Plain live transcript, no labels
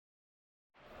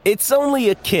It's only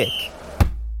a kick,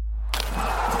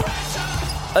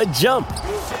 a jump,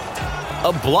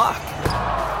 a block.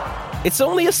 It's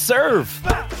only a serve.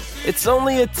 It's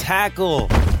only a tackle,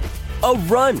 a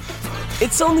run.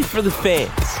 It's only for the fans.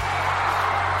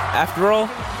 After all,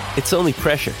 it's only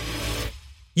pressure.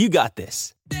 You got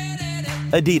this.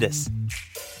 Adidas.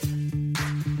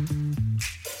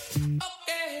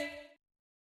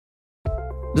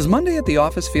 Does Monday at the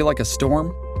office feel like a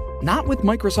storm? Not with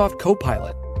Microsoft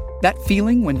Copilot. That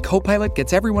feeling when Copilot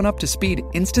gets everyone up to speed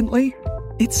instantly?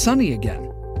 It's sunny again.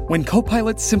 When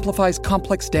Copilot simplifies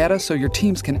complex data so your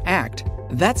teams can act,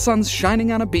 that sun's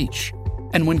shining on a beach.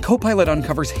 And when Copilot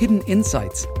uncovers hidden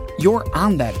insights, you're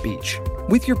on that beach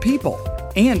with your people,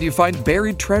 and you find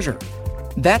buried treasure.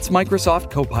 That's Microsoft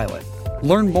Copilot.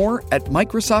 Learn more at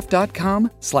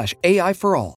Microsoft.com/AI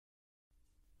for all.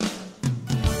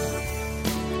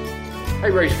 Hey,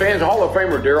 race fans, Hall of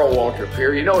Famer Darrell Waltrip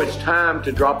here. You know it's time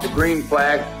to drop the green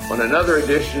flag on another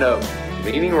edition of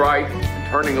Leaning Right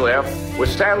and Turning Left with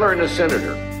Sadler and the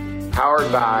Senator,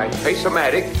 powered by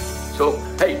Pace-O-Matic. So,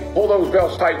 hey, pull those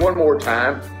belts tight one more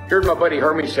time. Here's my buddy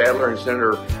Hermie Sadler and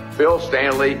Senator Bill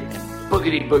Stanley.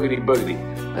 Boogity, boogity, boogity.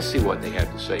 Let's see what they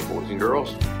have to say, boys and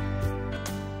girls.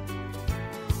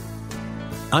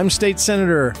 I'm State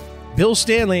Senator Bill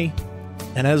Stanley,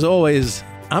 and as always,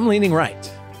 I'm leaning right.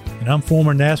 And I'm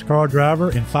former NASCAR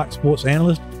driver and Fox Sports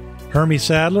analyst Hermie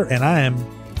Sadler, and I am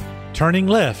turning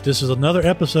left. This is another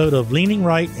episode of Leaning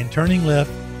Right and Turning Left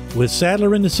with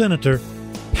Sadler and the Senator,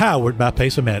 powered by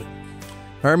Pace-O-Matic.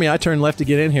 Hermie, I turned left to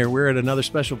get in here. We're at another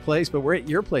special place, but we're at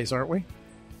your place, aren't we?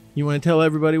 You want to tell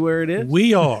everybody where it is?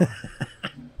 We are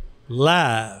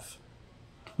live.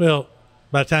 Well,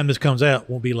 by the time this comes out,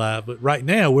 it won't be live, but right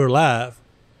now we're live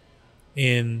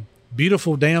in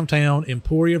beautiful downtown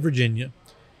Emporia, Virginia,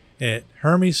 at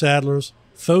Hermie Sadler's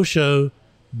Faux Show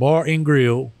Bar and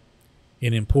Grill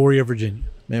in Emporia, Virginia.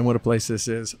 Man, what a place this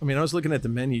is. I mean, I was looking at the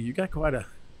menu. You got quite a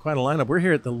lineup. We're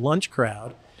here at the lunch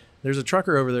crowd. There's a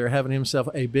trucker over there having himself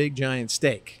a big, giant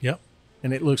steak. Yep.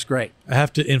 And it looks great. I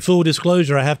have to, in full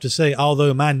disclosure, I have to say,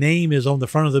 although my name is on the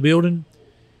front of the building,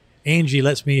 Angie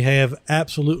lets me have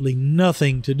absolutely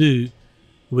nothing to do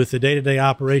with the day-to-day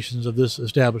operations of this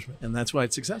establishment. And that's why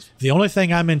it's successful. The only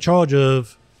thing I'm in charge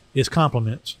of is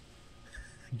compliments.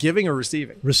 Giving or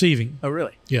receiving? Receiving. Oh,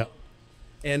 really? Yeah.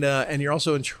 And you're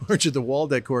also in charge of the wall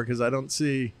decor, because I don't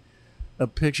see a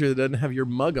picture that doesn't have your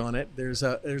mug on it. There's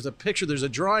a picture. There's a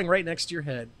drawing right next to your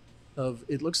head of,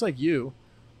 it looks like you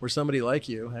or somebody like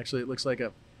you. Actually, it looks like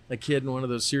a kid in one of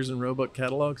those Sears and Roebuck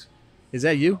catalogs. Is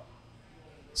that you?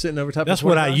 Sitting over top of That's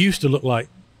what I used to look like.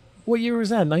 What year was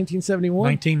that? 1971?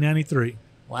 1993.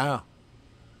 Wow.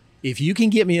 If you can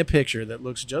get me a picture that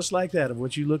looks just like that of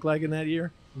what you look like in that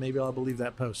year, maybe I'll believe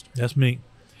that post. That's me.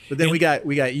 But then we got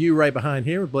you right behind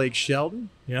here with Blake Sheldon.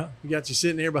 Yeah. We got you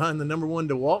sitting here behind the number 1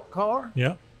 DeWalt car.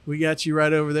 Yeah. We got you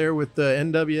right over there with the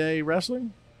NWA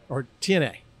Wrestling or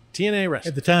TNA Wrestling.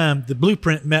 At the time, the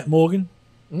Blueprint, Matt Morgan.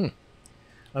 Mm.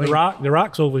 The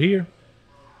Rock's over here.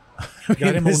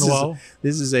 Got him on the wall.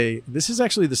 This is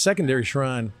actually the secondary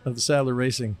shrine of the Sadler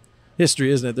Racing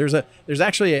history, isn't it? There's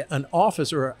actually an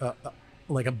office or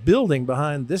like a building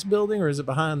behind this building, or is it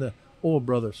behind the Oil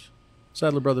Brothers,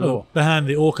 Sadler Brothers Oil? Behind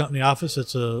the oil company office.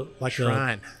 It's a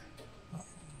shrine.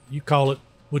 You call it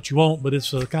what you want, but it's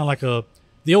kind of like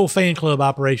the old fan club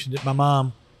operation that my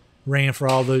mom ran for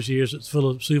all those years. It's full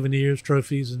of souvenirs,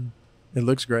 trophies, and it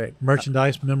looks great.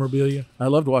 Merchandise, memorabilia. I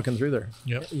loved walking through there.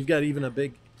 Yep. You've got even a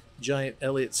big, giant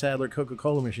Elliott Sadler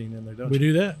Coca-Cola machine in there, don't you? We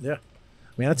do that. Yeah.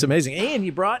 I mean, that's amazing. And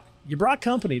you brought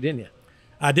company, didn't you?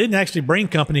 I didn't actually bring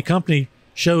company. Company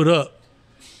showed up.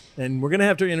 And we're going to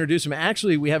have to introduce him.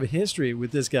 Actually, we have a history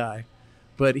with this guy,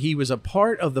 but he was a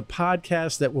part of the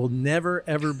podcast that will never,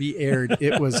 ever be aired.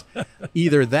 It was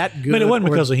either that good. But it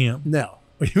wasn't because of him. No.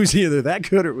 It was either that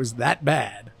good or it was that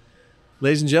bad.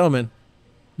 Ladies and gentlemen,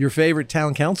 your favorite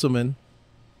town councilman,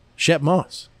 Shep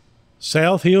Moss.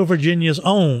 South Hill, Virginia's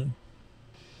own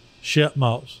Shep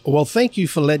Moss. Well, thank you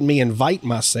for letting me invite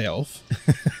myself.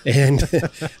 And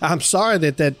I'm sorry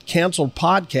that canceled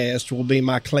podcast will be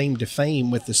my claim to fame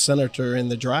with the senator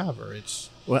and the driver.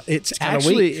 It's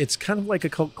actually, it's kind of like a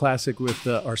cult classic with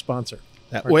our sponsor.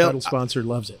 Our title sponsor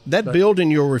loves it. That building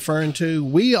you're referring to,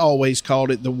 we always called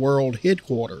it the world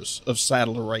headquarters of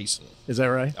Sadler Racing. Is that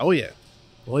right? Oh, yeah.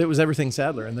 Well, it was everything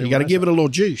Sadler. And you got to give it a little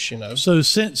juice, you know. So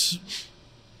since,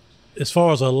 as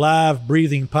far as a live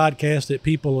breathing podcast that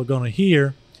people are going to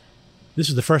hear, this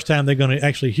is the first time they're going to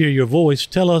actually hear your voice.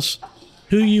 Tell us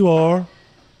who you are,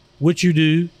 what you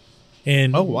do,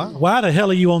 and why the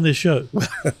hell are you on this show?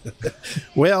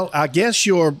 Well, I guess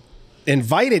your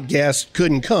invited guest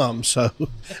couldn't come, so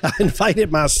I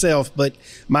invited myself. But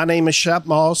my name is Shep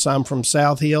Moss. I'm from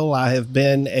South Hill. I have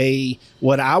been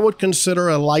what I would consider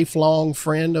a lifelong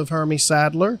friend of Hermie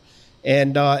Sadler,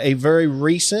 and a very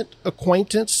recent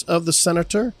acquaintance of the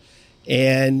senator.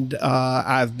 And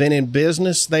I've been in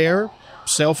business there,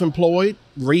 self-employed,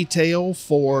 retail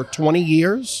for 20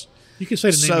 years. You can say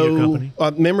the name of your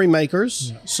company. Memory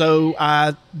Makers. Yeah. So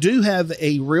I do have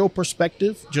a real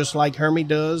perspective, just like Hermie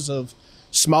does, of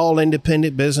small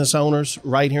independent business owners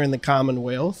right here in the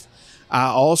Commonwealth. I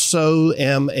also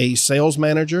am a sales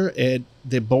manager at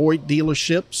the Boyd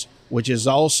dealerships, which is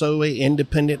also an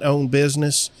independent-owned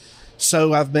business.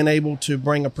 So I've been able to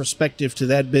bring a perspective to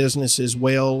that business as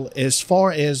well, as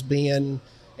far as being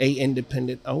a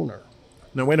independent owner.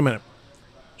 Now, wait a minute.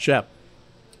 Shep,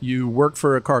 you work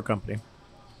for a car company.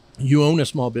 You own a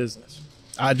small business.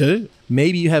 I do.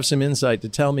 Maybe you have some insight to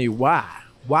tell me why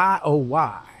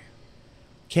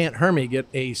can't Hermie get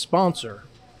a sponsor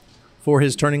for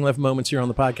his Turning Left moments here on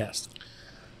the podcast?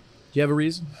 Do you have a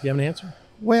reason? Do you have an answer?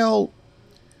 Well,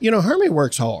 Hermie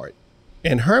works hard.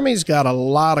 And Hermie's got a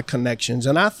lot of connections.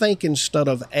 And I think instead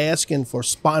of asking for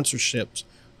sponsorships,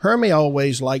 Hermie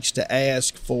always likes to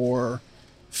ask for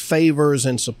favors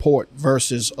and support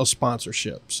versus a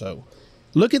sponsorship. So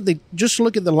look at the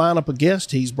lineup of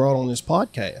guests he's brought on this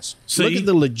podcast. See, look at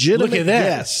the legitimate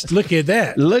guests. Look at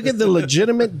that. Look at the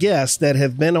legitimate guests that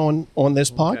have been on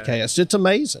this podcast. It's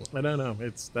amazing. I don't know.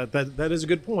 It's that is a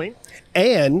good point.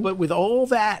 But with all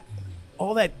that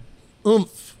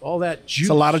oomph, all that juice. It's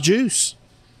a lot of juice.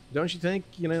 Don't you think,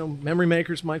 Memory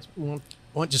Makers might want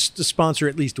just to sponsor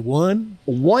at least one?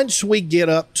 Once we get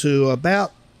up to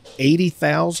about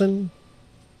 80,000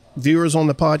 viewers on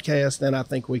the podcast, then I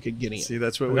think we could get in. See,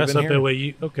 that's what that's we've been up hearing. there where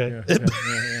you, okay. Yeah.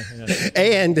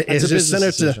 And That's as a a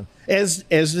business senator,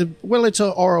 it's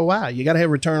a ROI. You got to have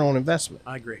return on investment.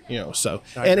 I agree.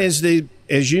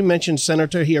 As you mentioned,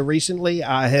 Senator, here recently,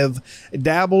 I have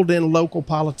dabbled in local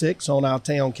politics on our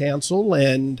town council,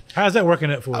 and how's that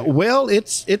working out for you? Well,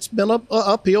 it's been an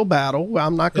uphill battle.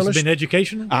 I'm not going to. It's been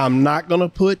educational. I'm not going to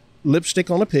put lipstick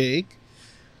on a pig.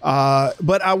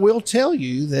 But I will tell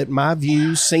you that my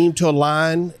views seem to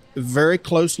align very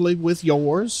closely with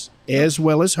yours as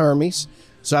well as Hermie's.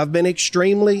 So I've been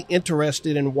extremely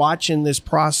interested in watching this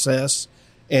process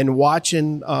and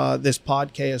watching this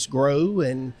podcast grow.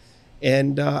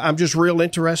 And I'm just real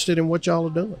interested in what y'all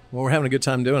are doing. Well, we're having a good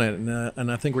time doing it.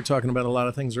 And I think we're talking about a lot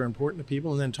of things that are important to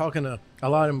people, and then talking to a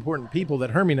lot of important people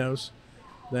that Hermie knows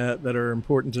that are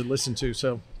important to listen to.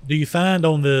 So do you find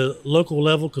on the local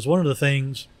level, because one of the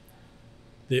things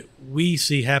that we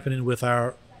see happening with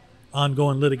our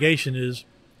ongoing litigation is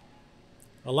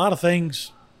a lot of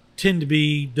things tend to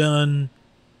be done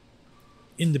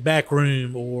in the back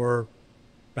room or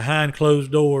behind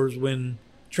closed doors when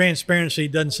transparency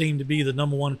doesn't seem to be the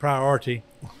number one priority.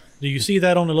 Do you see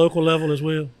that on the local level as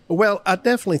well? Well, I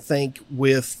definitely think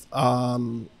with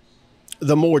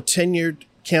the more tenured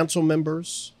council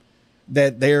members,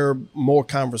 that there more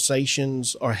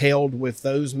conversations are held with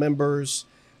those members.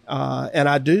 And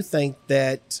I do think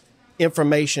that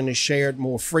information is shared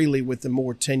more freely with the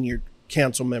more tenured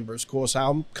council members. Of course,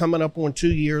 I'm coming up on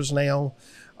 2 years now.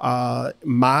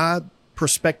 My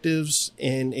perspectives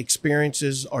and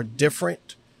experiences are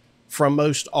different from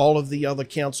most all of the other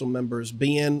council members.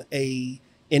 Being a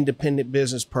independent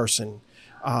business person,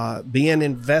 being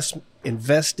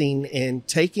investing and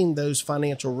taking those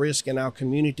financial risks in our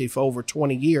community for over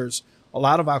 20 years, a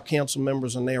lot of our council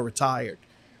members are now retired.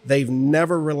 They've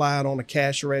never relied on a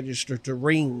cash register to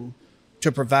ring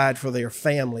to provide for their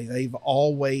family. They've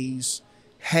always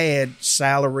had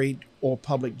salaried or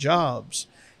public jobs.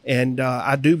 And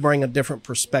I do bring a different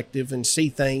perspective and see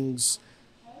things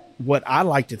what I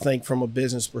like to think from a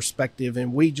business perspective,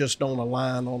 and we just don't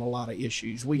align on a lot of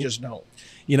issues. We just don't.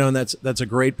 And that's a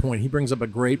great point. He brings up a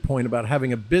great point about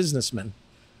having a businessman,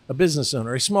 a business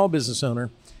owner, a small business owner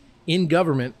in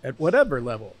government at whatever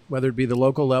level, whether it be the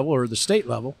local level or the state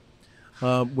level,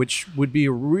 which would be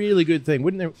a really good thing.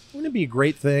 Wouldn't it be a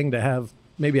great thing to have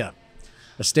maybe a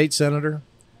state senator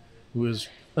who is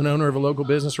an owner of a local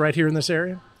business right here in this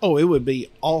area? Oh, it would be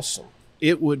awesome.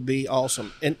 It would be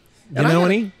awesome. And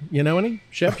you know any?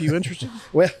 Shep, you interested?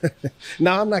 Well,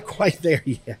 no, I'm not quite there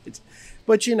yet.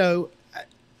 But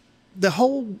the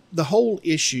whole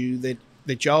issue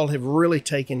that y'all have really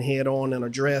taken head on and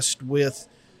addressed with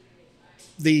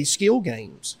the skill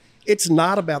games, it's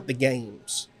not about the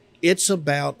games. It's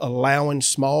about allowing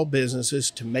small businesses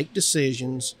to make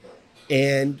decisions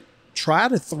and try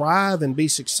to thrive and be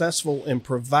successful and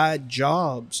provide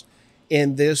jobs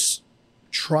in this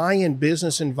trying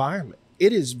business environment.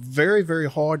 it is very, very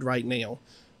hard right now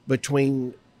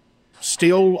between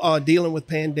still dealing with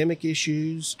pandemic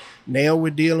issues. Now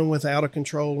we're dealing with out of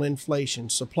control inflation,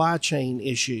 supply chain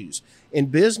issues,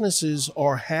 and businesses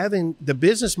are having, the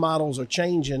business models are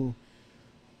changing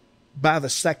by the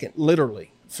second,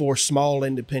 literally, for small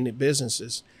independent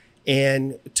businesses.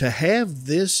 And to have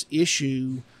this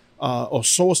issue or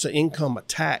source of income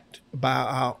attacked by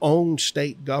our own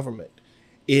state government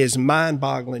is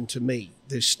mind-boggling to me.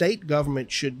 The state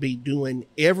government should be doing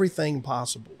everything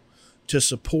possible to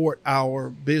support our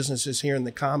businesses here in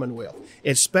the Commonwealth,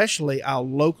 especially our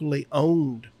locally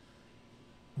owned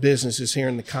businesses here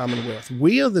in the Commonwealth.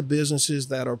 We are the businesses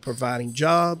that are providing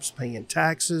jobs, paying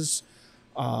taxes,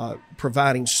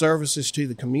 providing services to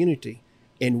the community.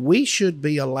 And we should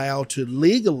be allowed to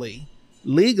legally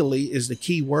is the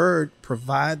key word,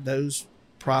 provide those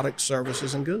products,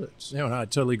 services, and goods. No, I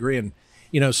totally agree. And,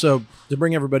 so to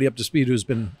bring everybody up to speed who's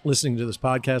been listening to this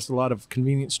podcast, a lot of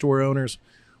convenience store owners,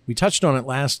 we touched on it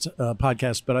last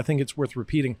podcast, but I think it's worth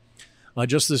repeating.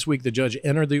 Just this week, the judge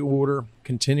entered the order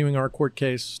continuing our court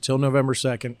case till November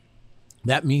 2nd.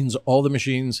 That means all the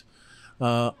machines it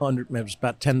was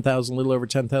about 10,000, a little over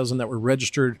 10,000 that were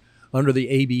registered under the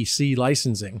ABC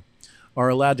licensing are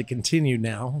allowed to continue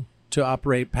now to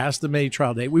operate past the May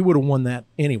trial date. We would have won that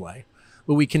anyway,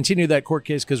 but we continue that court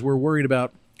case because we're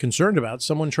concerned about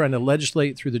someone trying to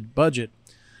legislate through the budget,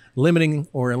 limiting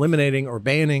or eliminating or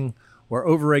banning or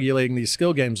overregulating these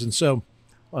skill games. And so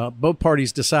both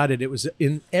parties decided it was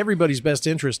in everybody's best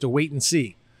interest to wait and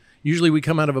see. Usually we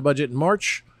come out of a budget in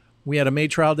March. We had a May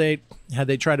trial date. Had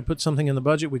they tried to put something in the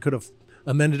budget, we could have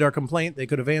amended our complaint. They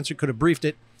could have answered, could have briefed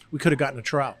it. We could have gotten a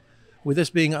trial. With this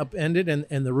being upended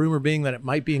and the rumor being that it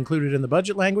might be included in the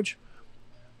budget language,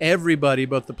 everybody,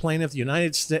 both the plaintiff,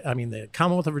 the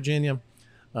Commonwealth of Virginia,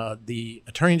 the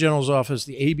Attorney General's office,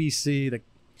 the ABC,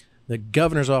 the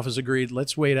governor's office agreed,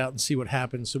 let's wait out and see what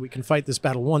happens so we can fight this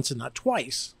battle once and not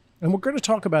twice. And we're going to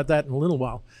talk about that in a little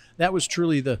while. That was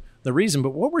truly the reason.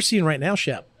 But what we're seeing right now,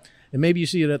 Shep, and maybe you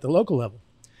see it at the local level,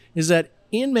 is that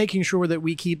in making sure that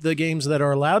we keep the games that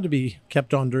are allowed to be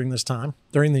kept on during this time,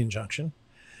 during the injunction,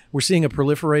 we're seeing a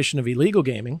proliferation of illegal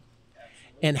gaming.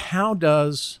 And how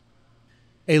does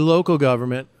a local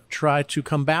government try to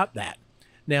combat that?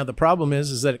 Now, the problem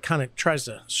is that it kind of tries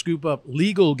to scoop up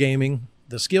legal gaming,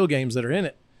 the skill games that are in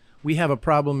it. We have a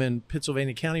problem in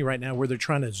Pittsylvania County right now where they're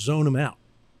trying to zone them out.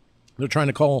 They're trying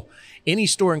to call any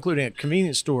store, including a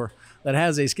convenience store, that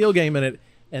has a skill game in it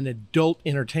an adult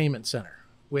entertainment center,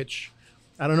 which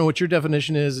I don't know what your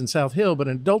definition is in South Hill, but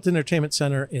an adult entertainment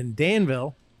center in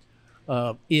Danville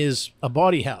is a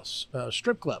bawdy house, a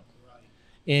strip club.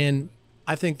 And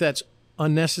I think that's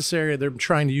unnecessary. They're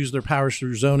trying to use their powers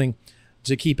through zoning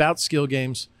to keep out skill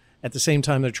games. At the same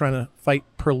time, they're trying to fight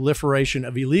proliferation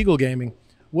of illegal gaming.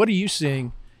 What are you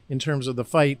seeing in terms of the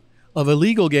fight of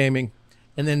illegal gaming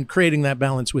and then creating that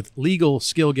balance with legal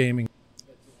skill gaming?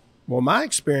 Well, my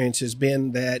experience has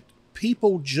been that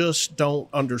people just don't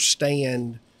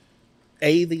understand,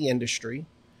 A, the industry,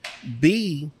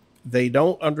 B, they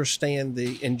don't understand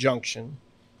the injunction,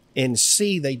 and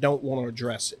C, they don't want to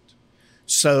address it.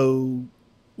 So,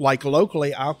 like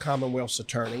locally, our Commonwealth's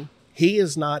attorney, he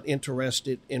is not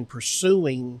interested in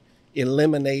pursuing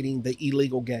eliminating the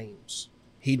illegal games.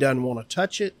 He doesn't want to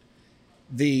touch it.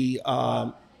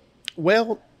 Because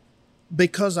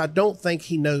I don't think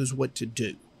he knows what to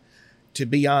do. To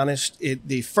be honest,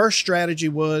 the first strategy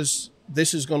was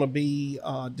this is going to be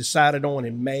decided on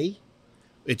in May.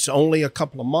 It's only a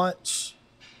couple of months.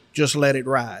 Just let it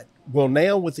ride. Well,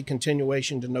 now with the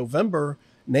continuation to November,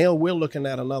 now we're looking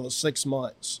at another 6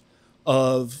 months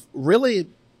of really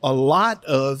a lot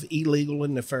of illegal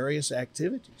and nefarious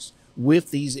activities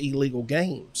with these illegal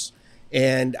games.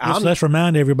 And let's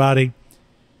remind everybody,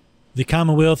 the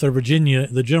Commonwealth of Virginia,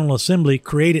 the General Assembly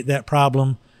created that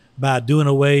problem by doing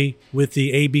away with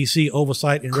the ABC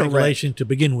oversight and regulation to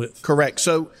begin with. Correct.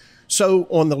 So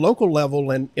on the local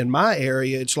level in my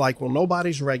area, it's like, well,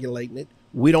 nobody's regulating it.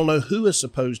 We don't know who is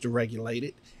supposed to regulate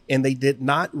it. And they did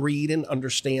not read and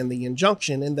understand the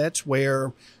injunction. And that's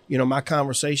where, my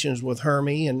conversations with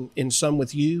Hermie and some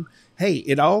with you, hey,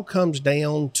 it all comes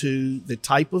down to the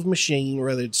type of machine,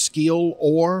 whether it's skill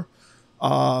or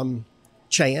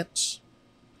chance,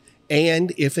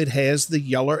 and if it has the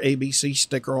yellow ABC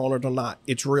sticker on it or not.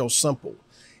 It's real simple.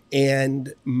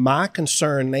 And my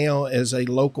concern now as a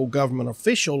local government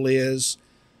official is,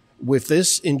 with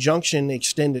this injunction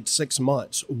extended 6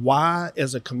 months, why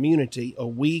as a community are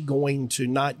we going to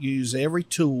not use every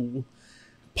tool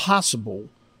possible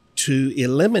to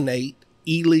eliminate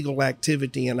illegal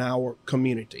activity in our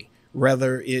community?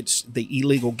 whether it's the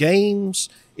illegal games,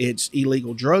 it's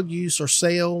illegal drug use or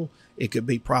sale, it could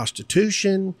be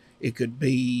prostitution, it could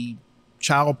be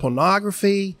child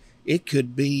pornography, it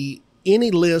could be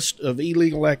any list of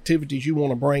illegal activities you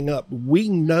want to bring up. We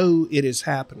know it is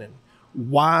happening.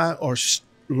 Why are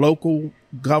local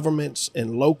governments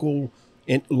and local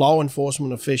law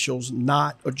enforcement officials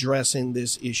not addressing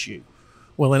this issue?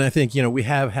 Well, and I think, we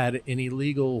have had an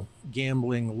illegal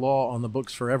gambling law on the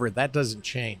books forever. That doesn't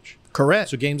change. Correct.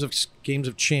 So games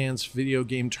of chance, video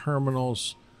game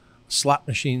terminals, slot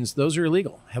machines, those are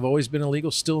illegal, have always been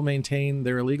illegal, still maintain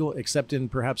they're illegal, except in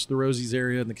perhaps the Rosie's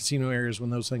area and the casino areas when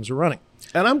those things are running.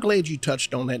 And I'm glad you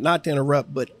touched on that, not to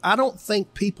interrupt, but I don't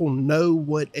think people know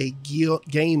what a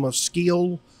game of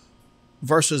skill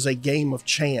versus a game of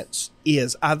chance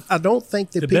is. I don't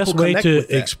think that the people best way connect to with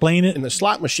that. explain it, and the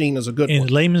slot machine is a good in one.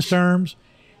 layman's terms,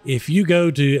 if you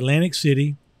go to Atlantic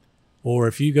City, or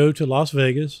if you go to Las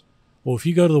Vegas, or if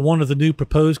you go to one of the new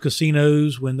proposed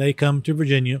casinos when they come to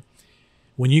Virginia,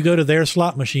 when you go to their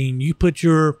slot machine, you put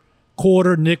your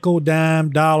quarter, nickel,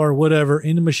 dime, dollar, whatever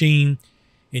in the machine,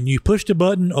 and you push the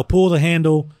button or pull the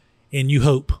handle, and you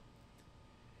hope.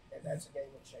 And that's a game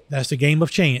of chance. That's a game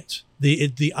of chance.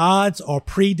 The odds are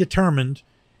predetermined,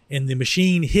 and the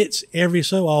machine hits every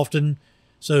so often.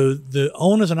 So the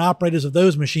owners and operators of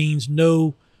those machines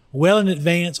know well in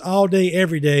advance, all day,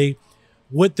 every day,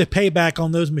 what the payback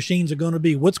on those machines are going to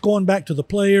be, what's going back to the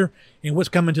player, and what's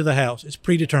coming to the house. It's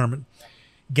predetermined.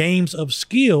 Games of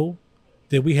skill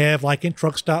that we have, like in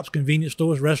truck stops, convenience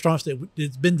stores, restaurants,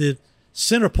 it's been the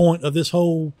center point of this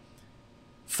whole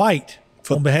fight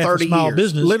For on behalf of 30 small years,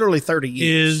 business. literally 30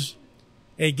 years. Is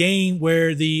a game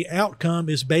where the outcome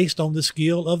is based on the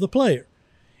skill of the player.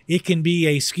 It can be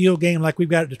a skill game like we've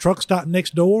got at the truck stop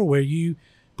next door, where you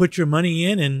put your money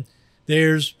in and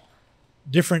there's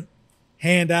different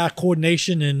hand-eye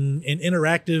coordination and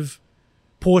interactive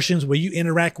portions where you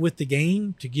interact with the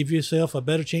game to give yourself a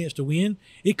better chance to win.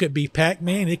 It could be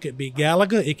Pac-Man. It could be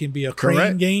Galaga. It can be a crane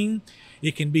Correct. game.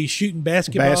 It can be shooting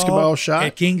basketball Shot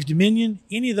at King's Dominion.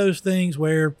 Any of those things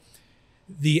where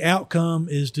the outcome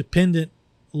is dependent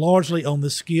largely on the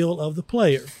skill of the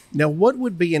player. Now, what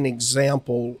would be an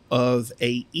example of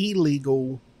a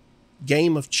illegal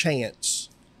game of chance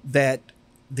that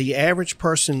the average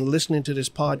person listening to this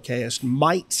podcast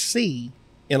might see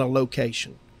in a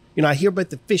location? I hear about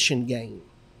the fishing game.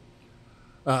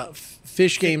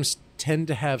 Fish games tend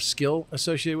to have skill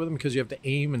associated with them because you have to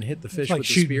aim and hit the fish like with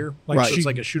shooting, the spear. like So shooting. it's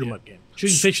like a shoot 'em up game.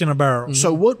 Shooting fish in a barrel.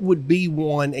 So what would be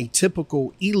a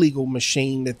typical illegal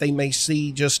machine that they may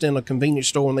see just in a convenience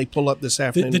store when they pull up this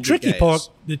afternoon? The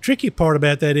tricky part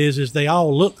about that is they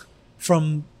all look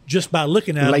from just by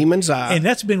looking at layman's them. eye. And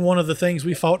that's been one of the things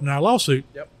we fought in our lawsuit.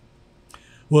 Yep.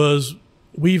 Was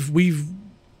we've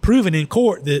proven in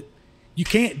court that you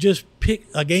can't just pick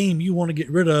a game you want to get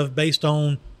rid of based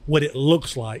on what it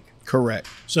looks like. Correct.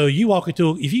 So you walk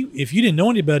into if you didn't know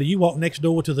anybody, you walk next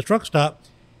door to the truck stop.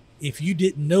 If you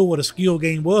didn't know what a skill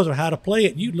game was or how to play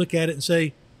it, you'd look at it and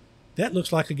say, that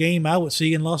looks like a game I would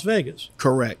see in Las Vegas.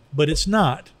 Correct. But it's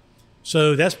not.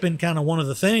 So that's been kind of one of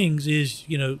the things is,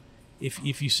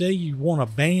 if you say you want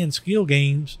to ban skill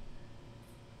games,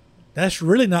 that's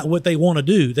really not what they want to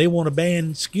do. They want to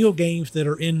ban skill games that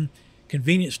are in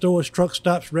convenience stores, truck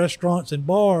stops, restaurants, and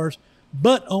bars,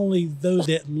 but only those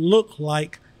that look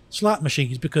like slot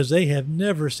machines, because they have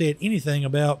never said anything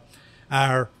about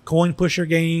our coin pusher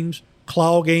games,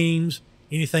 claw games,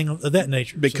 anything of that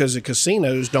nature. Because the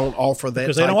casinos don't offer that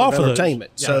Because type they don't of offer those.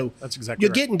 entertainment. Yeah, So that's exactly you're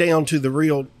right. getting down to the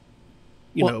real,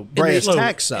 brass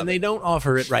tacks of And it. they don't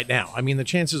offer it right now. I mean, the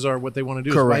chances are what they want to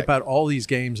do Correct. is wipe out all these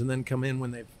games and then come in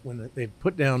when they've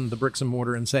put down the bricks and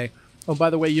mortar and say, oh, by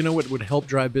the way, you know what would help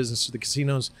drive business to the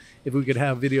casinos? If we could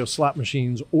have video slot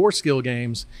machines or skill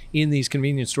games in these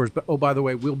convenience stores. But, oh, by the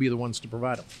way, we'll be the ones to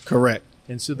provide them. Correct.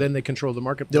 And so then they control the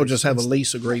marketplace. They'll just have a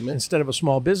lease agreement. Instead of a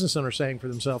small business owner saying for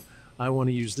themselves, I want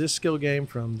to use this skill game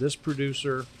from this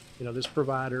producer, this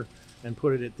provider, and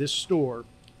put it at this store.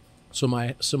 So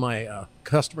my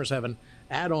customers have an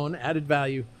added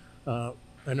value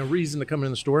and a reason to come in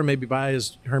the store, maybe buy,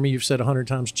 as Hermie, you've said 100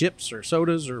 times, chips or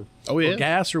sodas or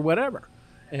gas or whatever.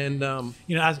 And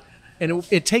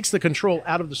it takes the control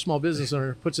out of the small business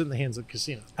owner, puts it in the hands of the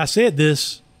casino. I said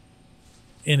this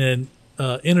in an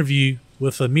interview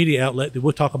with a media outlet that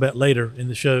we'll talk about later in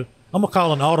the show. I'm going to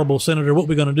call an audible, Senator. What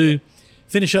we're going to do,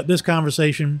 finish up this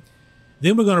conversation.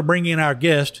 Then we're going to bring in our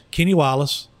guest, Kenny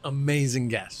Wallace. Amazing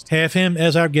guest. Have him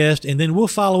as our guest. And then we'll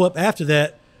follow up after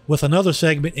that with another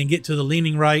segment and get to the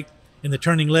leaning right and the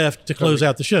turning left to close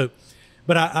out the show.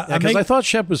 But I thought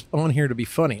Shep was on here to be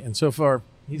funny. And so far,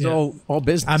 He's all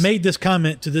business. I made this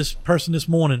comment to this person this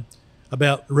morning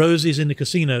about Rosie's in the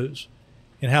casinos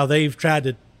and how they've tried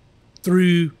to,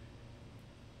 through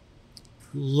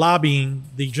lobbying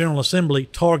the General Assembly,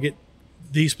 target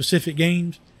these specific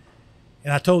games.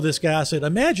 And I told this guy, I said,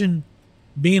 imagine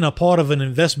being a part of an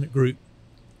investment group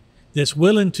that's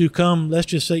willing to come. Let's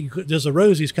just say there's a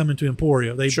Rosie's coming to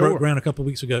Emporia. They broke ground a couple of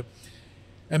weeks ago.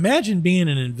 Imagine being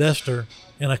an investor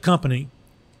in a company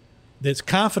that's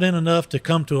confident enough to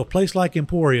come to a place like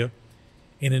Emporia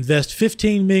and invest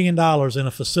 $15 million in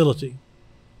a facility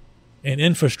and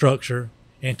infrastructure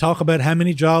and talk about how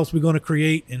many jobs we're going to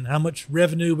create and how much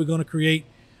revenue we're going to create.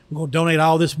 We're going to donate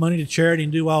all this money to charity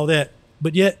and do all that.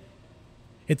 But yet,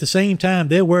 at the same time,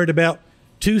 they're worried about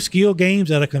 2 skill games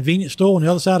at a convenience store on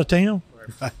the other side of town.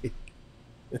 Right.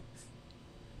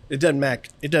 It doesn't match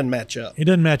up. It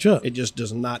doesn't match up. It just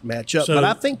does not match up. So, but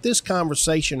I think this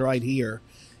conversation right here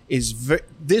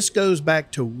this goes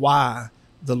back to why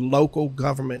the local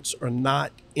governments are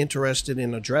not interested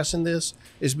in addressing this,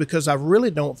 is because I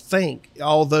really don't think,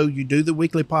 although you do the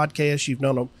weekly podcast, you've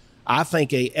done I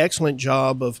think an excellent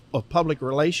job of public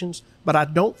relations, but I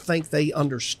don't think they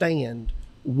understand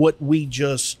what we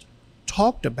just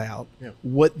talked about,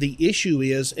 what the issue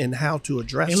is and how to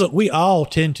address it. And look, we all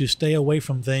tend to stay away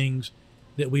from things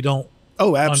that we don't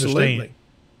understand.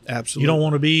 Absolutely. You don't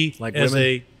want to be like as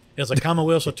a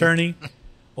Commonwealth's attorney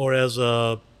or as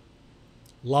a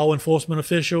law enforcement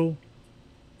official,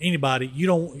 anybody, you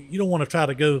don't want to try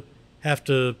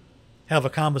to have a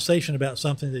conversation about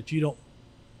something that you don't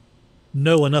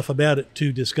know enough about it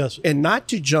to discuss it. And not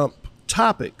to jump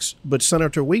topics, but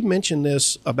Senator, we mentioned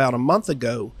this about a month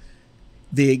ago,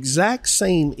 the exact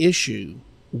same issue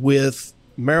with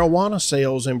marijuana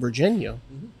sales in Virginia.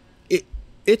 Mm-hmm.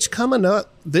 It's coming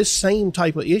up. This same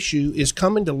type of issue is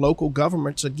coming to local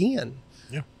governments again.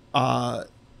 Yeah.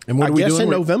 And what I guess in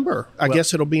November. I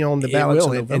guess it'll be on the ballot in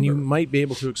November. And you might be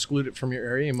able to exclude it from your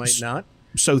area. You might not.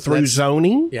 So through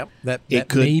zoning? Yep. That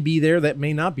may be there. That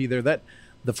may not be there.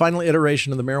 The final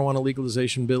iteration of the marijuana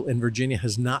legalization bill in Virginia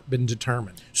has not been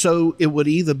determined. So it would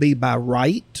either be by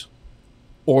right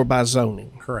or by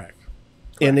zoning. Correct.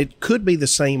 And it could be the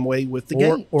same way with the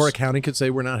games. Or a county could say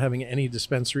we're not having any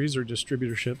dispensaries or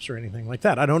distributorships or anything like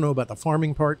that. I don't know about the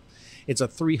farming part. It's a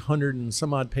 300 and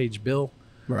some odd page bill.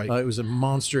 Right. It was a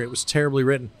monster. It was terribly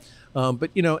written. But,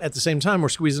 at the same time, we're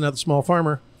squeezing out the small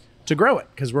farmer to grow it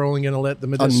because we're only going to let the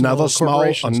medicinal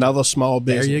corporations. Another small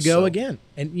business. There you go again.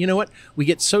 And you know what? We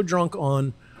get so drunk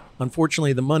on,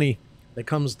 unfortunately, the money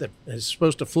that is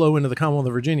supposed to flow into the Commonwealth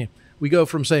of Virginia. We go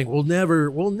from saying we'll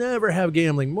never have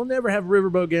gambling, we'll never have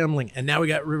riverboat gambling, and now we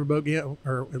got riverboat gambling,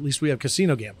 or at least we have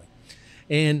casino gambling.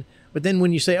 But then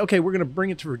when you say, okay, we're going to bring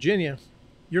it to Virginia,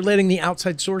 you're letting the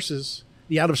outside sources,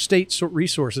 the out-of-state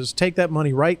resources, take that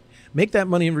money make that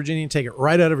money in Virginia and take it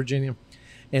right out of Virginia,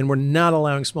 and we're not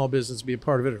allowing small business to be a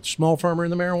part of it, or small farmer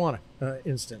in the marijuana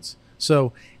instance.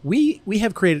 So we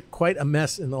have created quite a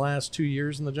mess in the last 2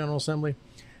 years in the General Assembly,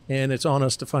 and it's on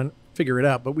us to figure it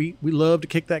out. But we love to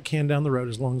kick that can down the road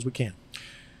as long as we can.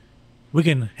 We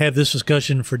can have this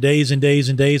discussion for days and days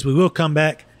and days. We will come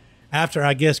back after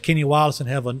our guest Kenny Wallace and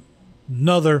have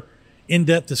another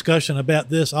in-depth discussion about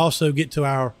this. Also get to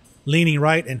our leaning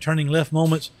right and turning left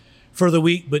moments for the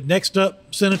week. But next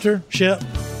up, Senator Shep,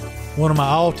 one of my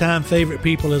all-time favorite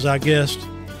people is our guest,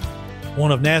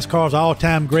 one of NASCAR's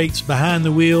all-time greats, behind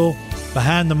the wheel,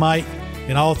 behind the mic,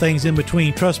 and all things in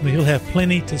between. Trust me, he'll have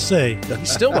plenty to say.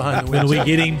 He's still behind the wheel. When we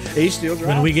get him, he's still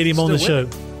driving. When we get him on the show.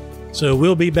 So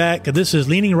we'll be back. This is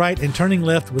Leaning Right and Turning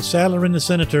Left with Sadler and the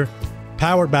Senator,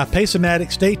 powered by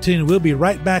Pace-O-Matic. Stay tuned. We'll be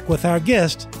right back with our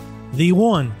guest, the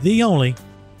one, the only,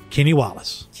 Kenny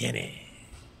Wallace. Kenny.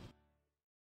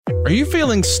 Are you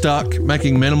feeling stuck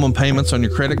making minimum payments on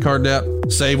your credit card debt?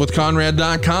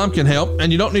 SaveWithConrad.com can help,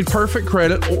 and you don't need perfect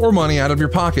credit or money out of your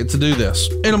pocket to do this.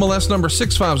 NMLS number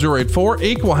 65084,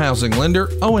 equal housing lender.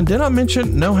 Oh, and did I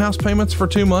mention no house payments for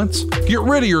 2 months? Get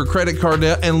rid of your credit card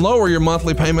debt and lower your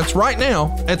monthly payments right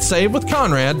now at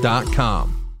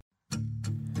SaveWithConrad.com.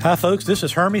 Hi, folks. This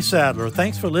is Hermie Sadler.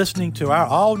 Thanks for listening to our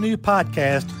all-new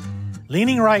podcast,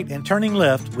 Leaning Right and Turning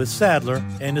Left with Sadler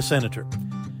and the Senator.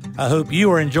 I hope you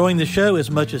are enjoying the show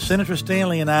as much as Senator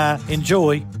Stanley and I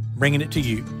enjoy bringing it to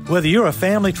you. Whether you're a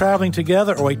family traveling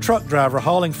together or a truck driver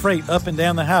hauling freight up and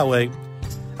down the highway,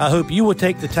 I hope you will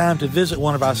take the time to visit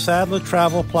one of our Sadler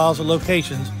Travel Plaza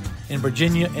locations in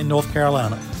Virginia and North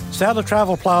Carolina. Sadler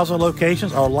Travel Plaza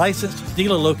locations are licensed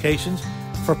dealer locations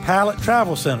for Pilot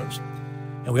Travel Centers,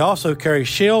 and we also carry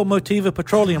Shell Motiva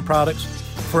petroleum products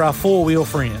for our four-wheel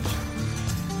friends.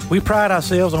 We pride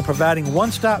ourselves on providing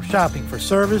one-stop shopping for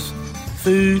service,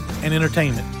 food, and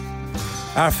entertainment.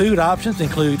 Our food options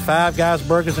include Five Guys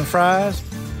Burgers and Fries,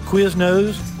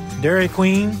 Quiznos, Dairy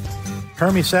Queen,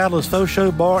 Hermie Sadler's Faux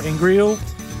Show Bar and Grill,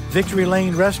 Victory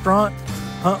Lane Restaurant,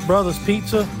 Hunt Brothers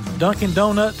Pizza, Dunkin'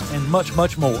 Donuts, and much,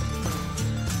 much more.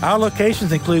 Our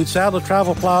locations include Sadler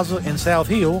Travel Plaza in South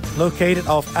Hill, located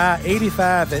off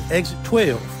I-85 at Exit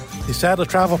 12. The Sadler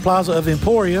Travel Plaza of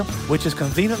Emporia, which is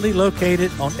conveniently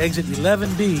located on Exit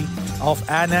 11B off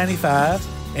I-95,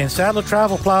 and Sadler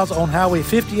Travel Plaza on Highway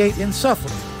 58 in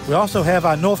Suffolk. We also have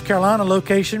our North Carolina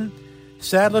location,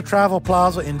 Sadler Travel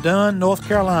Plaza in Dunn, North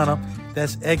Carolina.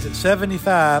 That's Exit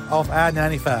 75 off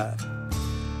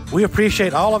I-95. We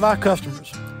appreciate all of our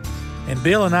customers. And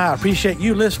Bill and I appreciate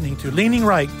you listening to Leaning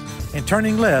Right and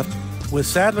Turning Left with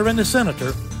Sadler and the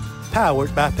Senator,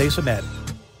 powered by Pace-O-Matic.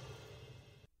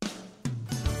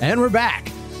 And we're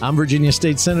back. I'm Virginia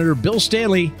State Senator Bill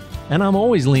Stanley, and I'm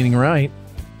always leaning right.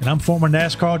 And I'm former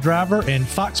NASCAR driver and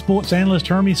Fox Sports analyst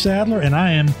Hermie Sadler, and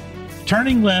I am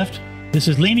turning left. This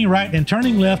is Leaning Right and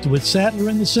Turning Left with Sadler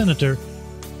and the Senator,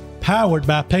 powered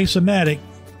by Pace-O-Matic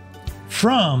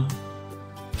from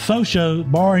Faux Show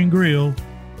Bar and Grill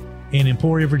in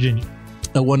Emporia, Virginia.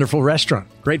 A wonderful restaurant.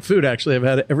 Great food, actually. I've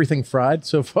had everything fried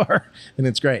so far, and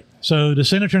it's great. So the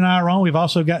Senator and I are on. We've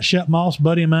also got Shep Moss,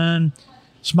 buddy of mine,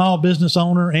 small business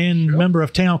owner and member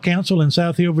of town council in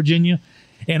South Hill, Virginia.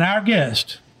 And our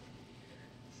guest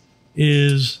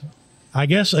is, I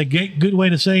guess a good way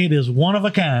to say it is one of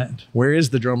a kind. Where is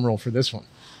the drum roll for this one?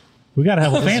 We got to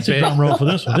have a fancy drum roll for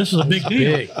this one. This is a big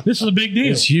deal. This is a big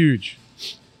deal. It's huge.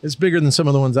 It's bigger than some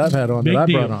of the ones I've had on Big that I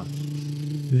deal. brought on.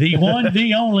 The one,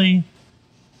 the only,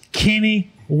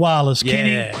 Kenny Wallace.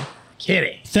 Yeah.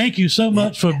 Kenny, thank you so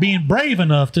much for being brave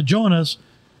enough to join us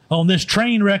on this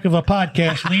train wreck of a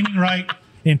podcast, Leaning Right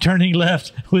and Turning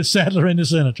Left with Sadler and the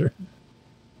Senator.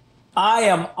 I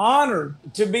am honored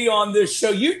to be on this show.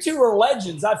 You two are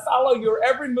legends. I follow your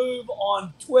every move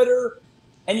on Twitter,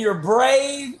 and you're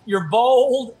brave, you're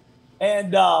bold,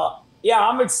 and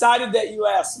I'm excited that you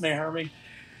asked me, Hermie.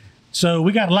 So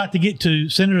we got a lot to get to.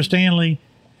 Senator Stanley,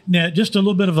 now just a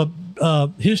little bit of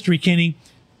a history, Kenny.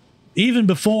 Even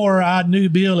before I knew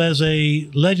Bill as a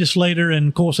legislator and,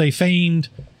 of course, a famed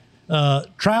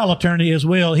trial attorney as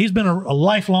well, he's been a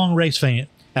lifelong race fan.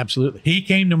 Absolutely. He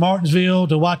came to Martinsville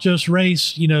to watch us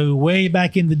race, way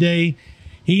back in the day.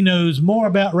 He knows more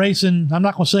about racing. I'm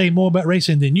not going to say more about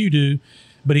racing than you do,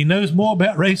 but he knows more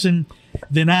about racing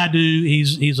than I do.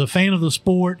 He's a fan of the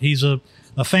sport. He's a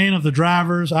fan of the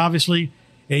drivers, obviously,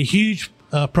 a huge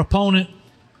proponent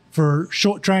for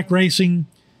short track racing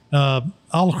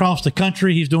all across the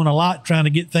country. He's doing a lot trying to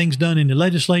get things done in the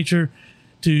legislature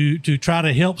to try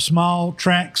to help small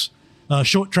tracks,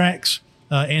 short tracks,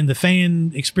 and the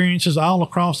fan experiences all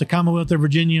across the Commonwealth of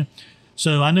Virginia.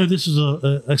 So I know this is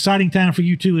an exciting time for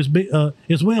you too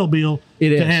as well, Bill,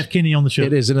 to have Kenny on the show.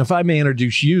 It is. And if I may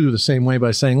introduce you the same way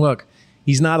by saying, look,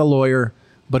 he's not a lawyer,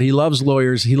 but he loves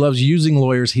lawyers. He loves using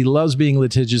lawyers. He loves being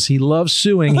litigious. He loves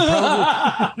suing. He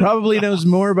probably knows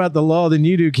more about the law than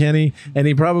you do, Kenny, and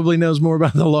he probably knows more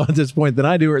about the law at this point than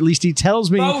I do, or at least he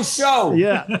tells me. Oh, show.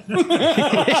 Yeah.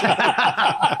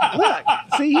 Look,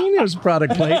 see, he knows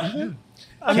product plate.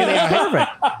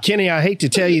 Kenny, I hate to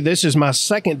tell you, this is my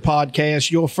second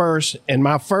podcast, your first, and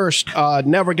my first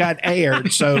never got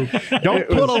aired. So don't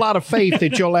put a lot of faith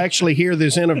that you'll actually hear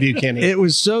this interview, Kenny. It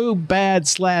was so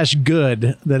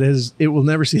bad/good that it will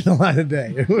never see the light of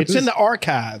day. It's in the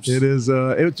archives. It is.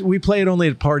 We play it only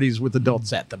at parties with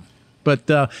adults at them. But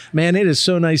man, it is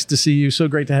so nice to see you. So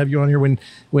great to have you on here.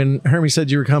 When Hermie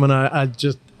said you were coming, I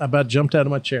just about jumped out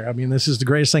of my chair. I mean, this is the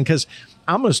greatest thing, because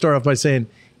I'm going to start off by saying,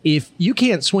 if you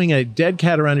can't swing a dead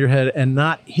cat around your head and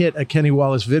not hit a Kenny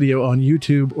Wallace video on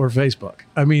YouTube or Facebook,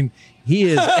 I mean, he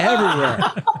is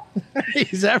everywhere.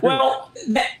 He's everywhere. Well,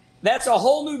 that's a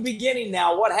whole new beginning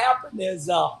now. What happened is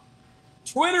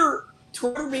Twitter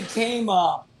became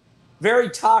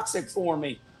very toxic for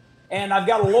me. And I've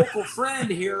got a local friend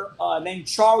here named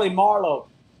Charlie Marlowe.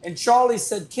 And Charlie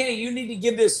said, Kenny, you need to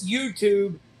give this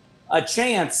YouTube a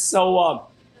chance. So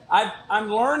I'm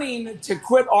learning to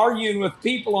quit arguing with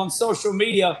people on social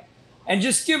media and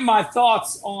just give my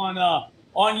thoughts on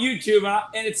YouTube,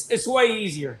 and it's way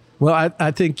easier. Well,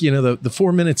 I think the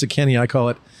 4 minutes of Kenny, I call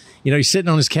it. He's sitting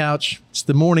on his couch. It's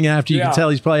the morning after. You can tell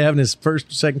he's probably having his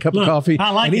second cup of coffee.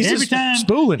 I like it. Every time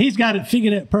spooling. He's got it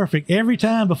figured out perfect. Every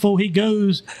time before he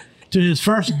goes to his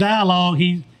first dialogue,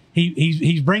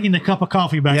 he's bringing the cup of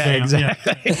coffee back down.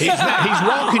 Exactly. Yeah. He's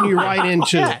walking you right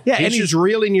into it. Yeah, he's just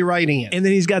reeling you right in. And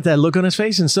then he's got that look on his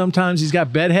face, and sometimes he's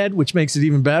got bedhead, which makes it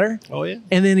even better. Oh, yeah.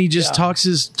 And then he just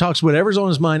talks whatever's on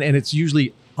his mind, and it's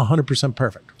usually 100%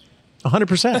 perfect.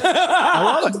 100%.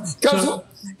 I love it.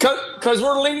 Because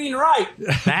we're leaning right.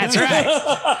 That's right.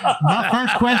 My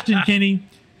first question, Kenny,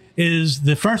 is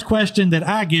the first question that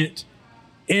I get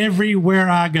everywhere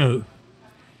I go.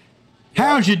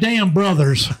 How's your damn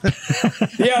brothers?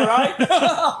 Yeah,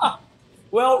 right?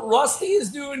 Well, Rusty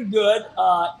is doing good.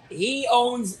 He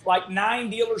owns like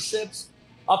 9 dealerships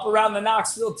up around the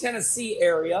Knoxville, Tennessee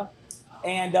area.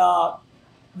 And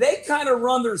they kind of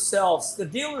run themselves. The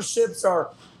dealerships are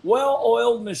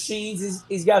well-oiled machines.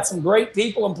 He's got some great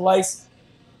people in place.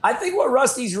 I think what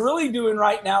Rusty's really doing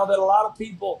right now that a lot of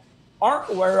people aren't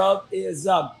aware of is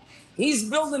he's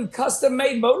building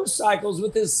custom-made motorcycles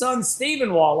with his son,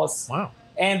 Stephen Wallace. Wow.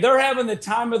 And they're having the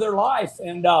time of their life.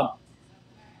 And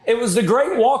it was the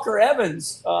great Walker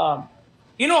Evans.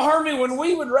 You know, Hermie, when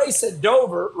we would race at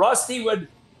Dover, Rusty would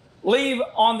leave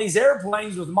on these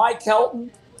airplanes with Mike Helton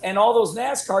and all those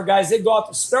NASCAR guys. They'd go out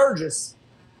to Sturgis.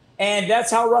 And that's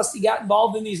how Rusty got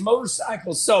involved in these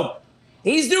motorcycles. So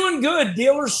he's doing good.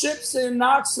 Dealerships in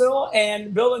Knoxville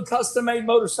and building custom-made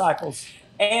motorcycles.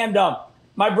 And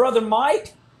my brother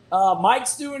Mike,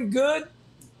 Mike's doing good.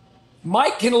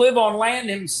 Mike can live on land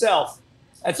himself.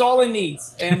 That's all he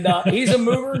needs. And he's a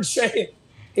mover and shaker.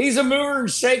 He's a mover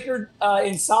and shaker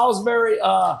in Salisbury,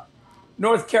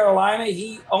 North Carolina.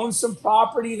 He owns some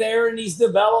property there, and he's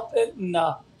developed it. And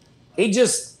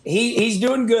he's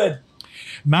doing good.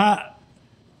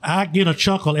 I get a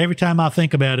chuckle every time I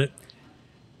think about it.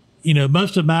 You know,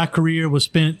 most of my career was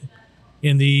spent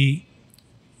in the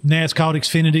NASCAR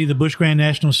Xfinity, the Busch Grand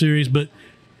National Series, but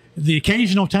the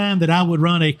occasional time that I would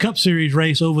run a Cup Series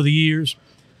race over the years,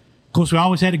 of course, we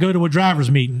always had to go to a driver's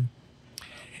meeting.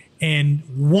 And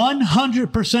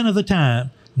 100% of the time,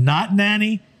 not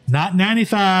 90, not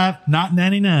 95, not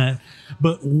 99,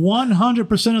 but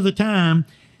 100% of the time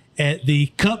at the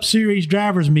Cup Series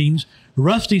drivers meetings,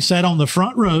 Rusty sat on the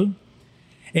front row.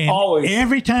 And always.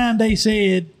 Every time they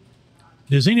said,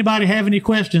 does anybody have any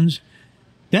questions?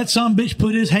 That sumbitch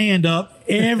put his hand up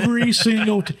every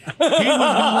single time. He was going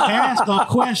to ask a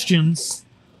question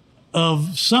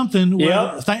of something.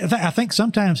 Well, I think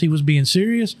sometimes he was being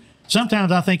serious.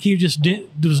 Sometimes I think he just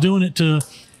was doing it to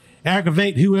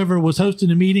aggravate whoever was hosting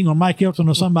the meeting or Mike Elton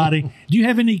or somebody. Do you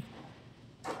have any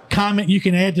comment you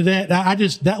can add to that?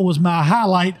 That was my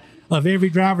highlight of every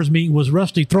driver's meeting was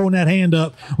Rusty throwing that hand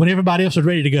up when everybody else was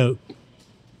ready to go.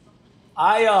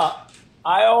 I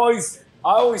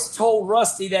always told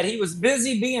Rusty that he was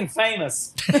busy being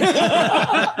famous. He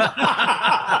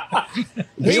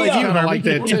like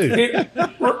that too.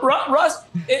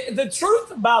 The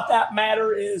truth about that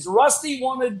matter is Rusty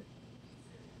wanted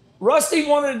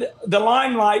the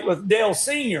limelight with Dale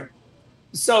Sr.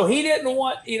 So he didn't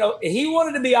want, he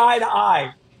wanted to be eye to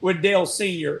eye with Dale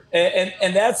Sr.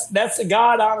 And that's the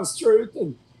God honest truth.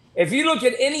 And if you look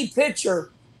at any picture,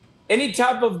 any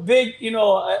type of big,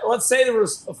 let's say there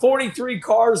was 43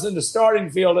 cars in the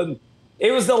starting field and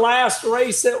it was the last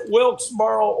race at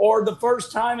Wilkesboro or the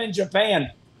first time in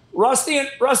Japan. Rusty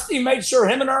made sure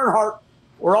him and Earnhardt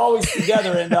were always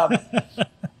together. And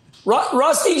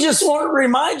Rusty just wanted to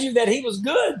remind you that he was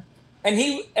good.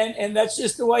 And that's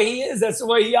just the way he is. That's the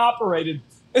way he operated.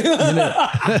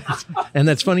 And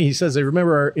that's funny. He says, I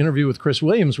remember our interview with Chris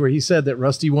Williams where he said that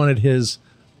Rusty wanted his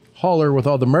hauler with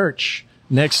all the merch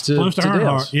next to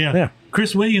Earnhardt. Yeah.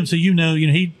 Chris Williams, who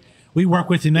we work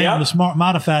with him now on the Smart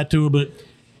Modified Tour, but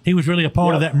he was really a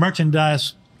part of that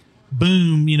merchandise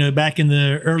boom, back in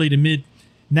the early to mid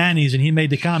 90s. And he made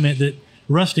the comment that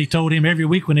Rusty told him every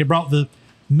week when they brought the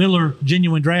Miller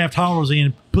genuine draft haulers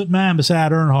in, put mine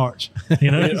beside Earnhart's.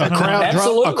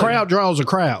 A crowd draws a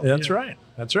crowd. That's right.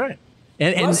 That's right.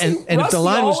 And if the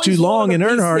line was too long in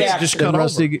Earnhardt's, just cut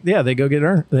Rusty. Yeah, they go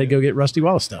get Rusty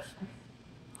Wallace stuff.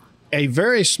 A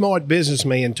very smart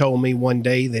businessman told me one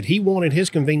day that he wanted his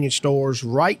convenience stores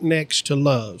right next to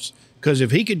Love's because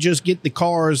if he could just get the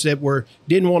cars that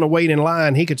didn't want to wait in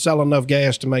line, he could sell enough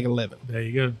gas to make a living. There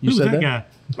you go. You said that guy?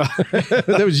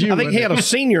 That was you. I think he had a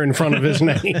senior in front of his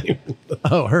name.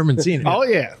 Oh, Herman Senior. Oh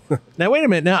yeah. Now wait a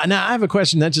minute. Now I have a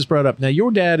question that just brought up. Now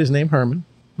your dad is named Herman,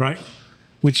 right?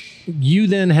 Which you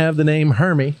then have the name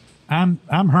Hermie. I'm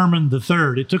Herman the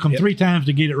third. It took him 3 times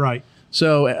to get it right.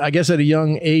 So I guess at a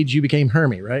young age you became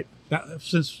Hermie, right?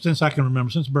 Since I can remember,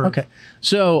 since birth. Okay.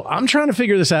 So I'm trying to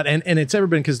figure this out, and it's ever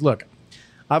been because look,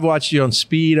 I've watched you on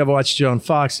Speed, I've watched you on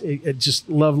Fox. I just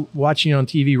love watching you on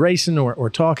TV racing or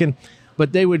talking,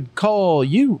 but they would call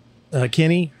you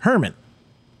Kenny Herman.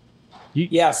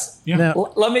 Yes. Yeah.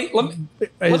 Now, let me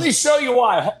show you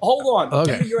why. Hold on.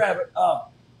 Okay. Let me grab it.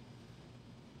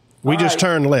 We just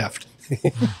turned left.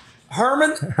 Herman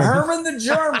the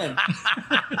German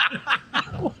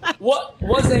what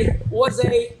was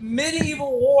a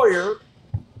medieval warrior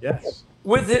Yes.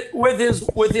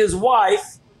 with his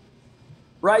wife,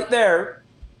 right there,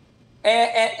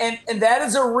 and that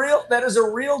is a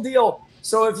real deal.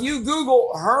 So if you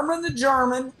Google Herman the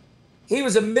German, he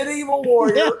was a medieval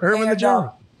warrior. Yeah, Herman the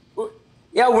German.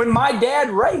 Yeah, when my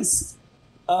dad raced,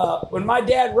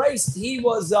 he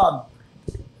was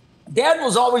Dad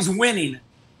was always winning,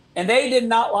 and they did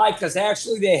not like us.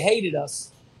 Actually, they hated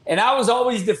us, and I was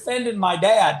always defending my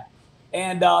dad.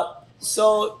 And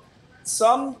so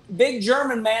some big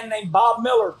German man named Bob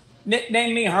Miller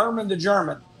nicknamed me Herman the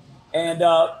German, and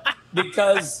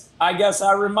because I guess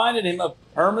I reminded him of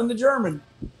Herman the German.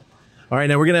 All right,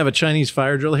 now we're going to have a Chinese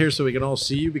fire drill here so we can all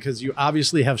see you because you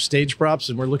obviously have stage props,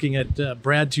 and we're looking at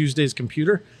Brad Tuesday's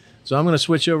computer. So I'm going to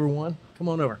switch over one. Come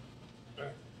on over.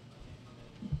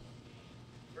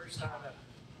 First time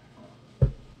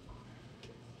ever.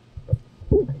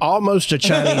 Almost a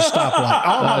Chinese stoplight.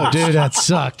 Almost. Dude, that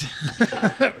sucked.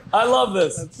 I love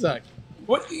this. That sucked.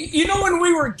 What, you know, when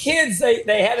we were kids,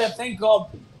 they had a thing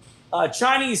called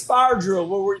Chinese fire drill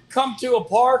where we'd come to a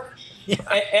park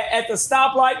at the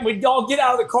stoplight and we'd all get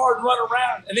out of the car and run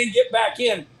around and then get back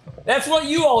in. That's what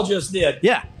you all just did.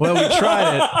 Yeah, well, we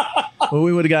tried it. Well,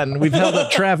 we've held up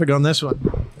traffic on this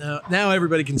one. Now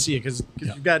everybody can see it because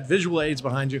you've got visual aids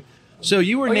behind you. So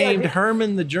you were named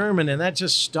Herman the German, and that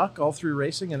just stuck all through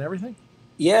racing and everything?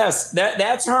 Yes,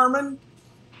 that's Herman.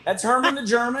 That's Herman the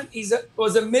German.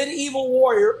 Was a medieval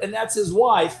warrior, and that's his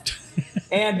wife.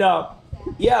 And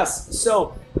yes,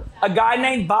 so a guy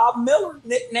named Bob Miller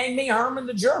nicknamed me Herman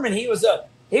the German. He was a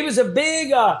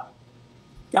big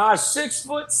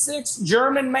 6'6"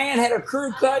 German man, had a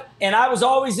crew cut, and I was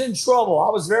always in trouble. I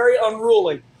was very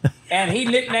unruly, and he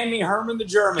nicknamed me Herman the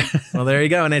German. Well, there you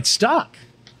go, and it stuck,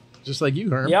 just like you,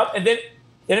 Herman. Yep, and then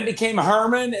it became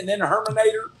Herman, and then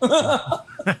Herminator.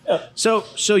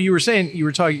 So you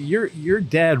were talking. Your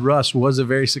dad Russ was a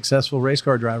very successful race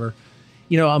car driver.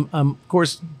 You know, I'm of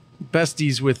course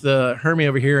besties with Hermie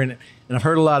over here, and I've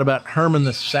heard a lot about Herman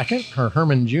II or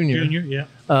Herman Jr. Yeah.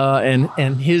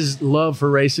 And his love for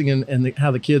racing and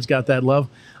how the kids got that love.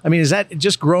 I mean, is that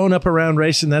just growing up around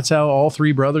racing? That's how all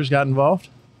three brothers got involved?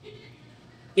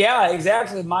 Yeah,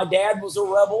 exactly. My dad was a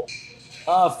rebel.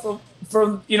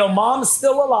 From Mom's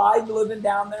still alive, living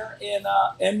down there in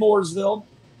Mooresville.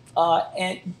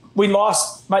 And we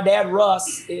lost my dad,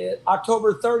 Russ,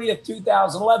 October 30th,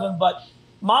 2011. But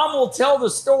Mom will tell the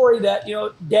story that,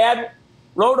 Dad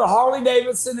rode a Harley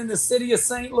Davidson in the city of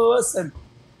St. Louis and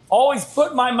always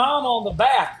put my mom on the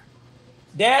back.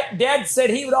 Dad said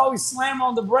he would always slam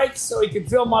on the brakes so he could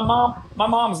feel my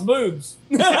mom's boobs.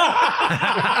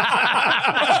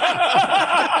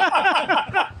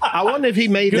 I wonder if he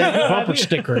made that bumper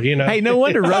sticker, Hey, no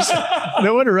wonder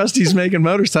Rusty's making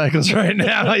motorcycles right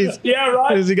now. Yeah,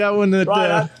 right. Has he got one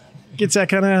that gets that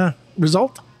kind of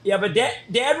result? Yeah, but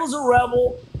Dad was a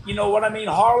rebel, you know what I mean,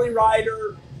 Harley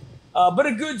rider, but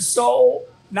a good soul,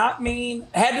 not mean,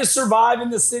 had to survive in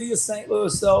the city of St.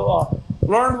 Louis, so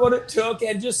learned what it took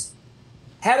and just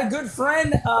had a good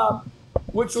friend,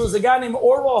 which was a guy named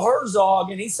Orwell Herzog,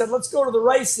 and he said, let's go to the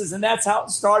races, and that's how it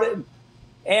started.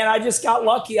 And I just got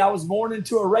lucky. I was born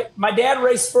into a race. My dad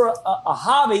raced for a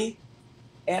hobby,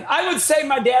 and I would say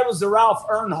my dad was the Ralph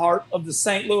Earnhardt of the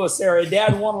St. Louis area.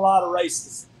 Dad won a lot of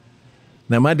races.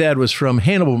 Now, my dad was from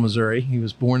Hannibal, Missouri. He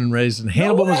was born and raised in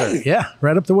Hannibal, Missouri. Yeah,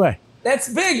 right up the way. That's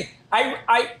big.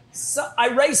 I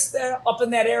raced there up in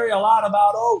that area a lot.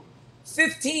 About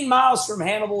 15 miles from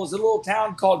Hannibal is a little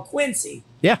town called Quincy.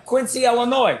 Yeah, Quincy,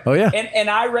 Illinois. Oh yeah.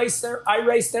 And I raced there. I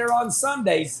raced there on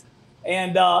Sundays.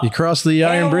 And you cross the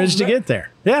Iron Bridge to get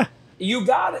there. Yeah. You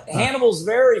got it. Hannibal's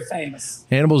very famous.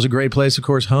 Hannibal's a great place, of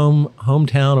course,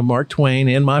 hometown of Mark Twain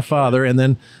and my father. And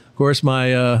then, of course,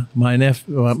 my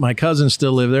cousins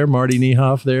still live there. Marty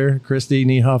Niehoff there, Christy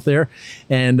Niehoff there.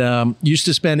 And used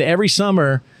to spend every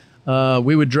summer,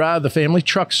 we would drive the family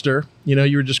truckster. You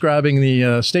were describing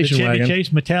the station wagon. The Chevy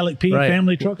Chase Metallic P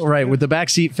family truckster. Right, with the back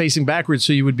seat facing backwards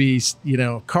so you would be,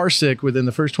 car sick within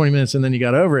the first 20 minutes and then you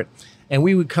got over it. And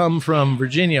we would come from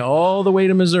Virginia all the way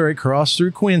to Missouri, cross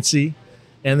through Quincy,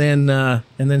 and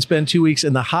then spend 2 weeks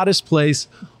in the hottest place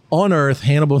on earth,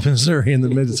 Hannibal, Missouri, in the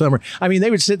midsummer. I mean, they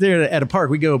would sit there at a park.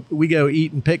 We go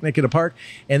eat and picnic at a park,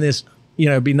 and this,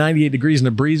 it'd be 98 degrees and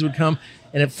a breeze would come,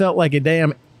 and it felt like a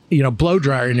damn, blow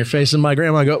dryer in your face. And my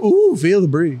grandma would go, "Ooh, feel the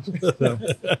breeze." So.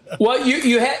 Well,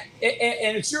 you had,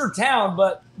 and it's your town,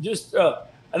 but just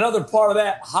another part of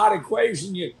that hot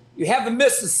equation, you have the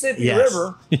Mississippi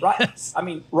River, right? Yes. I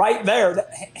mean, right there.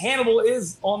 Hannibal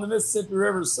is on the Mississippi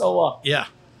River. So, yeah.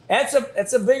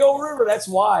 That's a big old river. That's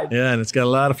wide. Yeah, and it's got a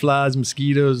lot of flies,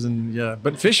 mosquitoes, and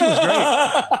but fishing was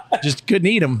great. Just couldn't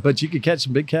eat them, but you could catch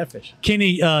some big catfish.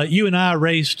 Kenny, you and I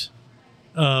raced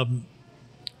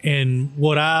in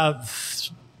what I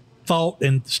thought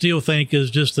and still think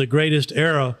is just the greatest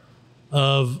era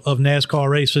of NASCAR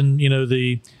racing.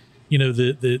 The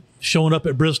showing up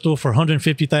at Bristol for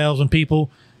 150,000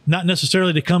 people, not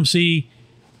necessarily to come see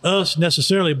us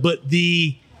necessarily, but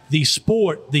the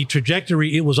sport, the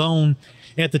trajectory it was on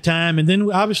at the time. And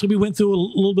then obviously we went through a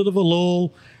little bit of a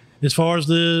lull as far as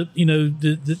the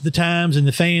times and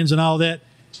the fans and all that.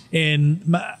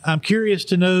 And I'm curious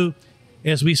to know,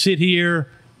 as we sit here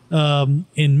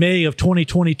in May of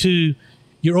 2022,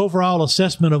 your overall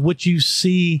assessment of what you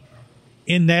see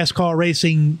in NASCAR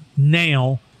racing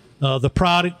now, the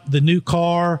product, the new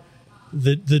car,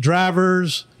 the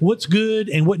drivers, what's good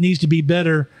and what needs to be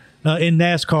better in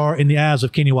NASCAR in the eyes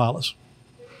of Kenny Wallace.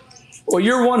 Well,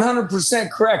 you're 100%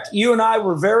 correct. You and I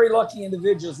were very lucky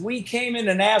individuals. We came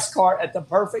into NASCAR at the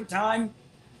perfect time.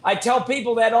 I tell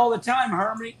people that all the time,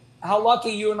 Hermie, how lucky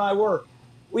you and I were.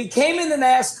 We came into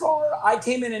NASCAR. I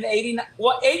came in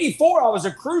 84. I was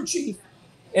a crew chief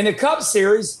in the Cup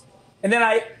Series. And then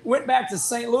I went back to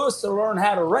St. Louis to learn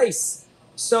how to race.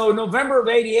 So November of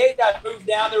 88, I moved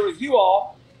down there with you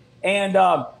all. And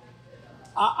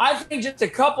I think just a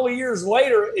couple of years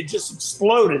later, it just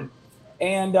exploded.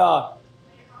 And,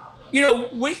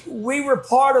 we were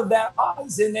part of that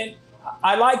rise. And then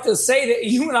I like to say that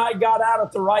you and I got out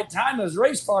at the right time as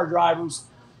race car drivers.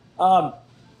 There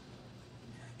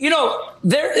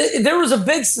was a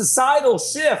big societal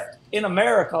shift in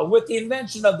America with the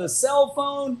invention of the cell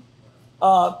phone.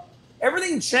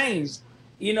 Everything changed,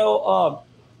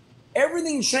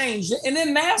 everything changed. And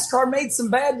then NASCAR made some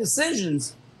bad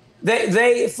decisions.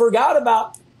 They forgot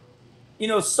about,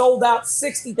 sold out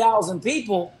 60,000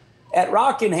 people at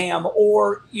Rockingham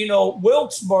or,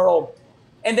 Wilkesboro,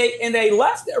 and they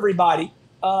left everybody.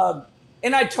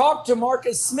 And I talked to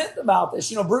Marcus Smith about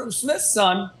this, Bruton Smith's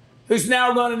son, who's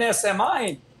now running SMI.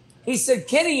 And he said,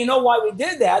 Kenny, you know why we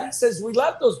did that? He says, we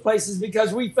left those places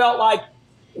because we felt like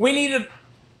we needed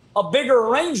a bigger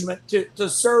arrangement to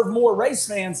serve more race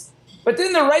fans. But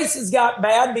then the races got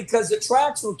bad because the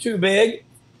tracks were too big.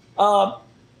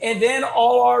 And then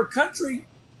all our country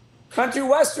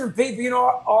Western people,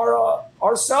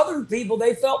 our Southern people,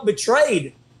 they felt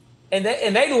betrayed. And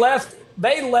they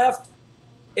left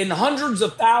in hundreds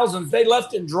of thousands. They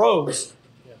left in droves.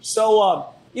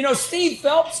 So, Steve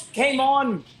Phelps came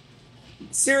on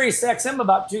Sirius XM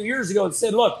about 2 years ago and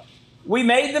said, look, we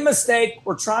made the mistake.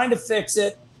 We're trying to fix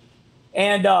it.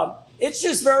 And it's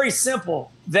just very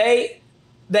simple. They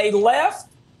left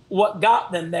what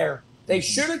got them there. They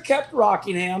should have kept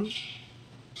Rockingham.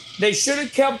 They should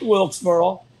have kept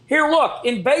Wilkesboro. Here, look,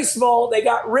 in baseball, they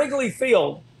got Wrigley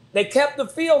Field. They kept the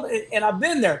field, and I've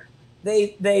been there.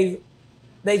 They've made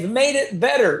it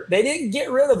better. They didn't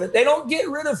get rid of it. They don't get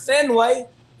rid of Fenway.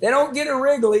 They don't get a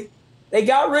Wrigley. They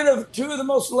got rid of two of the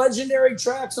most legendary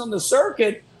tracks on the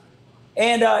circuit.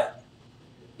 And,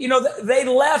 they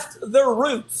left their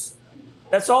roots.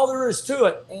 That's all there is to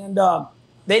it. And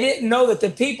they didn't know that the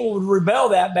people would rebel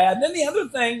that bad. And then the other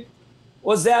thing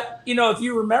was that, if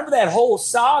you remember that whole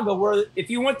saga where if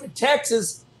you went to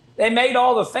Texas, they made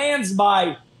all the fans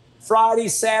buy Friday,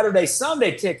 Saturday,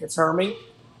 Sunday tickets, Hermie.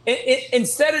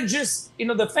 Instead of just,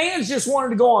 the fans just wanted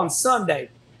to go on Sunday.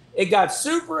 It got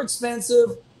super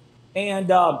expensive. And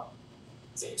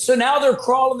so now they're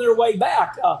crawling their way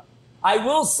back. I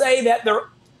will say that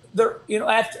they're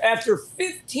after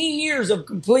 15 years of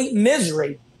complete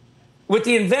misery with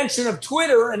the invention of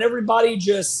Twitter and everybody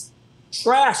just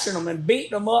trashing them and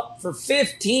beating them up for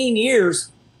 15 years,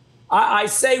 I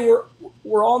say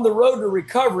we're on the road to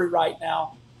recovery right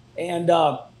now. And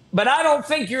but I don't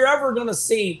think you're ever going to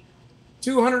see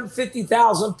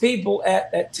 250,000 people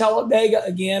at Talladega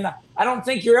again. I don't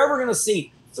think you're ever going to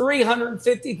see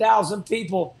 350,000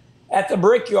 people at the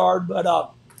Brickyard.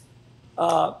 But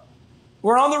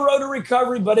we're on the road to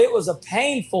recovery, but it was a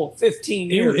painful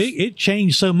 15 years. It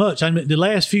changed so much. I mean, the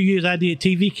last few years I did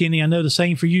TV, Kenny, I know the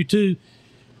same for you too.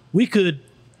 We could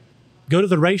go to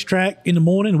the racetrack in the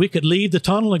morning. We could leave the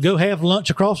tunnel and go have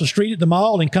lunch across the street at the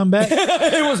mall and come back.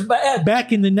 It was bad.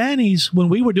 Back in the 90s when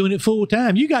we were doing it full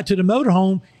time, you got to the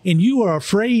motorhome and you were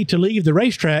afraid to leave the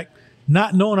racetrack,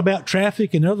 not knowing about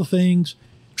traffic and other things,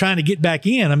 trying to get back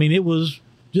in. I mean, it was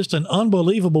just an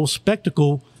unbelievable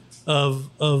spectacle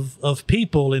of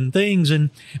people and things.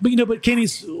 But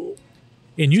Kenny's, and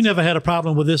you never had a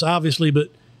problem with this, obviously, but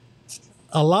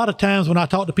a lot of times when I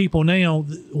talk to people now,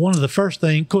 one of the first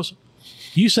things, of course,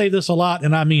 you say this a lot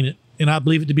and I mean it, and I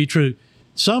believe it to be true.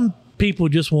 Some people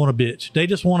just want to bitch. They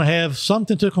just want to have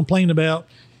something to complain about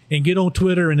and get on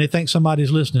Twitter, and they think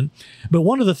somebody's listening. But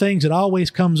one of the things that always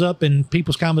comes up in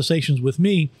people's conversations with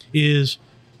me is,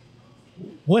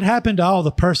 what happened to all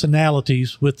the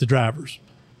personalities with the drivers?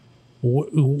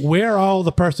 Where are all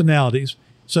the personalities?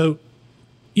 So,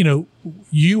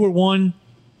 you were one.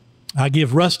 I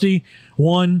give Rusty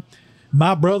one.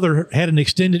 My brother had an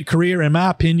extended career, in my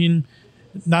opinion,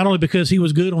 not only because he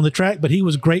was good on the track, but he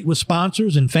was great with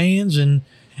sponsors and fans and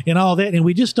all that. And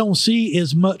we just don't see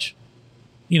as much.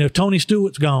 Tony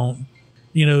Stewart's gone.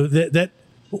 That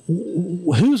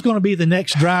who's going to be the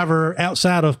next driver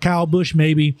outside of Kyle Busch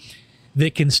maybe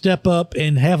that can step up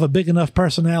and have a big enough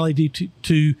personality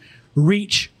to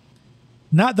reach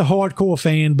not the hardcore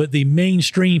fan, but the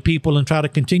mainstream people and try to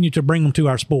continue to bring them to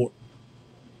our sport?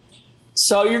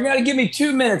 So you're going to give me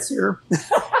 2 minutes here.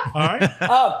 All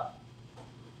right.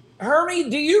 Hermie,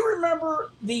 do you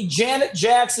remember the Janet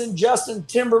Jackson, Justin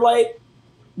Timberlake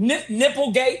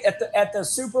Nipplegate at the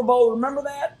Super Bowl? Remember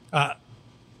that?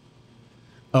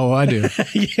 Oh, I do.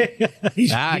 Yeah.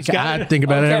 I think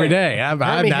about it every day. I've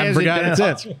forgotten it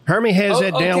since. Hermie has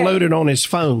that downloaded on his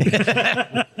phone.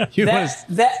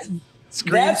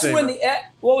 That's when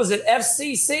what was it?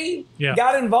 FCC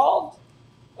got involved.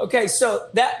 Okay, so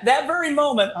that very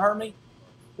moment, Hermie,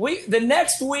 the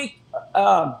next week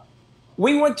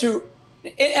we went to,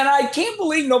 and I can't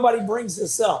believe nobody brings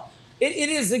this up. It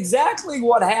is exactly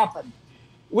what happened.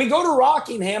 We go to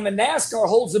Rockingham, and NASCAR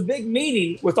holds a big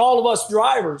meeting with all of us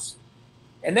drivers,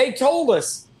 and they told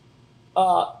us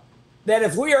that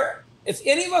if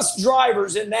any of us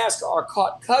drivers in NASCAR are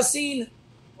caught cussing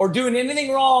or doing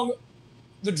anything wrong,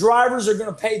 the drivers are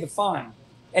going to pay the fine.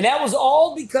 And that was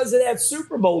all because of that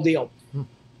Super Bowl deal.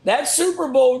 That Super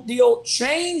Bowl deal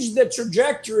changed the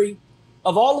trajectory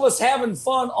of all of us having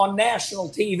fun on national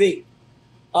TV.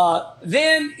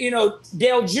 Then,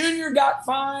 Dale Jr. got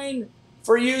fined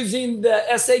for using the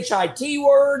SHIT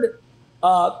word.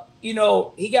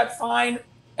 He got fined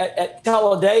at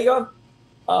Talladega.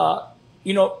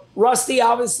 Rusty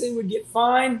obviously would get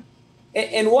fined.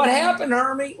 And what happened,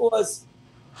 Hermie, was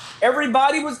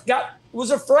everybody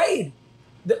was afraid.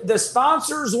 The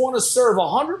sponsors want to serve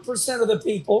 100% of the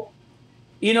people.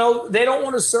 They don't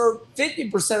want to serve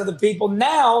 50% of the people.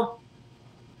 Now,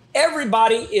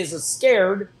 everybody is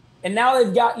scared, and now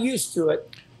they've got used to it.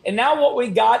 And now what we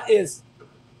got is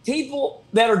people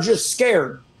that are just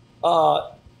scared.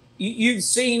 You've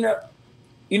seen,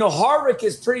 Harvick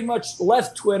has pretty much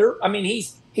left Twitter. I mean,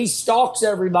 he stalks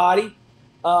everybody.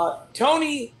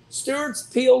 Tony Stewart's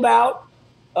peeled out.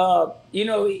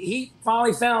 He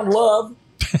finally found love.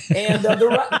 And love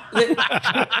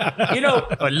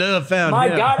found my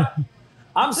him. God,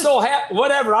 I'm so happy.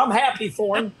 Whatever, I'm happy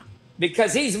for him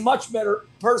because he's a much better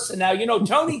person now.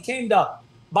 Tony came to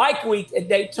Bike Week at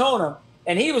Daytona,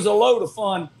 and he was a load of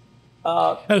fun.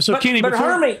 Kenny,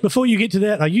 Hermie, before you get to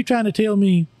that, are you trying to tell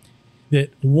me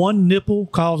that one nipple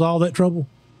caused all that trouble?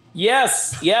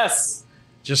 Yes.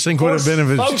 Just think what it would have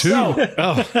been if it's two. So.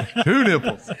 Oh, 2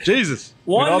 nipples. Jesus.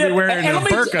 We'd all be wearing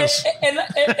burkas. And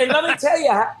let me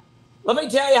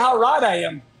tell you how right I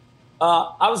am.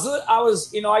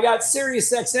 I got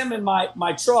Sirius XM in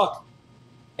my truck,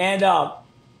 and I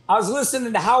was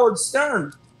listening to Howard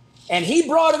Stern, and he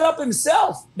brought it up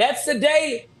himself. That's the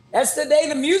day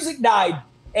the music died,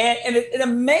 and it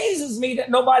amazes me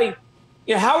that nobody,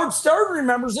 Howard Stern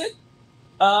remembers it.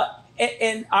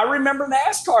 And I remember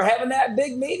NASCAR having that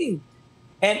big meeting.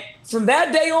 And from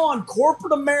that day on,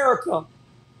 corporate America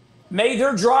made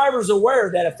their drivers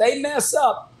aware that if they mess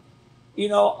up,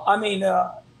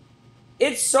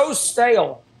 it's so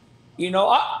stale.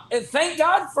 Thank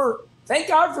God for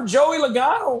Joey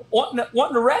Logano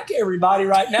wanting to wreck everybody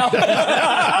right now.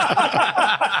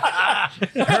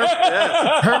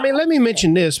 Hermie, let me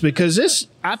mention this because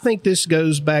I think this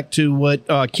goes back to what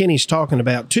Kenny's talking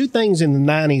about. 2 things in the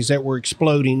 90s that were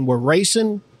exploding were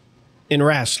racing and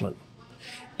wrestling.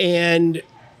 And,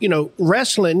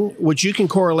 wrestling, which you can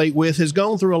correlate with, has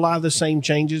gone through a lot of the same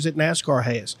changes that NASCAR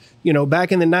has.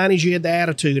 Back in the 90s, you had the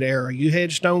Attitude Era. You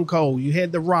had Stone Cold. You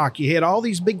had The Rock. You had all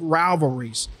these big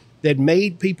rivalries that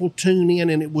made people tune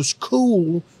in, and it was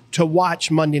cool to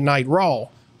watch Monday Night Raw.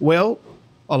 Well,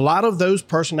 a lot of those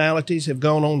personalities have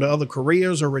gone on to other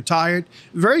careers or retired.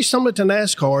 Very similar to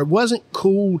NASCAR. It wasn't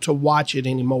cool to watch it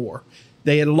anymore.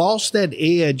 They had lost that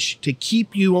edge to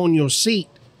keep you on your seat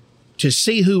to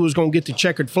see who was going to get the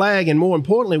checkered flag, and more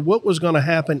importantly, what was going to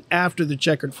happen after the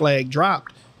checkered flag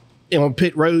dropped on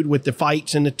pit road with the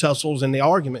fights and the tussles and the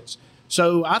arguments.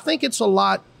 So I think it's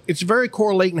very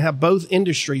correlating how both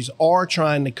industries are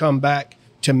trying to come back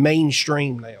to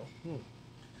mainstream now.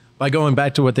 by going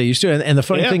back to what they used to. And the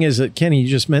funny thing is that, Kenny, you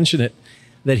just mentioned it,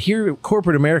 that here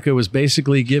corporate America was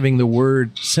basically sending the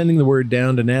word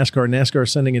down to NASCAR, NASCAR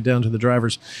sending it down to the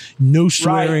drivers. No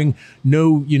swearing,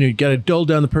 no, you got to dull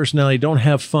down the personality, don't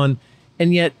have fun.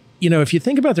 And yet, if you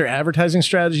think about their advertising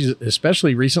strategies,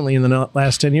 especially recently in the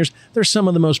last 10 years, they're some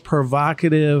of the most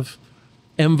provocative,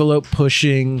 envelope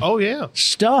pushing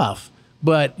stuff.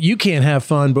 But you can't have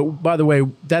fun. But by the way,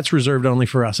 that's reserved only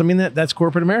for us. I mean, that's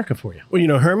corporate America for you.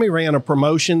 Well, Hermie ran a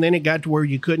promotion. Then it got to where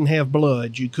you couldn't have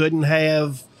blood. You couldn't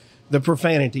have the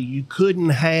profanity. You couldn't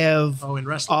have in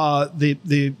wrestling.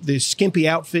 The skimpy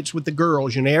outfits with the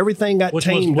girls. everything got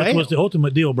tamed down. Which was the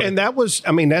ultimate deal, bro. And that's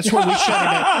when we shut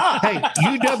it down. Hey,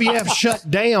 UWF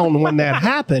shut down when that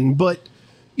happened. But,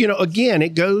 again,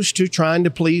 it goes to trying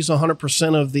to please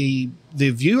 100% of the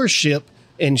viewership,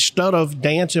 instead of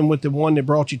dancing with the one that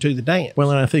brought you to the dance. Well,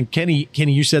 and I think, Kenny,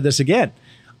 you said this again.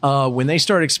 When they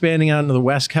started expanding out into the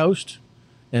West Coast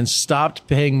and stopped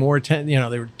paying more attention,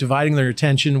 they were dividing their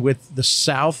attention with the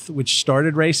South, which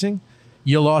started racing,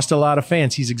 you lost a lot of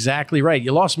fans. He's exactly right.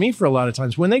 You lost me for a lot of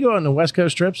times. When they go on the West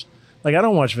Coast trips, like I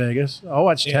don't watch Vegas. I'll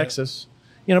watch Texas.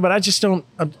 But I just don't,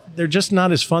 they're just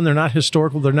not as fun. They're not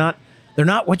historical. They're not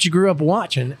what you grew up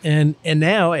watching. And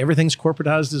now everything's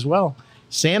corporatized as well.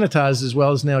 Sanitized as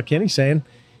well, as now Kenny's saying,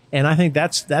 and I think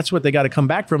that's what they got to come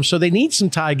back from. So they need some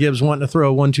Ty Gibbs wanting to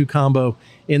throw a 1-2 combo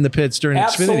in the pits during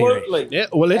Xfinity race. Yeah,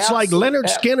 well, it's like Leonard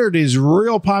Skinner is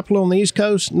real popular on the East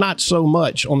Coast, not so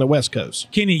much on the West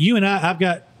Coast. Kenny, you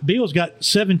and Bill's got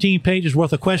 17 pages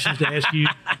worth of questions to ask you,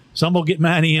 so I'm gonna get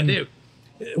mine in. I do.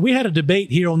 We had a debate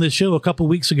here on this show a couple of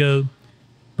weeks ago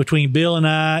between Bill and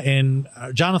I and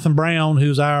Jonathan Brown,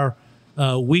 who's our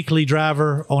weekly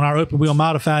driver on our open wheel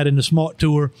modified in the Smart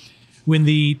Tour, when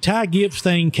the Ty Gibbs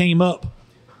thing came up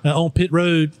on pit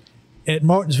road at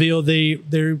Martinsville.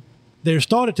 There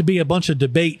started to be a bunch of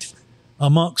debate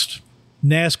amongst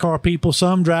NASCAR people,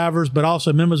 some drivers, but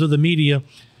also members of the media,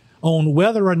 on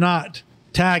whether or not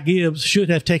Ty Gibbs should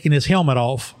have taken his helmet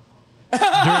off during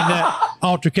that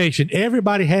altercation.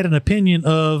 Everybody had an opinion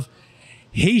of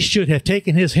he should have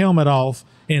taken his helmet off,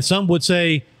 and some would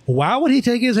say, why would he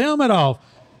take his helmet off?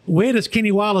 Where does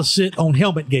Kenny Wallace sit on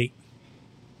Helmet Gate?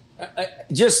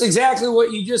 Just exactly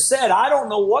what you just said. I don't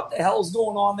know what the hell's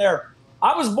going on there.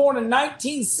 I was born in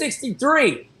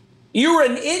 1963. You were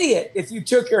an idiot if you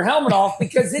took your helmet off,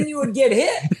 because then you would get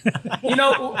hit. We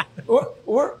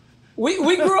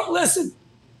grew up. Listen,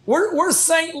 we're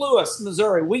St. Louis,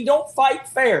 Missouri. We don't fight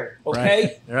fair.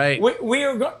 Okay, right.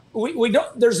 We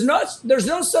don't. There's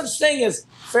no such thing as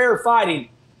fair fighting.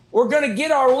 We're going to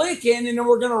get our lick in, and then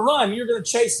we're going to run. You're going to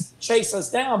chase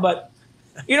us down. But,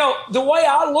 the way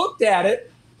I looked at it,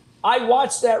 I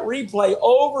watched that replay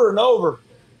over and over.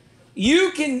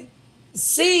 You can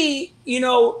see,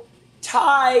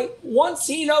 Ty, once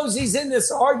he knows he's in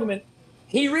this argument,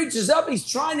 he reaches up, he's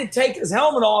trying to take his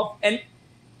helmet off, and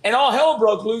all hell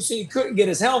broke loose, and he couldn't get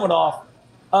his helmet off.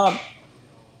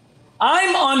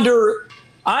 I'm under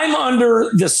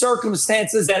the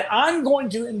circumstances that I'm going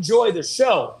to enjoy the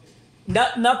show.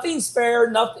 Nothing's fair.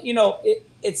 Nothing.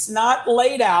 It's not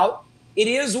laid out. It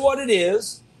is what it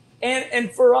is. And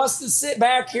for us to sit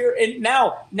back here and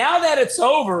now that it's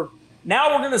over,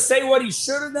 now we're going to say what he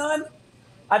should have done.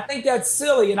 I think that's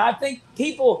silly, and I think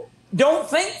people don't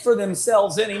think for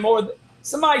themselves anymore.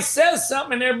 Somebody says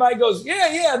something, and everybody goes,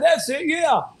 "Yeah, that's it,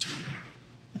 yeah."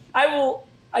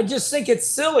 I just think it's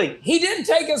silly. He didn't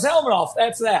take his helmet off.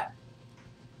 That's that.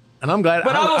 And I'm glad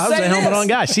I was a helmet on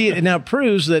guy. See, it now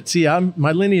proves that,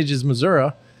 my lineage is Missouri,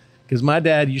 because my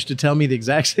dad used to tell me the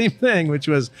exact same thing, which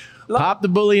was pop the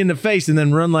bully in the face and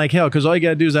then run like hell, because all you got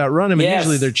to do is outrun them, and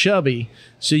usually they're chubby.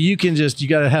 So you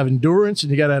got to have endurance and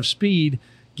you got to have speed,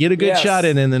 get a good shot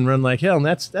in, and then run like hell. And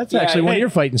that's actually one of your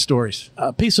fighting stories.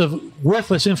 A piece of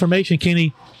worthless information,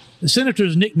 Kenny. The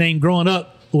Senator's nickname growing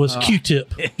up was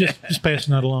Q-Tip. Just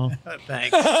passing that along.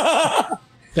 Thanks.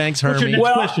 Thanks, Hermie. What's your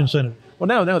next question, Senator?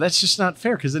 Well, no, that's just not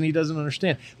fair, because then he doesn't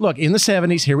understand. Look, in the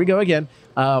 70s, here we go again.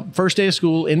 First day of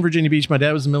school in Virginia Beach. My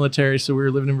dad was in the military, so we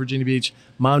were living in Virginia Beach.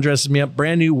 Mom dresses me up,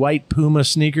 brand new white Puma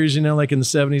sneakers, like in the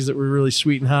 70s that were really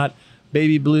sweet and hot.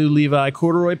 Baby blue Levi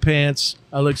corduroy pants.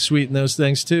 I looked sweet in those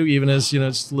things too, even as,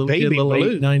 it's a little baby kid, little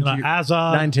blue. 8, 9, like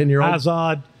 10-year-old.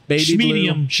 Azad, baby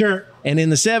medium blue shirt. And in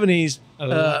the 70s,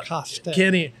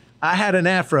 Kenny, I had an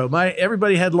afro.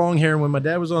 Everybody had long hair when my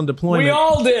dad was on deployment. We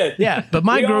all did. Yeah, but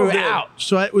mine grew out.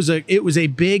 So it was a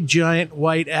big, giant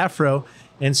white afro.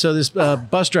 And so this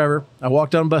bus driver, I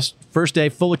walked on bus first day,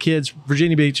 full of kids,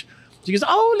 Virginia Beach. She goes,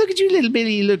 "Oh, look at you, little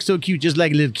bitty. You look so cute, just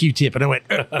like a little Q-tip." And I went,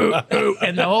 "Oh."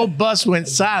 And the whole bus went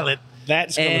silent.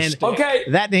 That's gonna And stick. Okay.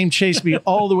 that name chased me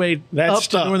all the way That's up to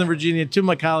tough. Northern Virginia, to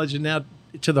my college, and now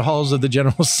to the halls of the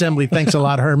General Assembly. Thanks a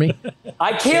lot, Hermie.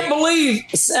 I can't believe,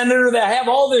 Senator, that I have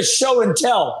all this show and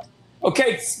tell.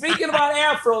 Okay, speaking about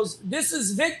afros, this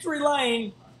is Victory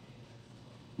Lane.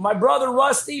 My brother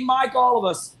Rusty, Mike, all of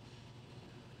us.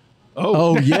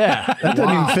 Oh, yeah. That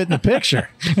doesn't even fit in the picture.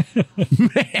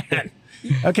 Man.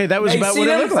 Okay, that was Hey, about see what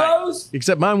it them looked like. froze?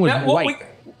 Except mine was That- white.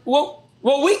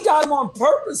 we got them on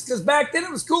purpose because back then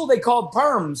it was cool. They called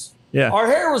perms. Yeah. Our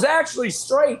hair was actually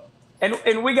straight,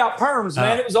 and we got perms,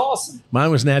 man. It was awesome.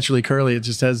 Mine was naturally curly. It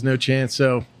just has no chance.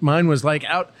 So mine was like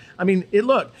out. I mean,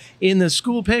 look, in the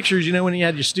school pictures, you know, when you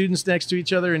had your students next to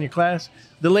each other in your class,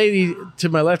 the lady to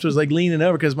my left was like leaning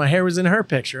over because my hair was in her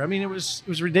picture. I mean, it was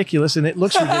ridiculous, and it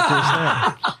looks ridiculous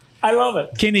now. I love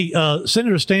it. Kenny,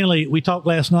 Senator Stanley, we talked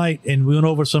last night and we went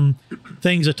over some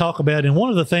things to talk about. And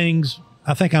one of the things,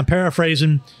 I think I'm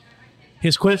paraphrasing,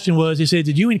 his question was, he said,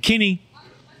 did you and Kenny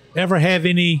ever have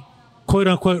any quote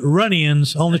unquote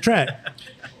run-ins on the track?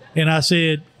 And I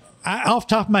said, off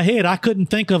the top of my head, I couldn't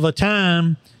think of a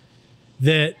time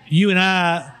that you and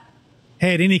I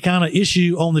had any kind of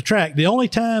issue on the track. The only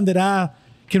time that I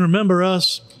can remember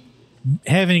us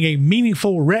having a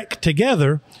meaningful wreck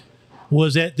together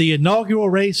was at the inaugural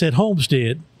race at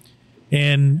Homestead.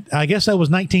 And I guess that was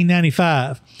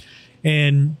 1995.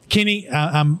 And Kenny,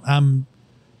 I'm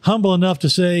humble enough to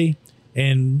say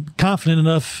and confident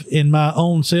enough in my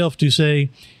own self to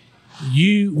say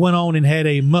you went on and had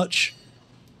a much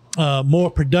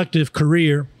more productive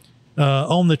career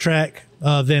on the track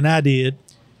than I did.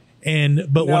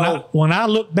 But No. when I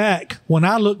look back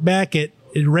at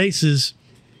races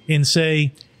and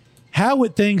say, how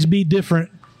would things be different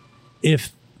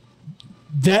if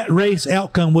that race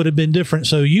outcome would have been different?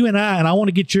 So you and I want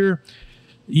to get you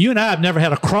and I have never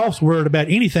had a crossword about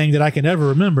anything that I can ever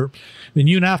remember. And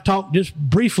you and I have talked just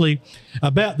briefly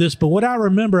about this, but what I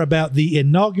remember about the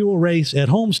inaugural race at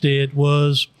Homestead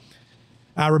was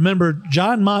I remember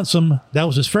John Monsom, that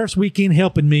was his first weekend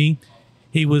helping me.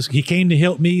 He came to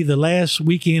help me the last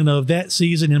weekend of that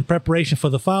season in preparation for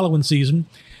the following season.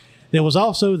 There was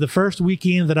also the first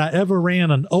weekend that I ever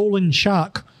ran an Olin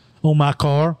shock on my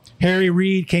car. Harry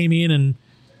Reid came in and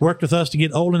worked with us to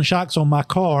get Olin shocks on my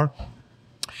car.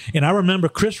 And I remember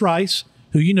Chris Rice,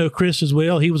 who you know Chris as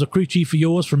well. He was a crew chief of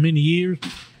yours for many years.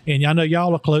 And I know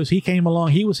y'all are close. He came along.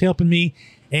 He was helping me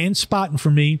and spotting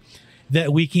for me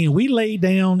that weekend. We laid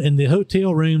down in the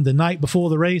hotel room the night before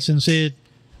the race and said,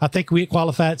 I think we had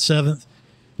qualified 7th.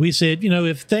 We said,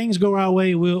 if things go our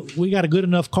way, we got a good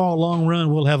enough car long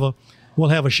run. We'll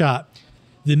have a shot.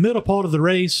 The middle part of the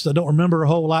race, I don't remember a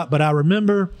whole lot, but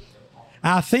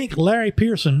I think Larry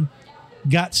Pearson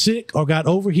got sick or got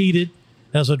overheated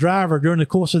as a driver during the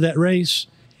course of that race.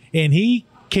 And he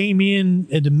came in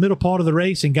at the middle part of the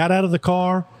race and got out of the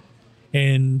car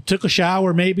and took a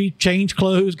shower, maybe changed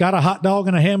clothes, got a hot dog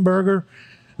and a hamburger,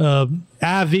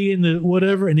 IV in the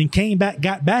whatever, and then came back,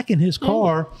 got back in his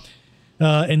car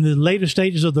in the later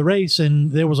stages of the race.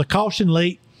 And there was a caution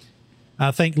late.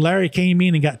 I think Larry came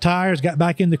in and got tires, got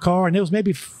back in the car, and there was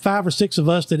maybe 5 or 6 of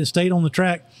us that had stayed on the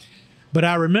track. But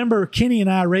I remember Kenny and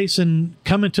I racing,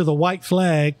 coming to the white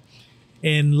flag,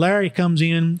 and Larry comes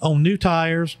in on new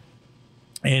tires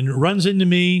and runs into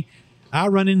me. I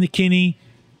run into Kenny.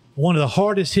 One of the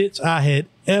hardest hits I had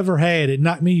ever had. It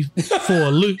knocked me for a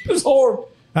loop. It was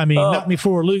horrible. Knocked me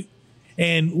for a loop.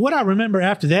 And what I remember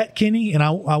after that, Kenny, and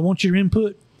I want your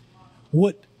input,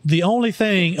 the only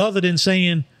thing other than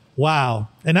saying, wow,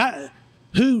 and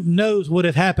who knows what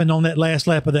had happened on that last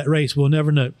lap of that race? We'll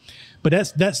never know.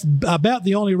 But that's about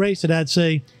the only race that I'd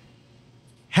say,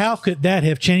 how could that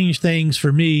have changed things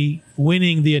for me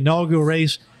winning the inaugural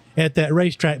race at that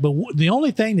racetrack? But the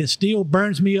only thing that still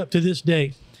burns me up to this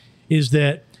day is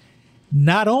that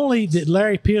not only did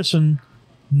Larry Pearson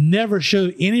never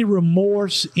show any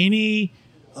remorse, any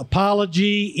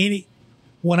apology,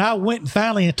 when I went and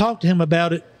finally and talked to him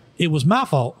about it, it was my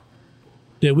fault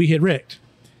that we had wrecked.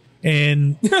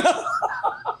 And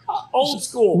Old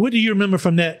school. what do you remember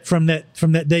from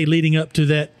that day leading up to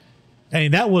that?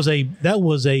 And that was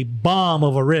a bomb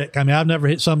of a wreck. I mean, I've never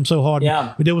hit something so hard.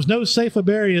 Yeah. But there was no safer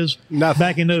barriers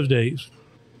back in those days.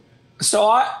 So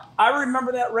I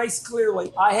remember that race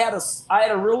clearly. I had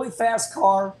a really fast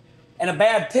car and a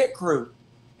bad pit crew.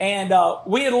 And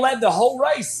we had led the whole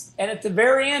race. And at the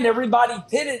very end, everybody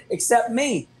pitted except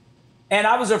me. And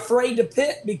I was afraid to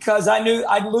pit because I knew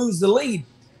I'd lose the lead.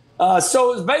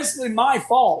 So it was basically my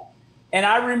fault. And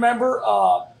I remember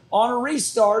on a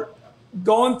restart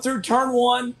going through turn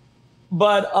 1,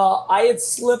 but I had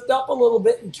slipped up a little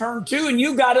bit in turn 2, and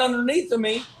you got underneath of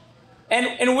me.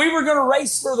 and we were going to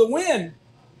race for the win.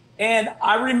 And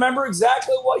I remember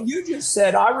exactly what you just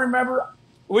said. I remember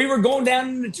we were going down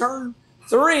into turn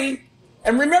 3,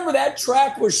 and remember that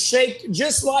track was shaped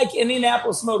just like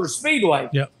Indianapolis Motor Speedway.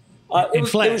 Yep.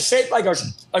 It was shaped like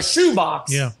a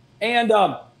shoebox. Yeah. And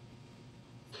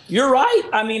you're right.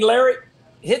 I mean, Larry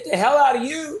hit the hell out of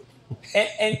you.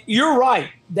 And you're right.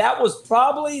 That was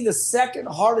probably the second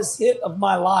hardest hit of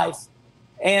my life.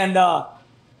 And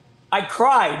I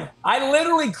cried. I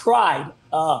literally cried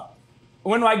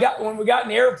when we got in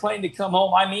the airplane to come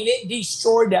home. I mean, it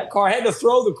destroyed that car. I had to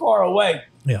throw the car away.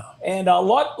 Yeah. And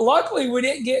luckily we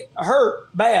didn't get hurt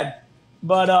bad.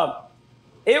 But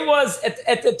it was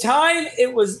at the time,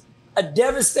 it was a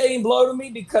devastating blow to me,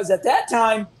 because at that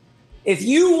time, if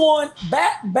you won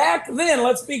back then,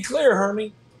 let's be clear,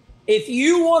 Hermie, if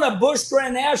you won a Busch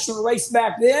Grand National race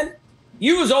back then,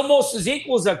 you was almost as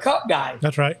equal as a Cup guy.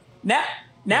 That's right.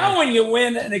 Now when you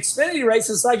win an Xfinity race,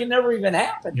 it's like it never even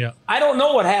happened. Yeah. I don't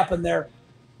know what happened there,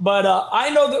 but I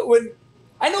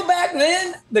know back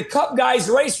then the Cup guys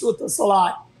raced with us a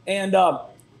lot, and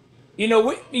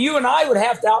you and I would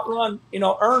have to outrun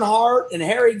Earnhardt and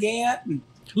Harry Gant. And,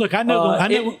 look, I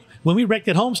know when we wrecked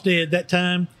at Homestead that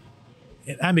time,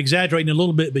 and I'm exaggerating a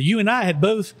little bit, but you and I had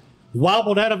both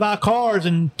wobbled out of our cars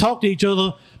and talked to each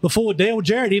other before Dale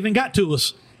Jarrett even got to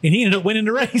us, and he ended up winning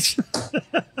the race.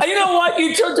 You know what?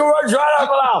 You took the words right out of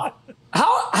my mouth.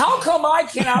 How come I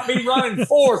cannot be running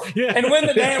fourth and win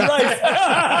the damn race?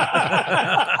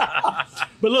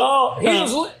 But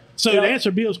look, to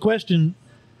answer Bill's question,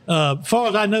 as far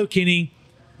as I know, Kenny,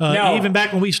 even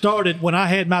back when we started, when I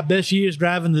had my best years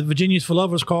driving the Virginia's for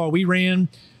Lovers car, we ran,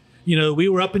 we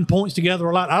were up in points together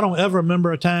a lot. I don't ever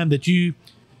remember a time that you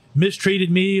mistreated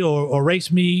me or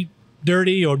raced me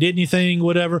dirty or did anything,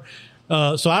 whatever.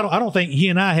 So I don't think he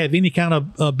and I have any kind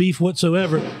of beef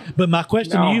whatsoever. But my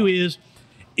question to you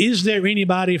is there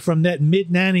anybody from that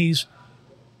mid-'90s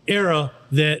era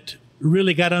that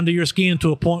really got under your skin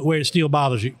to a point where it still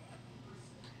bothers you?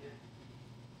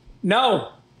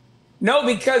 No,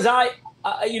 because I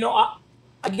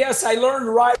guess I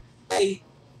learned right away.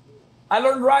 I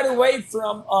learned right away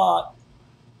from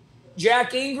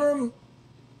Jack Ingram,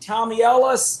 Tommy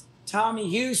Ellis, Tommy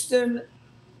Houston,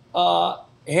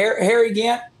 Harry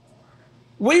Gant.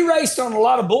 We raced on a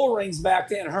lot of bull rings back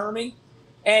then, Hermie.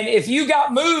 And if you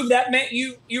got moved, that meant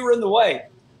you were in the way.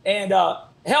 And hell,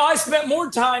 I spent more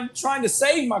time trying to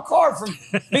save my car from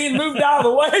being moved out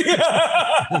of the way.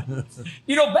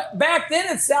 Back then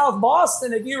in South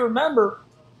Boston, if you remember,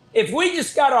 if we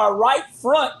just got our right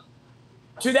front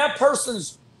to that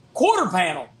person's quarter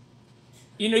panel,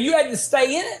 you had to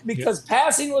stay in it because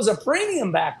passing was a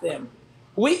premium back then.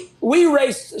 We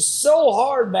raced so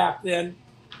hard back then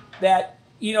that,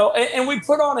 and we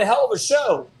put on a hell of a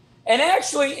show. And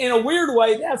actually, in a weird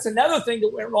way, that's another thing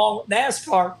that went wrong with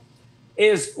NASCAR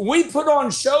is we put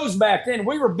on shows back then.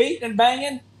 We were beating and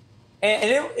banging,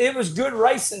 and it was good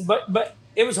racing, but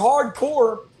it was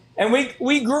hardcore, and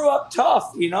we grew up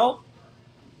tough,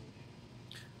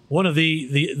 One of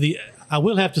the I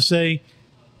will have to say,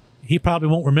 he probably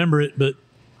won't remember it, but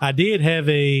I did have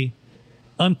a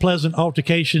unpleasant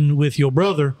altercation with your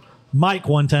brother, Mike,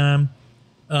 one time.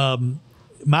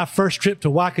 My first trip to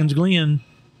Watkins Glen,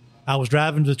 I was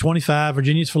driving to the 25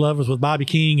 Virginia's for Lovers with Bobby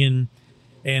King,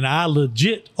 and I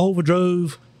legit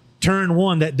overdrove turn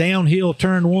 1, that downhill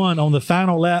turn 1 on the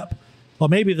final lap, or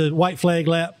maybe the white flag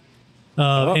lap.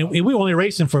 And we were only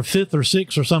racing for 5th or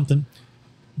 6th or something.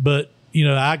 But,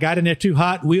 I got in there too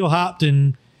hot, wheel hopped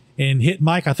and hit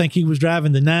Mike. I think he was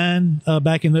driving the 9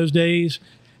 back in those days.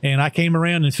 And I came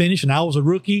around and finished, and I was a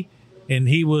rookie, and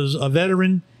he was a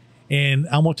veteran. And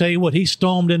I'm going to tell you what, he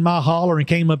stormed in my holler and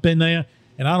came up in there.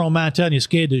 And I don't mind telling you,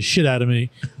 scared the shit out of me.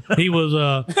 He was,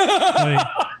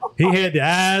 he had the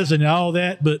eyes and all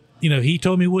that, but, he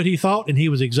told me what he thought, and he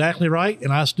was exactly right.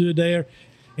 And I stood there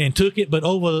and took it. But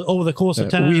over the course of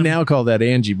time. We now call that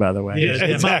Angie, by the way. Yeah,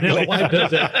 exactly. My wife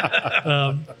does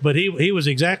that. But he was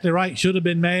exactly right. Should have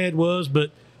been mad,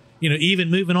 but, even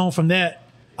moving on from that,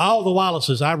 all the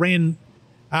Wallaces, I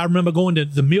remember going to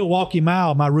the Milwaukee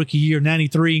Mile my rookie year,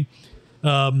 93.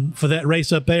 For that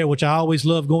race up there, which I always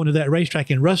loved going to that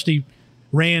racetrack. And Rusty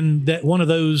ran that one of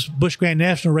those Busch Grand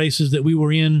National races that we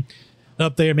were in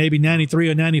up there, maybe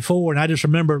 93 or 94. And I just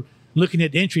remember looking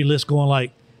at the entry list going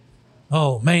like,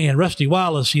 oh man, Rusty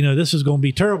Wallace, this is going to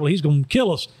be terrible. He's going to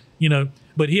kill us,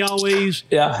 but he always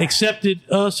accepted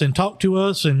us and talked to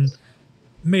us and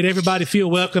made everybody feel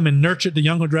welcome and nurtured the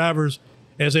younger drivers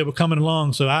as they were coming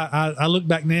along. So I look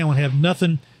back now and have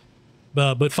nothing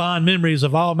but fond memories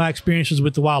of all my experiences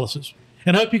with the Wallaces.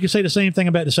 And I hope you can say the same thing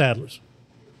about the Sadlers.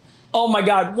 Oh my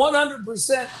God,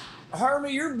 100%.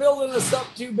 Hermie, you're building us up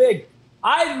too big.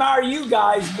 I admire you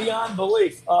guys beyond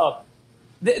belief.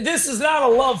 This is not a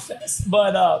love fest,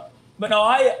 but no,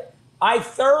 I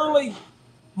thoroughly,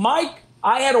 Mike.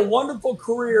 I had a wonderful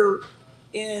career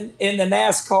in the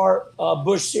NASCAR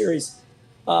Busch Series.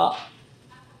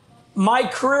 My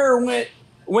career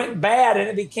went bad, and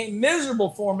it became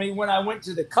miserable for me when I went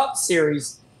to the Cup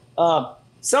Series.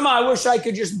 Somehow I wish I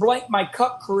could just blank my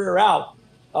Cup career out.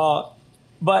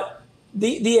 But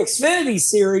the Xfinity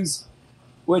Series,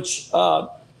 which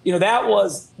that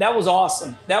was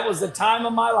awesome. That was the time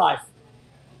of my life.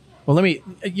 Well, let me,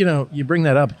 you bring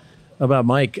that up about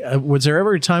Mike. Was there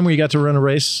ever a time where you got to run a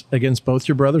race against both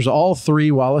your brothers, all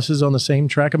three Wallaces on the same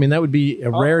track? I mean, that would be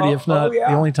a rarity, if not the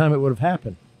only time it would have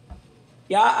happened.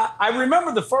 Yeah, I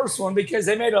remember the first one because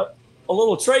they made a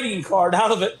little trading card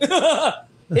out of it.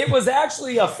 It was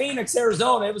actually a Phoenix,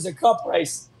 Arizona. It was a Cup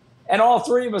race, and all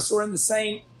three of us were in the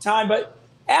same time. But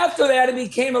after that, it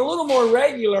became a little more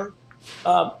regular.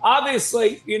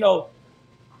 Obviously,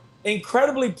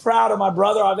 incredibly proud of my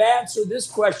brother. I've answered this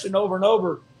question over and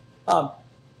over.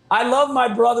 I love my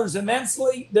brothers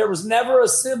immensely. There was never a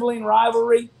sibling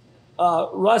rivalry.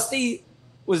 Rusty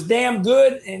was damn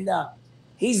good, and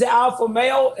he's the alpha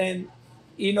male. And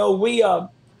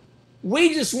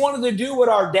we just wanted to do what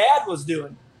our dad was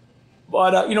doing.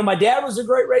 But my dad was a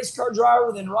great race car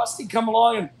driver. Then Rusty come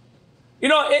along, and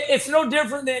it's no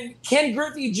different than Ken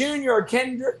Griffey Jr. or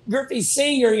Ken Griffey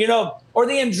Sr. Or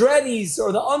the Andretti's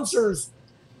or the Unsers.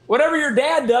 Whatever your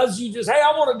dad does, you just, hey,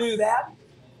 I want to do that.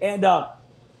 And,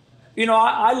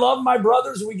 I love my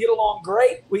brothers. We get along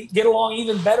great. We get along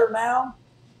even better now.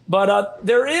 But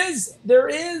there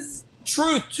is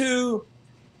truth to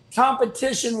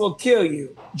competition will kill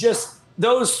you. Just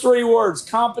those three words,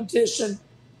 competition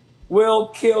will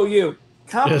kill you.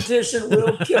 Competition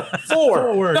will kill.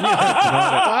 Four words.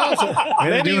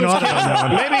 Maybe he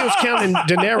was counting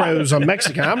dineros on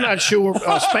Mexican. I'm not sure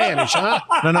Spanish, huh?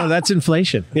 No, that's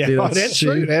inflation. Yeah, see, that's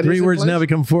true. That three words now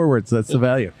become four words. That's the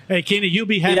value. Hey, Kenny, you'll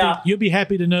be happy. Yeah. You'll be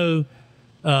happy to know.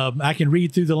 I can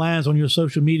read through the lines on your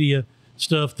social media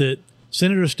stuff that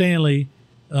Senator Stanley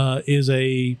is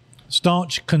a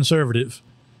staunch conservative,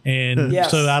 and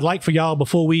so I'd like for y'all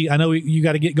before I know you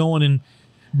got to get going,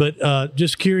 but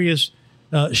just curious.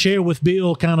 Share with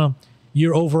Bill kind of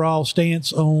your overall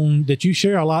stance on that you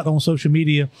share a lot on social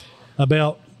media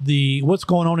about what's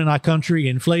going on in our country,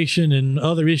 inflation and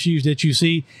other issues that you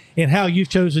see, and how you've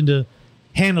chosen to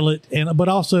handle it, but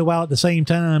also while at the same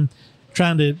time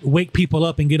trying to wake people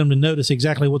up and get them to notice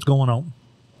exactly what's going on.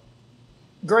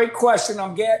 Great question.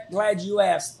 I'm glad you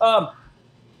asked.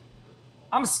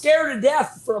 I'm scared to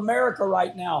death for America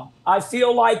right now. I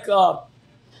feel like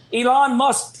Elon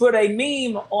Musk put a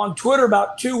meme on Twitter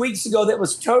about 2 weeks ago that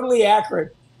was totally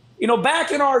accurate.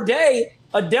 Back in our day,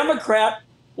 a Democrat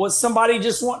was somebody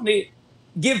just wanting to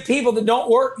give people that don't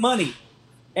work money.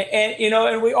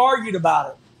 And we argued about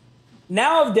it.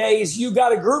 Nowadays, you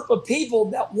got a group of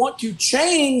people that want to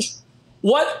change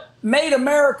what made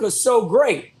America so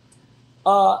great.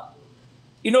 The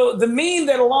meme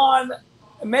that Elon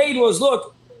made was,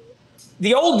 look,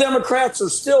 the old Democrats are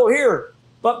still here.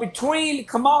 But between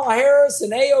Kamala Harris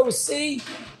and AOC,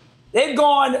 they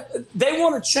want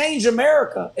to change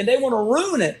America and they want to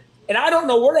ruin it. And I don't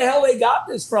know where the hell they got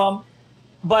this from.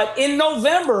 But in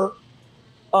November,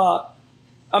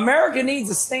 America needs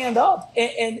to stand up.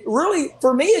 And really,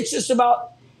 for me, it's just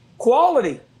about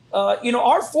quality.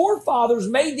 Our forefathers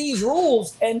made these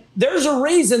rules, and there's a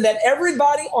reason that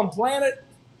everybody on planet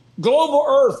global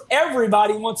Earth,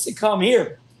 everybody wants to come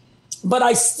here. But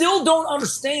I still don't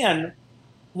understand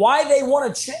why they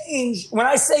want to change. When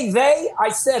I say they, I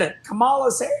said it.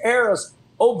 Kamala Harris,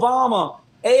 Obama,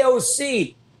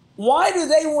 AOC. Why do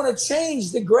they want to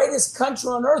change the greatest country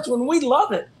on earth when we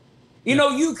love it? It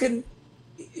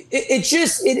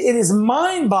is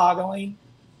mind-boggling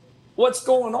what's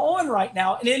going on right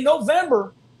now. And in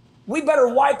November, we better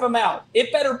wipe them out.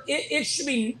 It should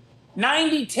be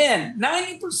 90-10,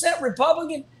 90%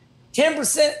 Republican,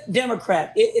 10%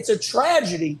 Democrat. It's a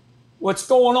tragedy what's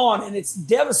going on, and it's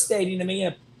devastating to me.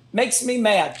 It makes me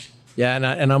mad. Yeah,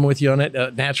 and I'm with you on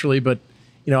it naturally, but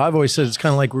I've always said it's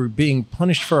kind of like we're being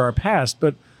punished for our past,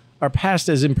 but our past,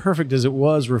 as imperfect as it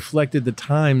was, reflected the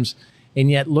times, and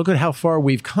yet look at how far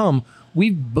we've come.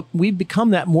 We've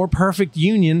become that more perfect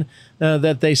union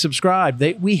that they subscribe.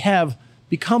 We have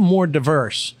become more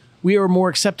diverse. We are more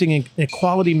accepting, and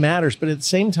equality matters, but at the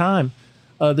same time,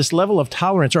 this level of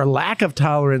tolerance or lack of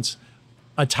tolerance.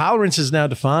 Tolerance is now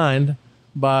defined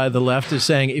by the left as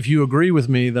saying, if you agree with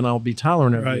me, then I'll be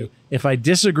tolerant of you. If I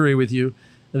disagree with you,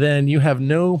 then you have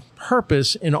no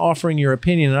purpose in offering your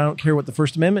opinion. And I don't care what the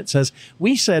First Amendment says.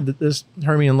 We said that this,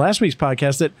 Hermie, in last week's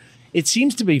podcast, that it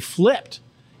seems to be flipped.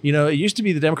 You know, it used to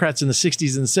be the Democrats in the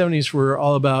 60s and 70s were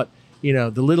all about, you know,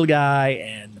 the little guy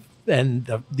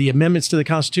and the amendments to the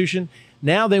Constitution.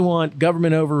 Now they want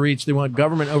government overreach. They want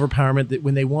government overpowerment. That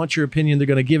when they want your opinion, they're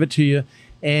going to give it to you.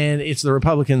 And it's the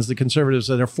Republicans, the conservatives,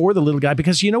 that are for the little guy.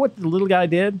 Because you know what the little guy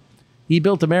did? He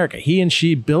built America. He and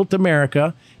she built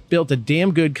America, built a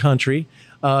damn good country.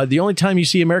 The only time you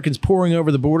see Americans pouring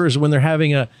over the border is when they're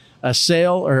having a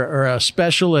sale or a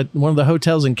special at one of the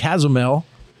hotels in Cozumel,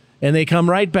 and they come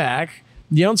right back.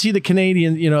 You don't see the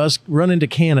Canadian, you know, us run into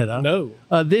Canada. No.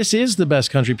 This is the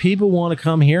best country. People want to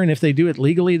come here, and if they do it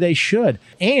legally, they should.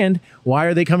 And why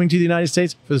are they coming to the United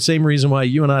States? For the same reason why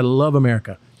you and I love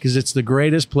America, because it's the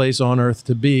greatest place on earth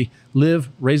to be, live,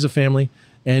 raise a family,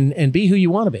 and be who you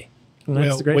want to be. And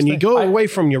that's the greatest when you thing. go away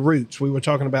from your roots, we were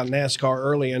talking about NASCAR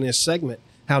earlier in this segment,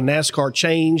 how NASCAR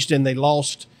changed and they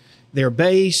lost their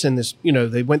base and this, you know,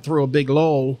 they went through a big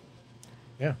lull.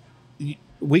 Yeah.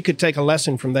 We could take a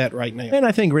lesson from that right now. And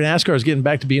I think NASCAR is getting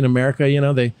back to being America. You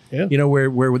know, you know,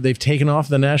 where they've taken off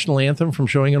the national anthem from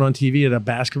showing it on TV at a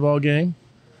basketball game.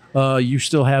 You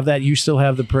still have that. You still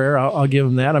have the prayer. I'll give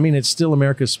them that. I mean, it's still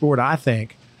America's sport, I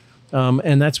think.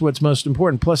 And that's what's most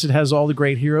important. Plus, it has all the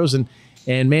great heroes.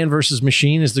 And Man versus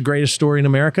Machine is the greatest story in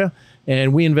America.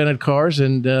 And we invented cars,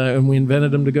 and we invented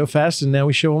them to go fast, and now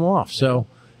we show them off. So,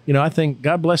 you know, I think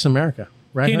God bless America.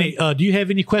 Right, Kenny, do you have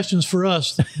any questions for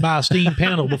us by esteemed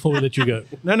panel before we let you go?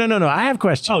 No. I have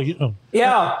questions.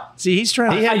 Yeah. See, he's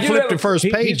trying. He hadn't flipped the first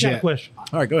page he's got a yet. question.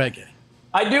 All right, go ahead, Kenny.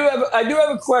 I do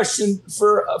have a question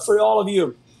for all of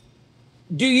you.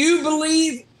 Do you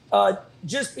believe,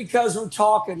 just because we're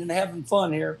talking and having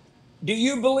fun here, do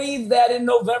you believe that in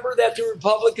November that the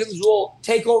Republicans will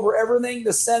take over everything,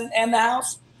 the Senate and the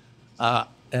House?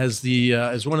 As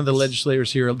one of the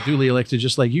legislators here, duly elected,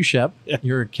 just like you, Shep,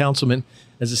 you're a councilman.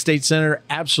 As a state senator,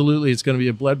 absolutely, it's going to be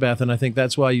a bloodbath, and I think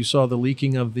that's why you saw the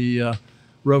leaking of the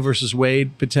Roe versus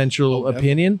Wade potential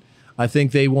opinion. I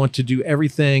think they want to do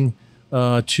everything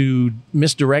to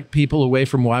misdirect people away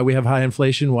from why we have high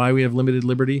inflation, why we have limited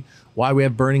liberty, why we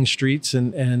have burning streets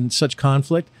and such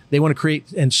conflict. They want to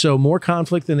create and sow more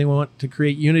conflict than they want to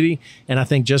create unity. And I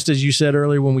think, just as you said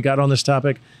earlier when we got on this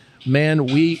topic, man,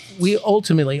 we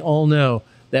ultimately all know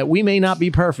that we may not be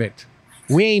perfect.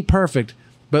 We ain't perfect,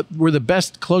 but we're the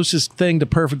best, closest thing to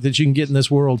perfect that you can get in this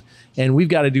world. And we've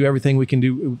got to do everything we can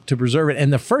do to preserve it.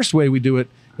 And the first way we do it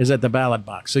is at the ballot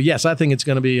box. So, yes, I think it's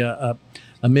going to be a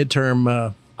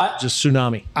midterm just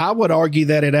tsunami. I would argue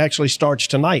that it actually starts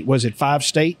tonight. Was it 5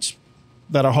 states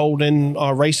that are holding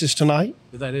races tonight?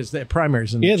 That is the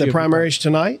primaries. Yeah, the primaries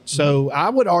tonight. So I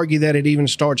would argue that it even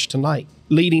starts tonight,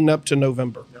 leading up to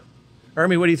November.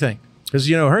 Hermie, what do you think? Because,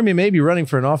 you know, Hermie may be running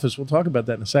for an office. We'll talk about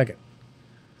that in a second.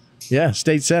 Yeah,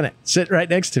 state senate. Sit right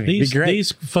next to me. Be great.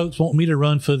 These folks want me to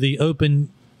run for the open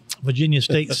Virginia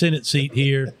State Senate seat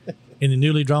here in the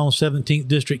newly drawn 17th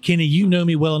district. Kenny, you know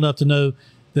me well enough to know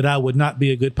that I would not be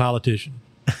a good politician.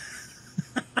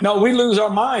 No, we lose our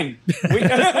mind. We'd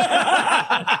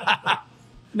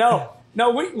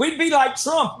be like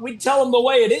Trump. We'd tell them the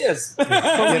way it is.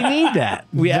 But we need that.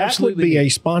 We That absolutely would be need a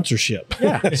sponsorship.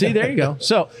 Yeah. See, there you go.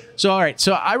 So all right.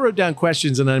 So I wrote down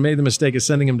questions, and I made the mistake of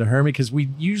sending them to Hermie because we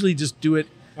usually just do it.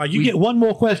 You get one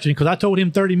more question because I told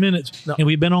him 30 minutes, and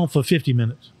we've been on for 50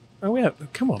 minutes. Oh,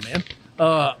 come on, man.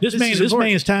 This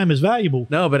man's time is valuable.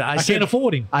 No, but I can't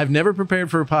afford him. I've never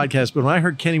prepared for a podcast, but when I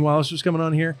heard Kenny Wallace was coming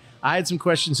on here, I had some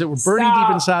questions that were burning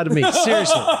deep inside of me.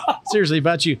 Seriously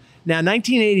about you. Now,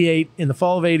 1988, in the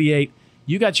fall of 88,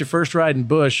 you got your first ride in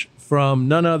Bush from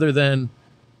none other than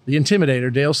the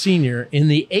Intimidator, Dale Sr., in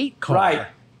the 8 car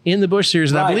in the Bush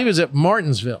Series, and I believe it was at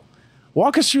Martinsville.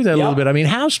 Walk us through that a little bit. I mean,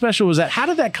 how special was that? How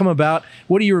did that come about?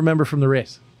 What do you remember from the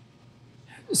race?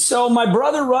 So my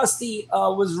brother Rusty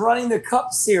was running the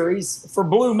Cup Series for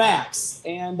Blue Max.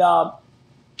 And,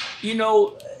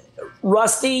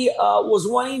 Rusty was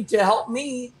wanting to help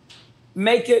me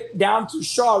make it down to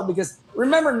Charlotte because,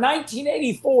 remember,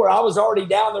 1984, I was already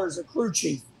down there as a crew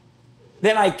chief.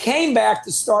 Then I came back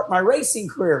to start my racing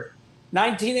career.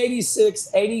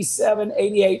 1986, 87,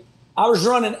 88, I was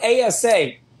running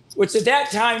ASA, which at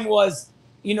that time was,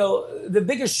 the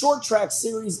biggest short track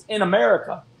series in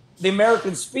America. The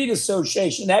American Speed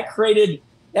Association that created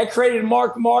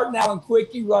Mark Martin, Alan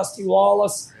Quickie, Rusty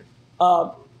Wallace,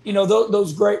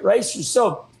 those great racers.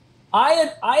 So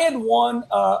I had won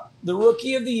the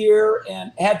Rookie of the Year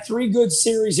and had 3 good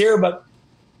series here. But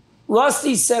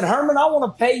Rusty said, "Herman, I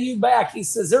want to pay you back." He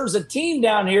says, "There's a team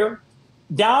down here,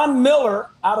 Don Miller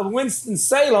out of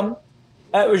Winston-Salem.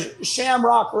 It was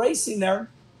Shamrock Racing there.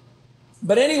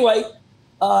 But anyway,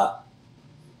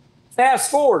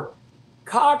 fast forward.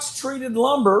 Cox Treated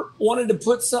Lumber wanted to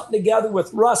put something together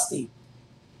with Rusty,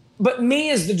 but me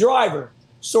as the driver.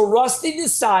 So Rusty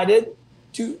decided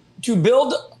to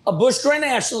build a Busch Grand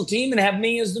National team and have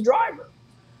me as the driver.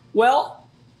 Well,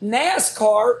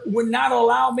 NASCAR would not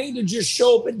allow me to just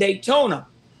show up at Daytona.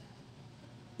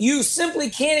 You simply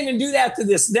can't even do that to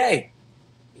this day.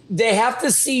 They have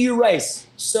to see you race.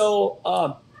 So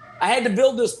I had to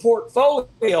build this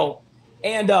portfolio,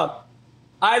 and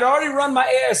I'd already run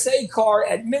my ASA car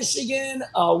at Michigan,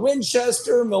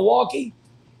 Winchester, Milwaukee.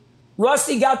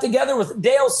 Rusty got together with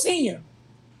Dale Sr.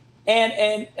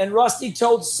 And Rusty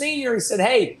told Sr., he said,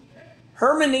 hey,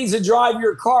 Herman needs to drive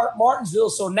your car at Martinsville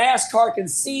so NASCAR can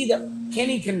see that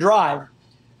Kenny can drive.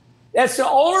 That's the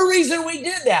only reason we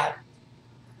did that.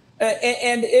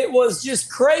 And it was just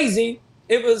crazy.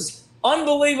 It was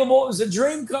unbelievable. It was a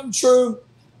dream come true.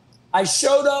 I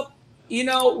showed up,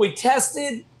 we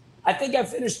tested. I think I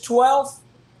finished 12th.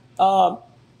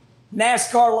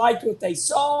 NASCAR liked what they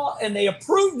saw, and they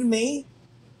approved me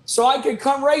so I could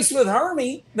come race with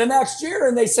Hermie the next year.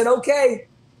 And they said, okay,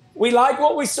 we like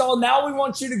what we saw. Now we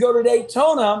want you to go to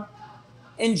Daytona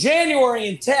in January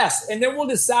and test. And then we'll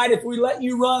decide if we let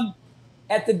you run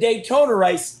at the Daytona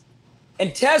race.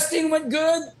 And testing went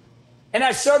good. And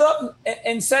I showed up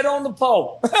and sat on the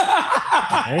pole.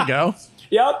 There you go.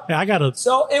 Yep. Yeah,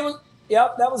 So it was,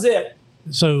 that was it.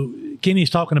 So Kenny's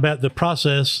talking about the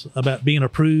process about being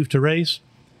approved to race.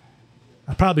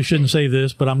 I probably shouldn't say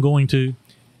this, but I'm going to.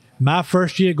 My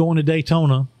first year going to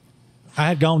Daytona, I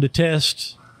had gone to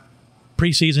test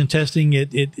preseason testing at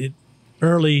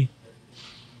early.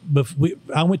 But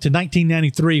I went to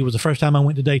 1993 was the first time I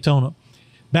went to Daytona.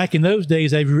 Back in those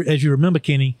days, as you remember,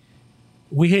 Kenny,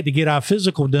 we had to get our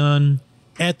physical done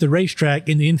at the racetrack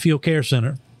in the infield care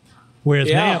center.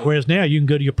 Whereas now you can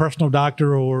go to your personal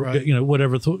doctor or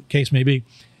whatever the case may be.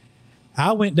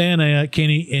 I went down there,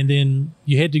 Kenny, and then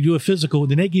you had to do a physical.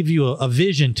 Then they give you a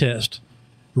vision test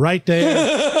right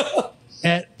there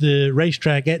at the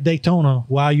racetrack at Daytona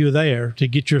while you're there to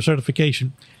get your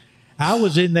certification. I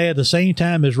was in there at the same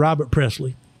time as Robert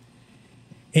Presley,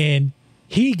 and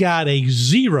he got a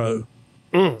 0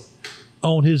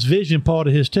 on his vision part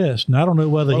of his test. And I don't know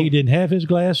whether he didn't have his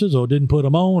glasses or didn't put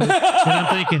them on. And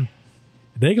I'm thinking,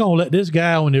 they're going to let this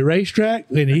guy on the racetrack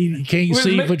and he can't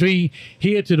see between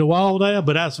here to the wall there.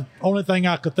 But that's the only thing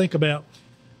I could think about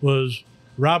was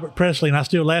Robert Presley, and I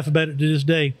still laugh about it to this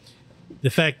day, the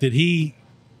fact that he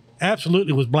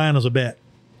absolutely was blind as a bat.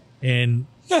 And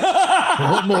a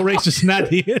lot more races than I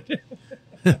did.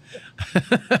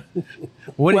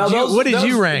 What did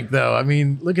you rank, though? I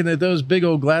mean, looking at those big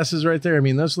old glasses right there, I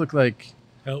mean, those look like...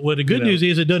 well, the good news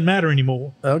is it doesn't matter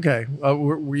anymore. Okay. I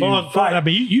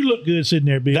mean, you look good sitting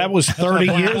there, Bill. That was 30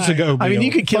 years ago, Bill. I mean,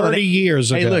 you could kill 30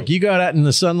 years ago. Hey, look, you got out in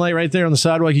the sunlight right there on the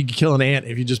sidewalk, you could kill an ant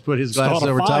if you just put his glasses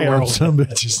over top of some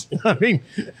bitches. I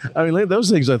mean, look, those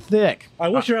things are thick. All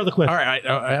right, what's your other question? All right,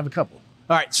 I have a couple.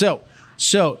 All right, so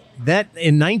that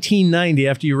in 1990,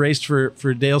 after you raced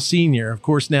for Dale Sr., of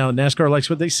course, now NASCAR likes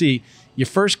what they see. Your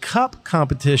first Cup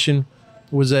competition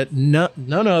was at none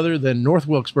other than North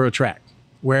Wilkesboro track,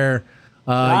 where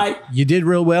you did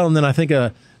real well, and then I think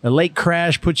a late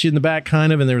crash put you in the back,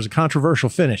 kind of, and there was a controversial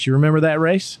finish. You remember that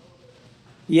race?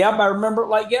 Yep, I remember it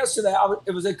like yesterday.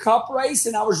 It was a Cup race,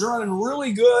 and I was running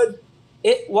really good.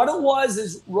 What it was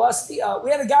is Rusty. We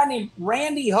had a guy named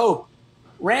Randy Hope.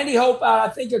 Randy Hope out, I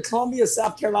think, of Columbia,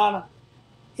 South Carolina.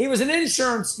 He was an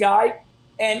insurance guy,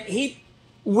 and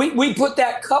we put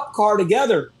that Cup car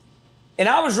together, and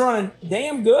I was running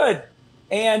damn good.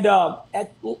 And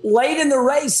late in the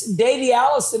race, Davey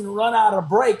Allison run out of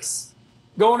brakes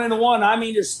going into one. I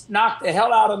mean, just knocked the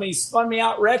hell out of me, spun me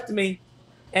out, wrecked me,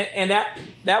 and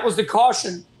that was the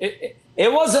caution. It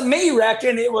wasn't me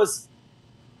wrecking; it was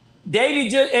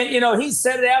Davey. And he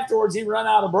said it afterwards. He run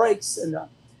out of brakes, and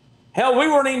hell, we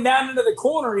weren't even down into the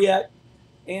corner yet.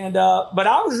 And but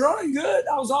I was running good.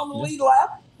 I was on the lead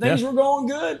lap. Things were going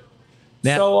good.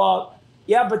 So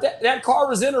but that car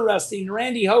was interesting.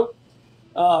 Randy Hope.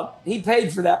 He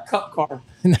paid for that Cup car.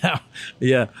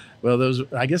 Well, those,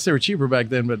 I guess they were cheaper back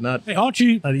then, but not. Hey, aren't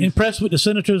you impressed with the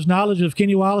senator's knowledge of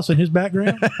Kenny Wallace and his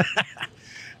background?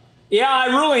 Yeah, I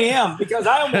really am, because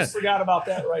I almost forgot about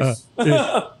that race.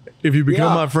 If you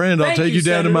become my friend, I'll take you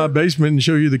down to my basement and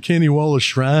show you the Kenny Wallace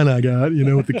shrine I got,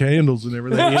 with the candles and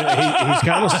everything. He's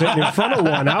kind of sitting in front of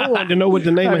one. I wanted to know what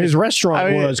the name of his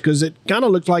restaurant was, because it kind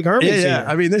of looked like Hermie's. Yeah.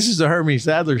 I mean, this is the Hermie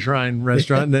Sadler Shrine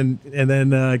restaurant, and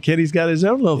then Kenny's got his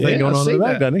own little thing going on in the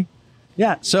back, doesn't he?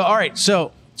 Yeah. So, all right.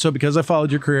 So because I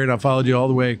followed your career and I followed you all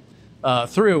the way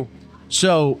through.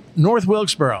 So North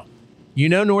Wilkesboro,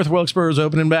 North Wilkesboro is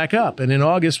opening back up, and in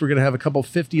August we're going to have a couple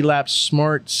 50-lap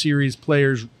Smart Series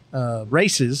players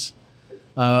races.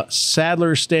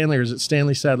 Sadler Stanley, or is it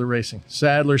Stanley Sadler Racing?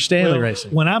 Sadler Stanley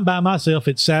Racing. When I'm by myself,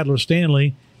 it's Sadler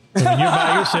Stanley. And when you're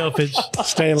by yourself, it's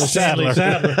Stanley Sadler.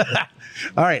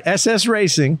 All right, SS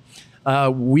Racing.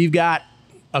 We've got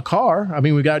a car. I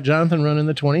mean, we've got Jonathan running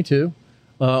the 22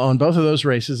 on both of those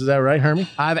races. Is that right, Hermie?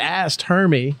 I've asked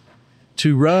Hermie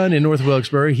to run in North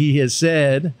Wilkesboro. He has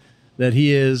said that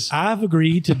he is. I've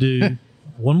agreed to do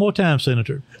one more time,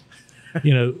 Senator.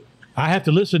 I have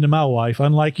to listen to my wife,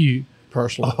 unlike you.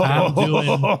 Personally. I'm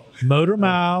doing Motor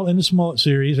Mile in the Smart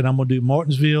Series, and I'm going to do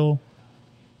Martinsville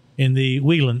in the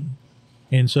Wheeling.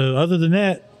 And so other than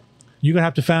that, you're going to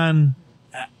have to find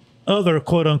other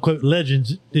quote-unquote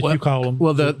legends, that you call them.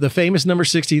 Well, the famous number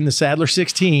 16, the Sadler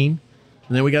 16,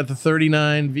 and then we got the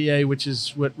 39 VA, which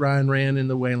is what Ryan ran in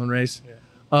the Whalen race.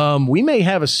 Yeah. We may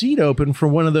have a seat open for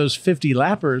one of those 50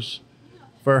 lappers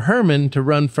for Herman to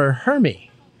run for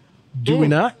Hermie. Do we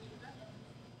not?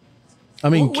 I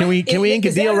mean, can we ink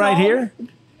a deal right here?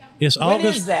 It's When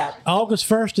is that? August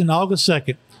 1st and August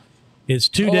 2nd. It's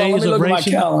 2 days of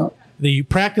racing. You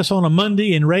practice on a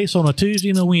Monday and race on a Tuesday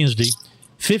and a Wednesday.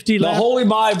 50 The Holy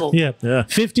Bible. Yeah.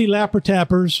 50 lapper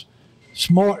tappers,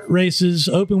 smart races,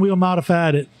 open wheel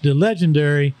modified at the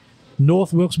legendary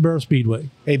North Wilkesboro Speedway.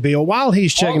 Hey, Bill, while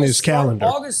he's checking his calendar.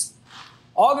 August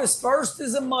 1st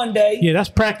is a Monday. Yeah, that's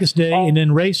practice day, and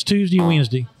then race Tuesday and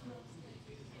Wednesday.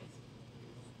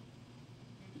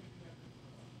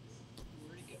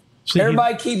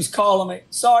 Everybody keeps calling me.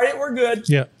 Sorry, we're good.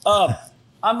 Yeah.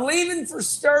 I'm leaving for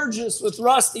Sturgis with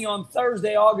Rusty on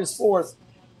Thursday, August 4th.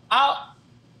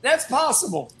 That's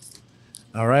possible.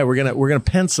 All right, we're gonna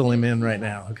pencil him in right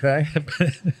now. Okay,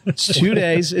 it's 2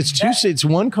 days. It's 2 seats,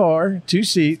 one car, 2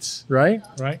 seats. Right.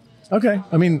 Right. Okay.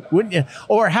 I mean, wouldn't you?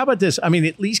 Or how about this? I mean,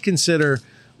 at least consider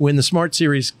when the Smart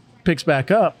Series picks back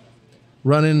up,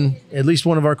 running at least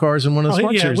one of our cars in one of the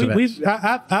Smart Series events.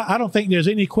 I don't think there's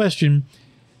any question,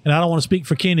 and I don't want to speak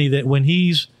for Kenny, that when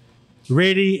he's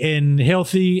ready and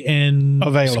healthy and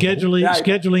available,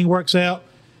 scheduling works out,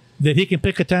 that he can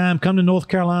pick a time, come to North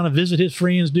Carolina, visit his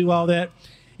friends, do all that,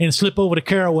 and slip over to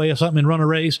Caraway or something and run a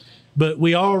race. But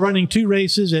we are running 2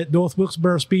 races at North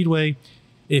Wilkesboro Speedway.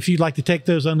 If you'd like to take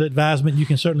those under advisement, you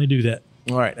can certainly do that.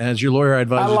 All right. As your lawyer, I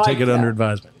advise you to take it under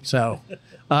advisement. So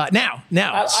now.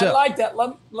 I like that.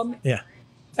 Let me. Yeah.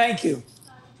 Thank you.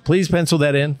 Please pencil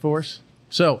that in for us.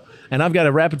 So, and I've got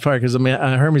a rapid fire because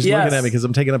Hermie's looking at me because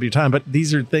I'm taking up your time. But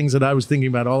these are things that I was thinking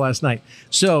about all last night.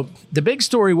 So the big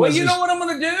story was. Well, you know what I'm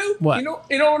going to do? What? You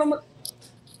know what I'm going to.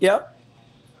 Yep.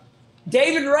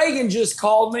 David Reagan just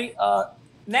called me.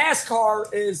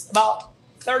 NASCAR is about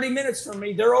 30 minutes from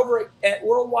me. They're over at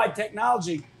Worldwide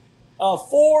Technology.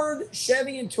 Ford,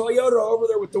 Chevy, and Toyota are over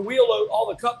there with the wheel load, all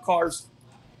the Cup cars.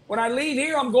 When I leave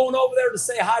here, I'm going over there to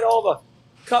say hi to all the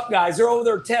Cup guys. They're over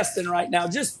there testing right now.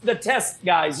 Just the test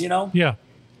guys, Yeah.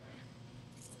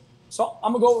 So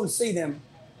I'm going to go over and see them.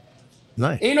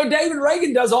 Nice. David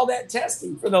Reagan does all that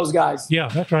testing for those guys. Yeah,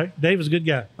 that's right. David's a good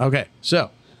guy. Okay. So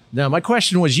now my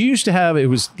question was, you used to have,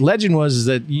 legend was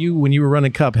that you, when you were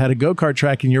running Cup, had a go-kart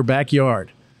track in your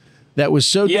backyard that was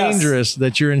so dangerous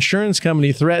that your insurance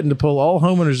company threatened to pull all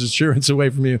homeowners insurance away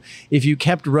from you if you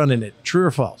kept running it. True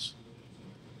or false?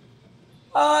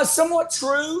 Somewhat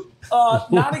true.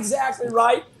 Not exactly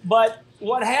right. But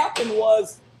what happened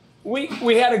was we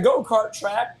had a go-kart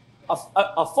track,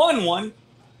 a fun one,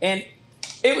 and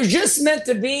it was just meant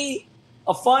to be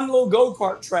a fun little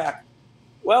go-kart track.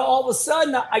 Well, all of a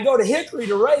sudden, I go to Hickory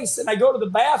to race, and I go to the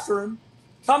bathroom.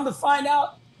 Come to find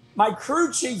out, my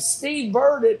crew chief, Steve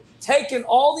Bird, had taken printed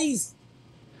all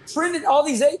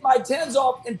these 8x10s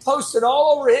off and posted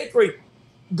all over Hickory,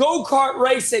 go-kart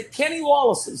race at Kenny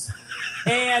Wallace's.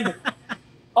 And,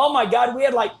 oh, my God, we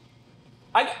had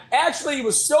it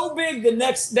was so big the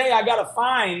next day I got a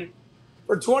fine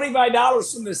for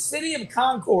 $25 from the city of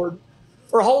Concord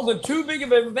for holding too big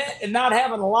of an event and not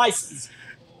having a license.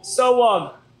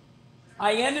 So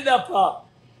I ended up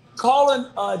calling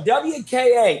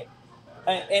WKA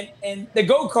and the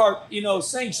go-kart,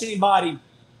 sanctioning body,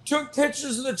 took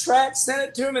pictures of the track, sent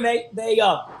it to them, and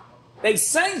they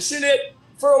sanctioned it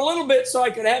for a little bit so I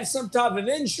could have some type of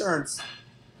insurance.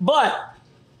 But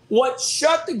what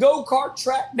shut the go-kart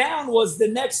track down was the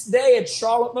next day at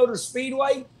Charlotte Motor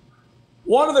Speedway,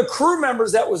 one of the crew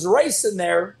members that was racing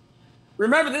there,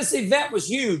 remember this event was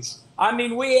huge. I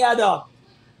mean, we had a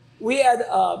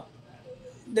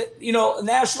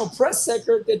national press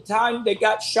secretary at the time that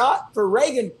got shot for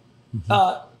Reagan.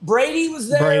 Brady was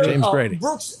there. James Brady.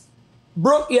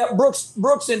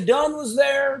 Brooks and Dunn was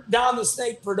there. Don the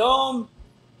Snake Perdome.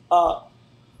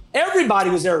 Everybody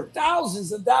was there.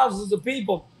 Thousands and thousands of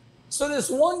people. So this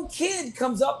one kid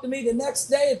comes up to me the next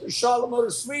day at the Charlotte Motor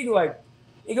Speedway.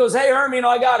 He goes, "Hey, Hermie,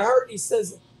 I got hurt." He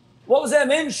says, "What was them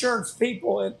insurance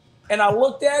people?" And I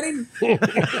looked at him.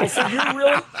 I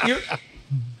said,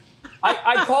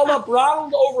 I called up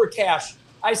Ronald Overcash.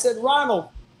 I said, "Ronald,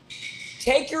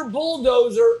 take your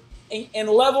bulldozer and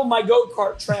level my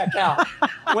go-kart track out."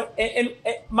 and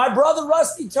my brother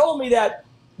Rusty told me that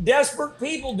desperate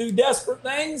people do desperate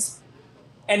things.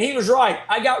 And he was right.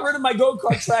 I got rid of my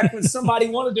go-kart track when somebody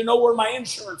wanted to know where my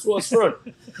insurance was for it.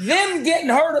 Them getting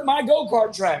hurt at my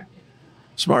go-kart track.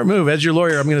 Smart move. As your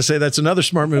lawyer, I'm going to say that's another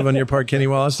smart move on your part, Kenny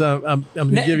Wallace. I'm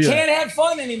going to give you. Can't have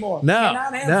fun anymore.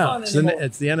 Cannot have fun anymore.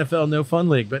 It's the NFL No Fun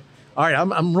League. But all right,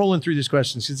 I'm rolling through these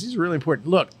questions because these are really important.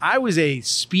 Look, I was a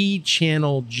Speed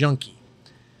Channel junkie.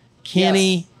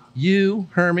 Kenny, you,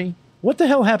 Hermie, what the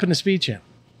hell happened to Speed Channel?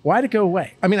 Why'd it go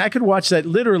away? I mean, I could watch that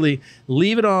literally,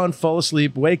 leave it on, fall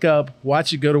asleep, wake up,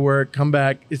 watch it, go to work, come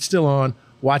back. It's still on.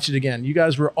 Watch it again. You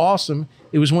guys were awesome.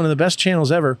 It was one of the best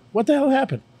channels ever. What the hell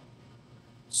happened?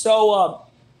 So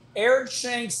Eric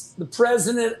Shanks, the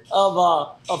president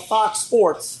of Fox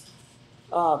Sports.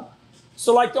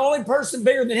 So like the only person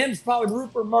bigger than him is probably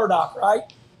Rupert Murdoch, right?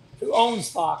 Who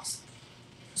owns Fox.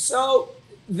 So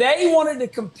they wanted to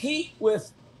compete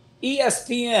with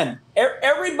ESPN.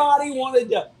 Everybody wanted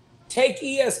to take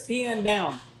ESPN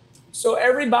down. So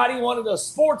everybody wanted a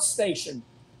sports station.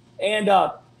 And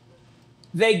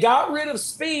they got rid of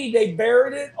Speed. They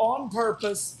buried it on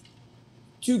purpose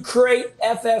to create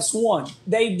FS1.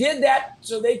 They did that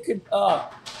so they could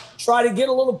try to get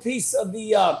a little piece of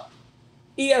the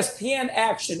ESPN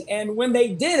action. And when they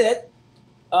did it,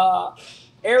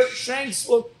 Eric Shanks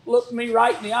looked me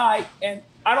right in the eye, and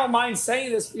I don't mind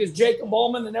saying this because Jacob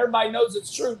Ullman and everybody knows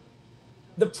it's true.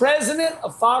 The president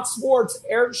of Fox Sports,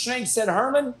 Eric Shanks, said,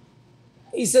 "Herman,"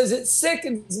 he says, "it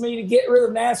sickens me to get rid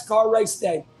of NASCAR race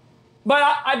day." But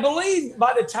I believe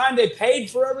by the time they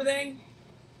paid for everything,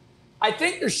 I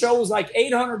think the show was like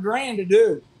 $800,000 to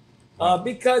do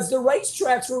because the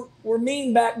racetracks were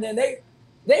mean back then. They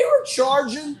were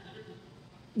charging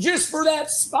just for that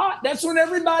spot. That's when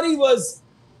everybody was,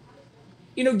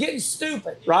 getting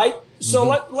stupid, right? So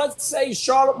let's say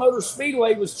Charlotte Motor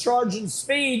Speedway was charging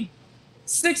Speed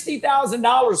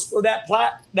 $60,000 for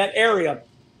that area,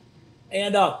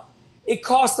 and it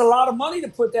cost a lot of money to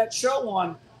put that show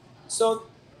on. So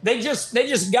they just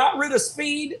got rid of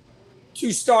Speed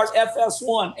to start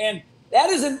FS1, and that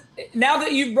is now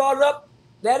that you've brought it up,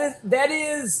 that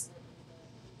is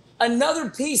another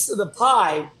piece of the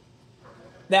pie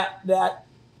that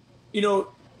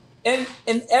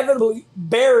inevitably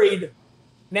buried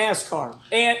NASCAR,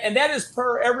 and that is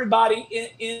per everybody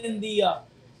in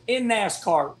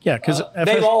NASCAR. Yeah, because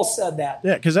they've all said that.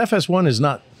 Yeah, because FS1 is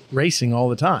not racing all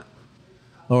the time,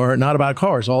 or not about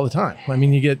cars all the time. I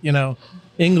mean, you get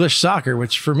English soccer,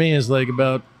 which for me is like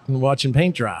about watching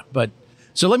paint dry. But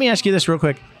so let me ask you this real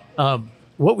quick: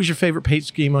 what was your favorite paint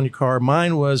scheme on your car?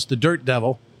 Mine was the Dirt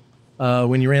Devil.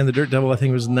 When you ran the Dirt Devil, I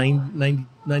think it was 91,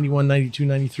 92,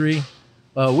 93.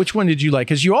 Which one did you like?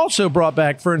 Because you also brought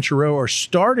back Furniture Row, or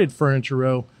started Furniture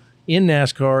Row in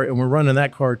NASCAR, and we're running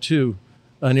that car too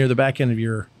near the back end of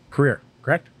your career,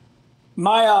 correct?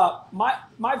 My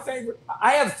favorite,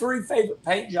 I have three favorite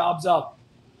paint jobs.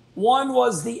 One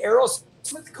was the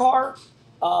Aerosmith car.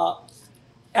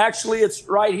 Actually, it's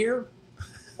right here.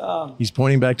 He's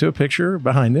pointing back to a picture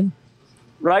behind him.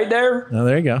 Right there. Oh,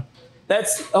 there you go.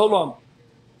 Hold on.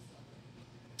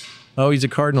 Oh, he's a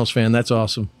Cardinals fan. That's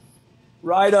awesome.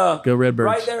 Right. Go Redbirds.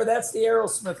 Right there. That's the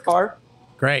Aerosmith car.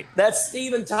 Great. That's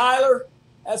Steven Tyler.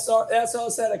 That's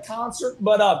us at a concert.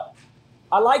 But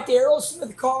I like the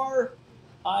Aerosmith car.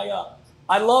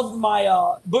 I loved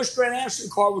my Busch Grand National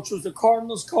car, which was the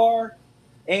Cardinals car,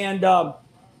 and the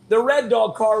Red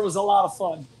Dog car was a lot of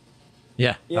fun.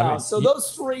 Yeah. Yeah. I mean, so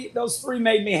those three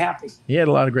made me happy. He had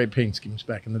a lot of great paint schemes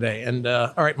back in the day. And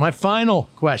all right, my final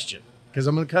question, because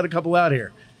I'm going to cut a couple out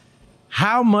here.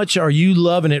 How much are you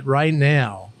loving it right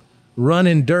now,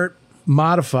 running dirt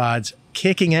modifieds,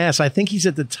 kicking ass? I think he's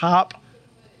at the top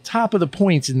of the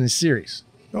points in this series.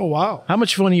 Oh, wow. How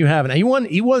much fun are you having? He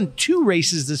won 2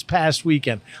 races this past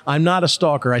weekend. I'm not a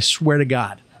stalker, I swear to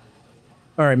God.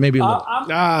 All right, maybe a little.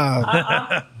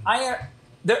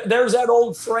 There's that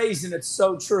old phrase, and it's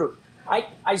so true.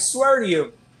 I swear to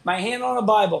you, my hand on a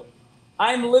Bible,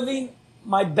 I'm living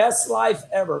my best life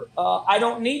ever. I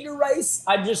don't need to race.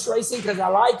 I'm just racing because I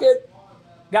like it.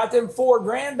 Got them 4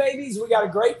 grandbabies. We got a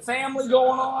great family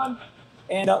going on.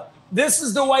 And this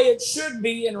is the way it should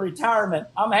be in retirement.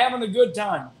 I'm having a good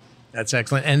time. That's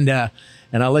excellent.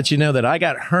 And I'll let you know that I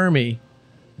got Hermie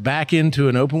back into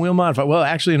an open wheel modified. Well,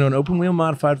 actually, in an open wheel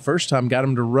modified first time, got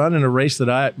him to run in a race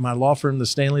that my law firm, the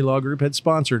Stanley Law Group, had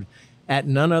sponsored at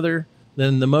none other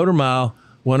than the Motor Mile,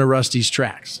 one of Rusty's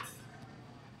tracks.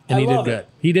 And he did good.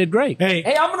 He did great.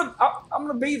 Hey, I'm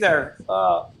gonna be there.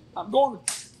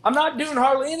 I'm not doing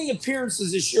hardly any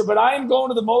appearances this year, but I am going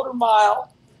to the Motor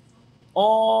Mile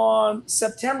on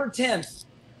September 10th.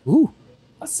 Ooh,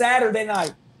 a Saturday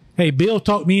night. Hey, Bill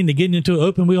talked me into getting into an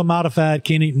open wheel modified,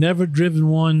 Kenny. Never driven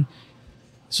one.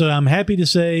 So I'm happy to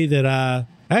say that I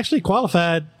actually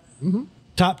qualified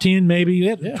top 10 maybe.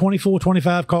 Yeah. 24,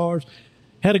 25 cars.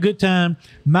 Had a good time.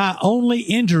 My only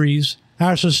injuries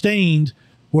I sustained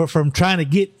were from trying to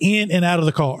get in and out of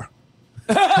the car.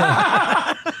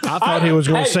 I thought he was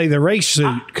going to say the race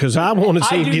suit because I want to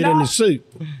see him get in the suit.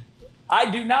 I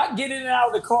do not get in and out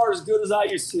of the car as good as I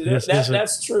used to.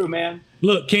 That's true, man.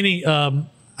 Look, Kenny,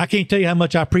 I can't tell you how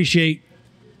much I appreciate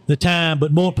the time,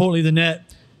 but more importantly than that,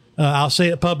 I'll say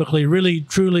it publicly, really,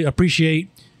 truly appreciate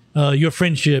your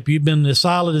friendship. You've been as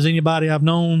solid as anybody I've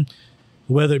known,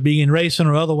 whether it be in racing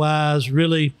or otherwise.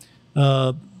 Really,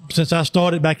 since I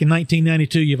started back in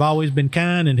 1992, you've always been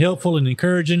kind and helpful and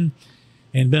encouraging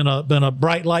and been a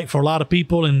bright light for a lot of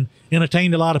people and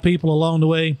entertained a lot of people along the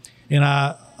way. And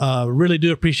I really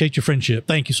do appreciate your friendship.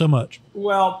 Thank you so much.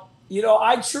 Well,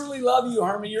 I truly love you,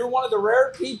 Hermie. You're one of the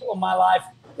rare people in my life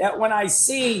that when I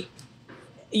see,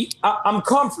 I'm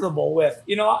comfortable with.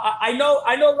 I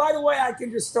know right away I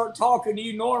can just start talking to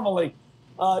you normally.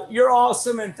 You're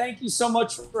awesome, and thank you so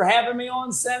much for having me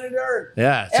on, Senator.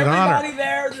 Yeah, it's an honor. Everybody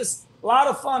there, just a lot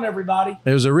of fun, everybody.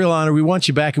 It was a real honor. We want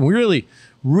you back, and we really,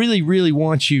 really, really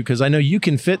want you because I know you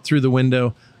can fit through the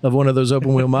window of one of those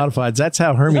open wheel modifieds. That's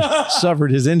how Hermie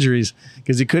suffered his injuries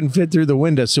because he couldn't fit through the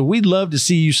window. So we'd love to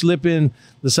see you slip in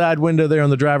the side window there on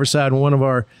the driver's side in one of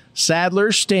our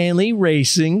Sadler Stanley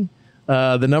Racing,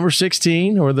 the number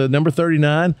 16 or the number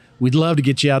 39. We'd love to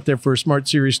get you out there for a Smart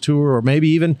Series tour or maybe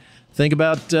even think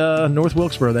about North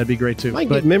Wilkesboro. That'd be great too. Might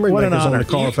get memory makers on the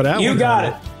car for that one. You got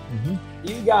it.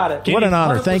 You got it. Kenny, what an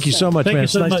honor. 100%. Thank you so much, man. Thank you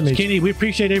so nice much, Kenny. We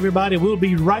appreciate everybody. We'll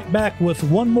be right back with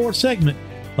one more segment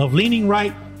of Leaning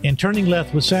Right and Turning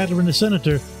Left with Sadler and the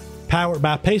Senator, powered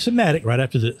by Pace-O-Matic right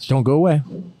after this. Don't go away.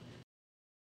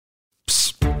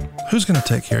 Psst. Who's going to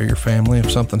take care of your family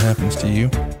if something happens to you?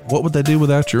 What would they do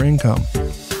without your income?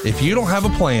 If you don't have a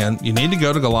plan, you need to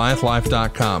go to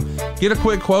GoliathLife.com. Get a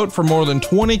quick quote for more than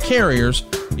 20 carriers.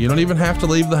 You don't even have to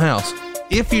leave the house.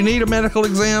 If you need a medical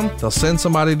exam, they'll send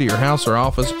somebody to your house or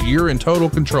office. You're in total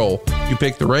control. You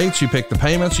pick the rates, you pick the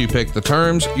payments, you pick the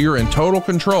terms. You're in total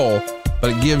control.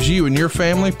 But it gives you and your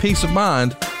family peace of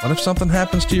mind. What if something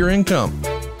happens to your income?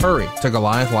 Hurry to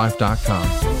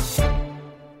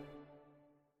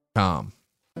GoliathLife.com.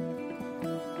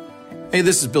 Hey,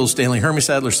 this is Bill Stanley, Hermie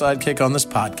Sadler's sidekick on this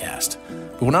podcast.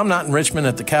 But when I'm not in Richmond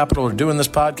at the Capitol or doing this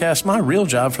podcast, my real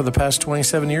job for the past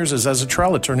 27 years is as a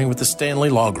trial attorney with the Stanley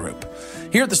Law Group.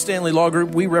 Here at the Stanley Law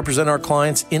Group, we represent our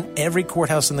clients in every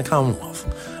courthouse in the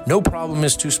Commonwealth. No problem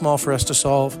is too small for us to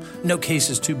solve. No case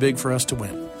is too big for us to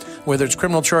win. Whether it's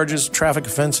criminal charges, traffic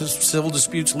offenses, civil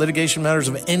disputes, litigation matters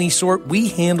of any sort, we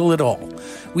handle it all.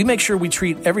 We make sure we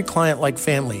treat every client like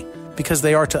family because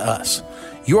they are to us.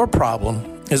 Your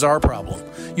problem is our problem.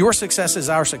 Your success is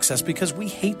our success because we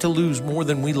hate to lose more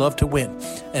than we love to win.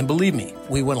 And believe me,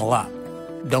 we win a lot.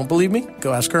 Don't believe me?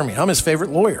 Go ask Hermie. I'm his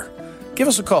favorite lawyer. Give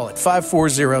us a call at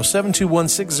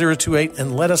 540-721-6028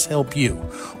 and let us help you.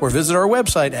 Or visit our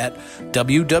website at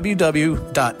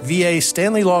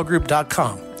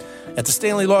www.vastanleylawgroup.com. At the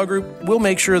Stanley Law Group, we'll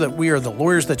make sure that we are the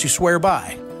lawyers that you swear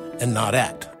by and not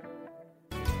at.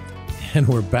 And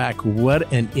we're back.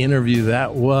 What an interview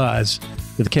that was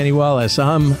with Kenny Wallace.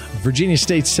 I'm Virginia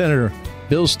State Senator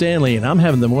Bill Stanley, and I'm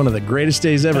having one of the greatest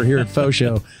days ever here at Faux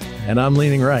Show, and I'm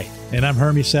leaning right. And I'm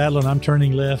Hermie Sadler, and I'm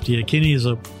turning left. Yeah, Kenny is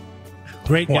a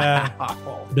great guy.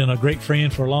 Wow. Been a great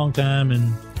friend for a long time,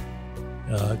 and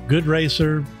good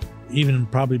racer, even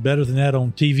probably better than that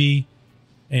on TV.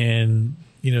 And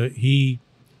he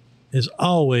is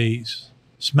always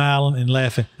smiling and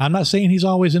laughing. I'm not saying he's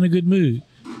always in a good mood,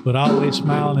 but always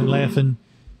smiling and laughing,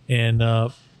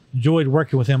 and enjoyed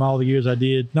working with him all the years I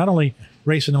did, not only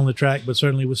racing on the track, but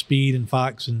certainly with Speed and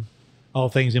Fox and all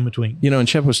things in between. And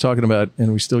Shep was talking about,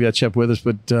 and we still got Shep with us,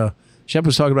 but Shep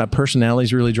was talking about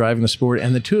personalities really driving the sport.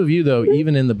 And the two of you, though,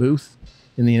 even in the booth,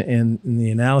 in the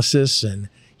analysis, and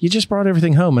you just brought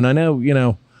everything home. And I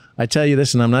know, I tell you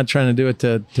this, and I'm not trying to do it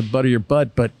to butter your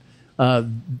butt, but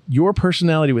your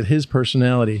personality with his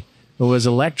personality was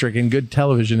electric and good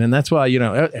television. And that's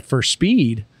why, for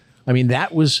Speed, I mean,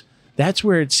 that's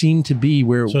where it seemed to be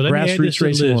where So let me add this grassroots to the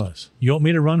racing list. was. You want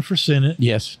me to run for Senate?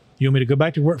 Yes, You want me to go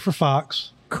back to work for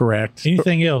Fox? correct.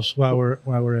 Anything else while we're at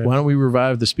Why don't we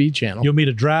revive the Speed Channel? You want me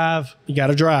to drive You got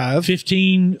to drive.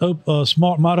 15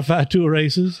 smart modified tour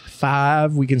races?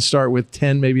 5. We can start with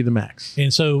 10, maybe the max.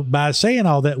 And so by saying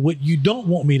all that, what you don't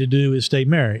want me to do is stay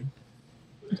married.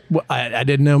 Well, I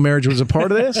didn't know marriage was a part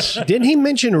of this. Didn't he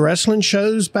mention wrestling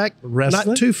shows back Wrestling?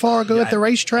 not too far ago at the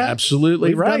racetrack? Absolutely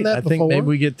We've right. done that I think before. maybe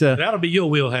we get to. That'll be your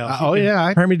wheelhouse. Oh,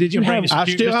 yeah. Hermie, did you have? I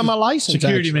still have my license,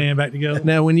 Security actually. man back together.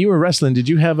 Now, when you were wrestling, did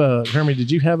you have a Hermie?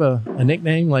 Did you have a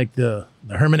nickname like the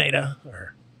Herminator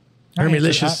or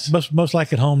Hermilicious? Most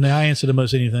like at home now. I answer to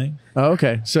most anything. Oh,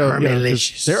 okay, so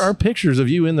Hermilicious. there are pictures of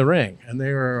you in the ring, and they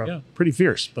are Yeah. pretty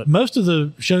fierce. But Most of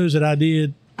the shows that I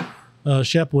did,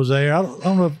 Shep was there. I don't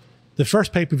know if the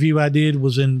first pay-per-view I did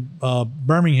was in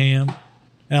Birmingham,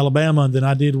 Alabama, and then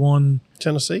I did one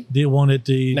Tennessee. at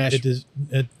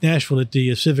Nashville at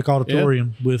the Civic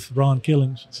Auditorium with Ron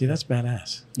Killings see, that's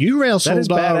badass. You That wrestled is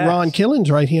badass. Ron Killings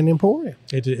right here in Emporia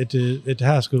at the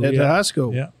high school. at yeah. the high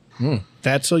school. Yeah.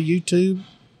 That's a YouTube.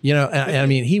 You know, I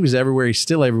mean, he was everywhere. He's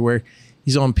still everywhere.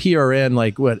 He's on PRN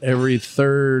like what every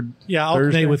third. Yeah, I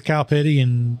alternate Thursday? with Kyle Petty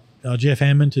and Jeff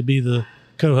Hammond to be the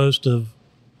co-host of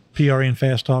PRN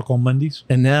Fast Talk on Mondays.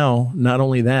 And now, not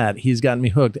only that, he's gotten me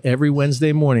hooked. Every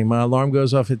Wednesday morning, my alarm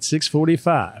goes off at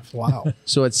 6:45. Wow.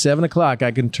 So at 7 o'clock,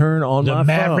 I can turn on The my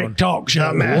Maverick phone. Talk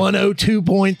Show.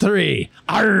 102.3.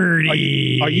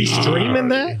 Artie. Are you streaming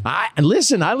that? I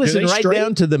listen they right stream?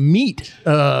 down to the meat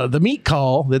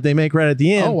call that they make right at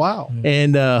the end. Oh, wow.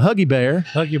 And Huggy Bear.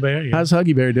 Huggy Bear. Yeah. How's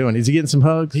Huggy Bear doing? Is he getting some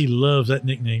hugs? He loves that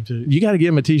nickname too. You got to give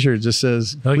him a T-shirt that just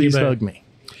says, Huggy please Bear. hug me.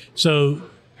 So,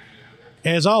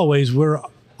 as always, we're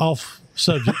off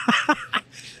subject.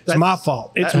 It's my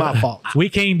fault. It's my fault. We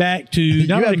came back to You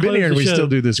not only haven't been close here and the we show, still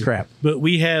do this crap. but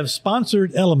we have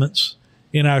sponsored elements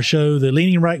in our show: the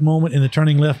leaning right moment and the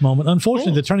turning left moment.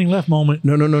 Unfortunately, the turning left moment.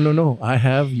 No. I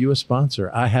have you a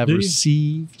sponsor. I have Do you?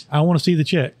 received. I want to see the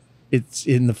check. It's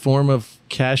in the form of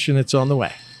cash and it's on the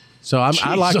way. So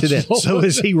I locked it in. So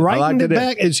is he writing locked it it in.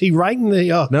 back? Is he writing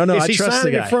the? No, is I he trust the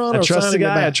signing guy. it front I or trust the signing it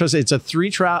guy. I back? trust it's a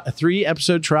 3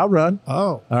 episode trial run.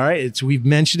 Oh, All right. We've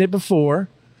mentioned it before,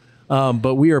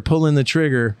 but we are pulling the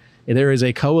trigger. There is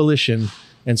a coalition,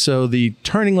 and so the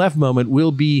turning left moment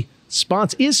will be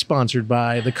sponsored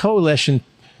by the coalition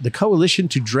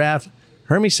to draft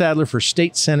Hermie Sadler for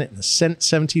state senate in the Senate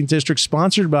 17th district,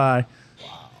 sponsored by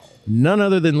none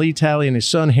other than Lee Talley and his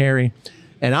son Harry.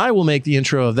 And I will make the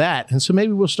intro of that. And so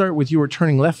maybe we'll start with your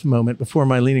turning left moment before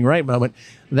my leaning right moment.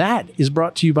 That is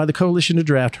brought to you by the coalition to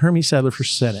draft Hermie Sadler for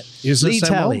Senate. Is Lee this that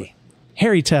Talley, moment?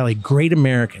 Harry Talley, great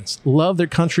Americans, love their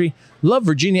country, love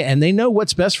Virginia, and they know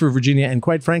what's best for Virginia. And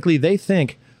quite frankly, they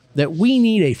think that we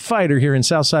need a fighter here in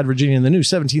Southside Virginia in the new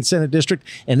 17th Senate District.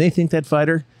 And they think that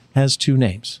fighter has 2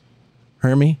 names,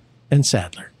 Hermie and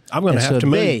Sadler. I'm going to have to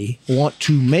move. They want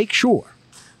to make sure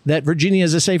that Virginia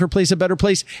is a safer place, a better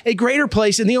place, a greater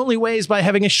place. And the only way is by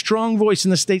having a strong voice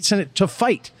in the state Senate to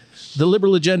fight the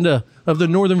liberal agenda of the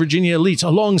Northern Virginia elites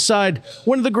alongside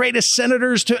one of the greatest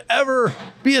senators to ever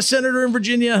be a senator in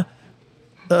Virginia,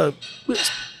 Bill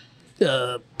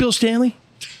Stanley.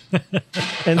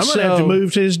 And I'm going to have to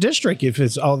move to his district if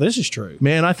it's all this is true.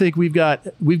 Man, I think we've got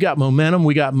momentum.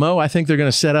 We got Mo. I think they're going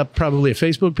to set up probably a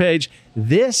Facebook page.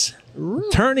 This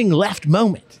turning left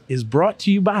moment is brought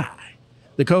to you by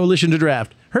the coalition to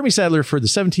draft Hermie Sadler for the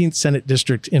 17th Senate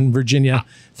District in Virginia.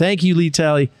 Thank you, Lee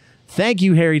Talley. Thank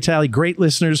you, Harry Talley. Great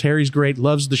listeners. Harry's great.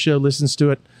 Loves the show. Listens to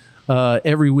it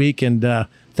every week. And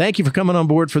thank you for coming on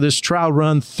board for this trial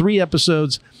run. 3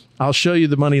 episodes. I'll show you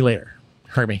the money later.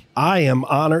 Hermie. I am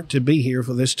honored to be here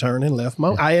for this turning left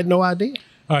moment. I had no idea.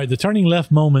 All right, the turning left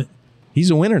moment.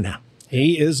 He's a winner now.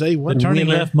 He is a The winner. turning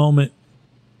left moment.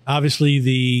 Obviously,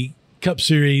 the Cup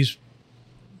Series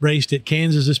raced at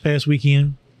Kansas this past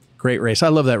weekend. Great race. I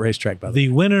love that racetrack, by the way.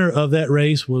 The winner of that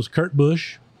race was Kurt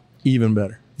Busch. Even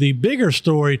better. The bigger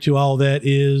story to all that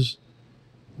is,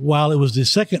 while it was the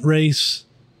second race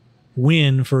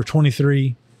win for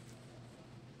 23-11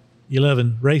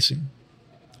 Racing,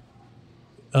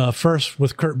 first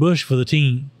with Kurt Busch for the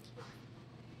team,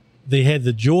 they had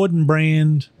the Jordan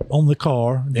brand on the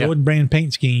car, Jordan brand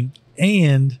paint scheme,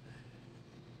 and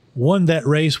won that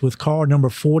race with car number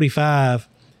 45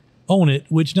 on it,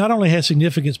 which not only has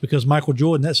significance because Michael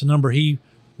Jordan, that's the number he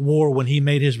wore when he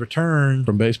made his return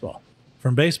From baseball.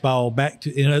 back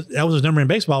to, that was his number in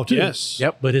baseball too. Yes.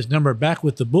 Yep. But his number back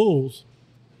with the Bulls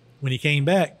when he came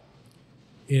back,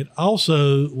 it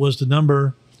also was the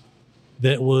number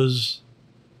that was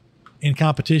in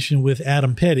competition with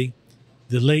Adam Petty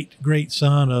the late great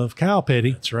son of Kyle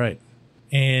Petty. That's right.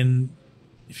 And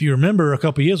if you remember a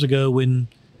couple of years ago when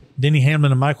Denny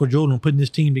Hamlin and Michael Jordan were putting this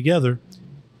team together,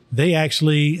 they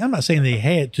actually, I'm not saying they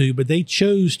had to, but they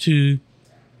chose to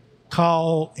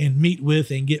call and meet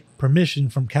with and get permission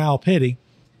from Kyle Petty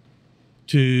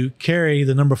to carry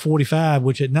the number 45,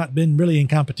 which had not been really in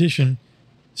competition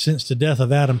since the death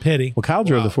of Adam Petty. Well, Kyle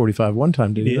drove the 45 one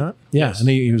time, did he not? Yeah, Yes. and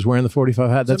he was wearing the 45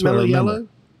 hat. That's what I remember. Yellow?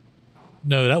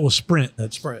 No, that was Sprint.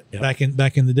 That's Sprint. Yeah. back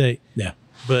in the day. Yeah.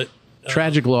 But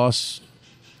Tragic loss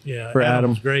yeah, for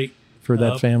Adam. was great for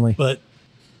that family. But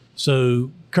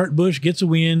so Kurt Busch gets a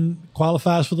win,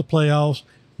 qualifies for the playoffs,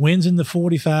 wins in the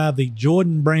 45, the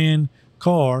Jordan brand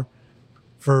car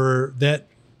for that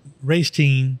race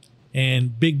team,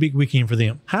 and big weekend for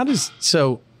them.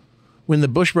 So when the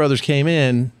Busch brothers came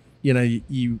in, you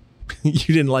you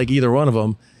didn't like either one of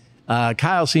them.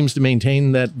 Kyle seems to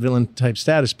maintain that villain type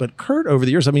status, but Kurt over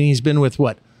the years, I mean, he's been with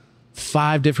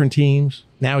 5 different teams.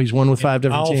 Now he's won with 5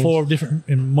 different all teams. 4 different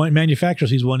manufacturers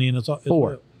he's won in. As 4.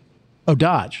 well. Oh,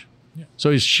 Dodge. Yeah.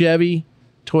 So he's Chevy,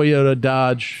 Toyota,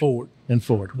 Dodge, Ford. and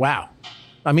Ford. Wow.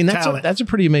 I mean, Talent. that's a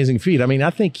pretty amazing feat. I mean,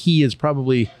 I think he is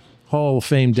probably Hall of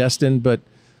Fame destined, but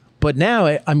now,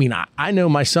 I mean, I know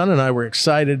my son and I were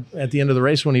excited at the end of the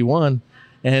race when he won,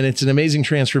 and it's an amazing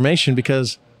transformation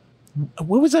because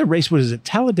what was that race? What is it?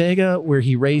 Talladega, where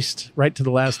he raced right to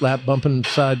the last lap, bumping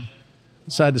side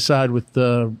to side with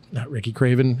not Ricky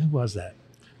Craven. Who was that?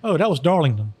 Oh, that was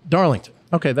Darlington. Darlington.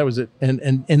 Okay, that was it.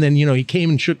 And then he came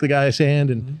and shook the guy's hand.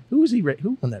 And who was he?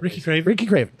 Who won that? Ricky race? Craven. Ricky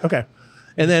Craven. Okay.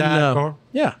 And then Sidecar.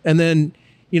 yeah, and then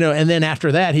and then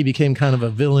after that he became kind of a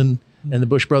villain, and the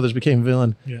Busch brothers became a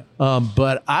villain. Yeah.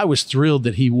 But I was thrilled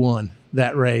that he won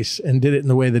that race and did it in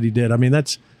the way that he did. I mean,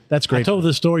 that's great. I told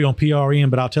this story on PRN,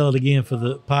 but I'll tell it again for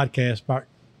the podcast about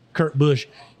Kurt Busch.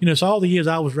 So all the years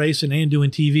I was racing and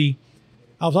doing TV,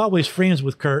 I was always friends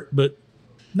with Kurt, but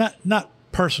not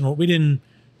personal. We didn't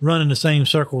run in the same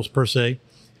circles per se.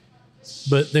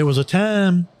 But there was a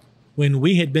time when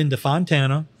we had been to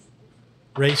Fontana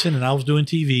racing and I was doing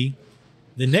TV.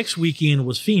 The next weekend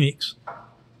was Phoenix.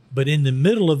 But in the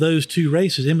middle of those 2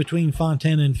 races, in between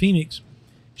Fontana and Phoenix,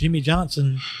 Jimmy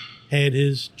Johnson had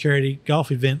his charity golf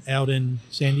event out in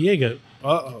San Diego.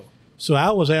 Uh-oh. So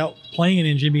I was out playing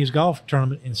in Jimmy's golf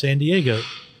tournament in San Diego.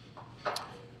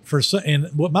 And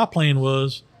what my plan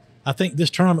was, I think this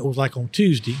tournament was on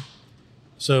Tuesday.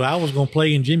 So I was going to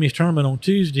play in Jimmy's tournament on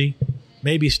Tuesday,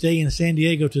 maybe stay in San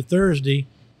Diego to Thursday,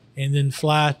 and then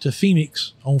fly to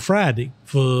Phoenix on Friday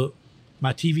for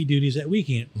my TV duties that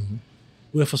weekend. Mm-hmm.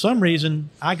 Well, for some reason,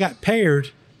 I got paired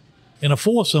in a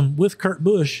foursome with Kurt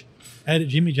Busch at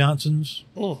Jimmy Johnson's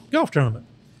golf tournament.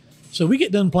 So we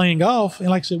get done playing golf, and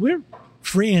like I said, we're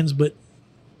friends, but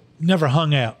never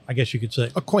hung out, I guess you could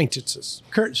say. Acquaintances.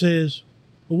 Kurt says,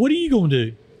 well, what are you going to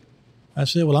do? I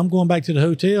said, well, I'm going back to the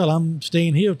hotel. I'm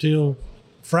staying here till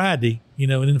Friday, and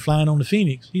then flying on to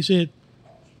Phoenix. He said,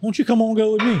 won't you come on and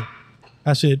go with me?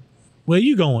 I said, where are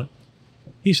you going?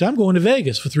 He said, I'm going to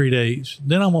Vegas for 3 days.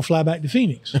 Then I'm going to fly back to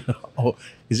Phoenix. Oh,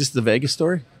 is this the Vegas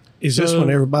story? Is this when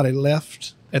everybody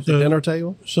left at the dinner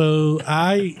table? So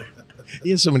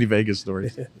He has so many Vegas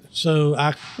stories. So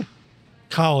I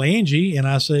call Angie and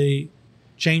I say,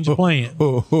 change the plan.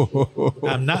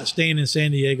 I'm not staying in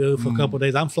San Diego for a couple of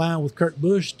days. I'm flying with Kurt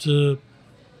Busch to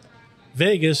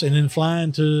Vegas and then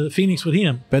flying to Phoenix with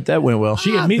him. Bet that went well.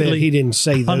 She immediately he didn't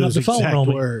say hung up those the phone exact on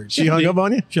me. words. She hung up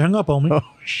on you? She hung up on me. Oh,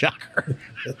 shocker.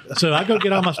 So I go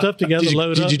get all my stuff together,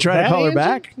 load up. Did you try to call her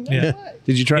back? Yeah.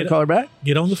 Did you try to call her back?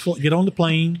 Get on the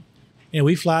plane, and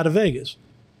we fly to Vegas.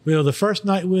 Well, the first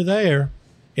night we're there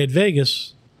at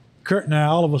Vegas, Kurt and I,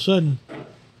 all of a sudden,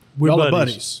 we're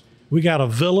buddies. We got a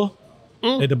villa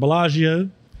at the Bellagio,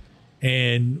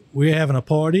 and we're having a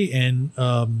party, and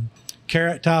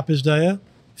Carrot Top is there.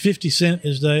 50 Cent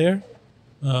is there.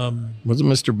 Was it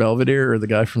Mr. Belvedere or the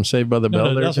guy from Saved by the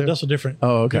Bell there too? That's a different.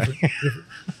 Oh, okay. different.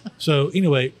 So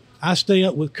anyway, I stay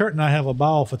up with Kurt and I have a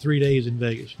ball for 3 days in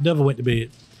Vegas. Never went to bed.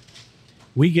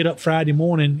 We get up Friday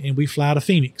morning and we fly to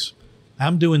Phoenix.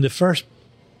 I'm doing the first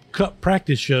Cup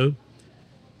practice show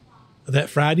that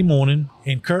Friday morning,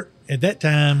 and Kurt at that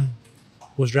time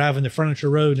was driving the Furniture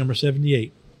Road number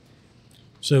 78.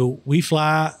 So we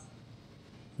fly.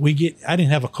 I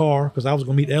didn't have a car because I was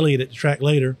going to meet Elliot at the track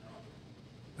later.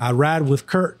 I ride with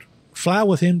Kurt, fly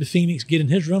with him to Phoenix, get in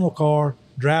his rental car,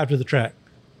 drive to the track.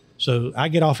 So I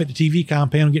get off at the TV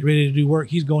compound, get ready to do work.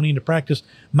 He's going into practice.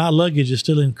 My luggage is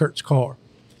still in Kurt's car.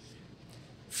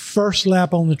 First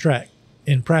lap on the track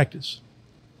in practice,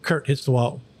 Kurt hits the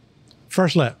wall.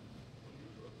 First lap.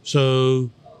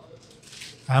 So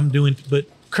but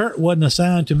Kurt wasn't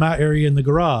assigned to my area in the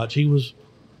garage. He was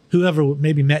whoever,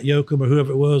 maybe Matt Yoakum or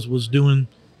whoever it was doing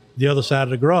the other side of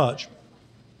the garage.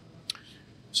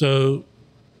 So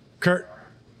Kurt,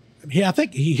 I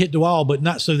think he hit the wall, but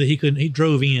not so that he couldn't. He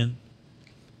drove in,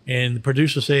 and the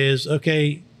producer says,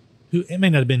 "Okay, it may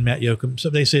not have been Matt Yoakum." So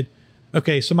they said,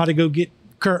 "Okay, somebody go get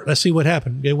Kurt. Let's see what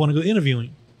happened." They want to go interview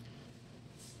him.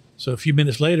 So a few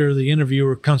minutes later, the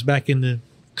interviewer comes back in the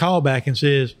callback and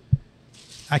says,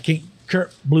 "I can't.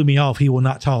 Kurt blew me off. He will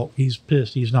not talk. He's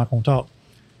pissed. He's not going to talk."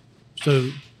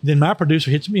 So then my producer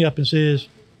hits me up and says,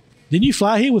 "Didn't you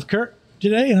fly here with Kurt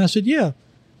today?" And I said, "Yeah."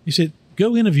 He said,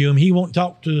 "Go interview him. He won't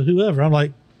talk to whoever." I'm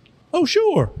like, "Oh,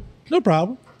 sure. No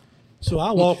problem." So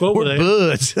I walk over there.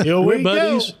 Buds. We're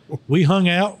buddies. We hung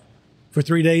out for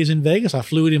 3 days in Vegas. I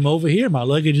flew him over here. My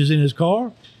luggage is in his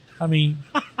car. I mean,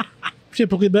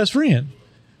 typically best friend.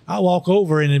 I walk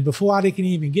over, and then before I can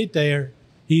even get there,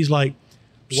 he's like,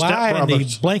 "Why in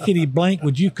the blankety blank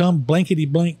would you come blankety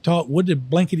blank talk? What did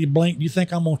blankety blank you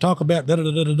think I'm going to talk about? Da da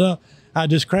da da da." I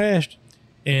just crashed,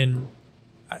 and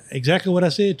exactly what I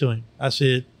said to him. I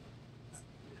said,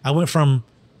 I went from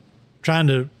trying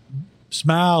to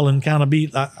smile and kind of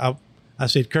be. I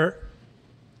said, "Kurt,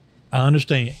 I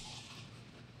understand.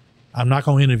 I'm not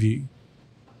going to interview you,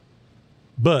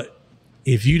 but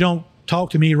if you don't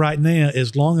talk to me right now,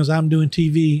 as long as I'm doing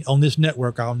TV on this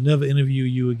network, I'll never interview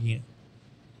you again."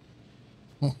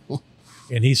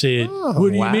 And he said,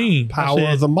 "What do you mean?" Power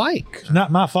of the mic. "It's not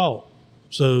my fault.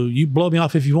 So you blow me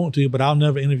off if you want to, but I'll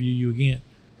never interview you again."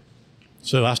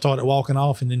 So I started walking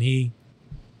off, and then he,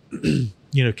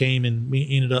 came and we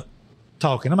ended up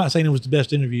talking. I'm not saying it was the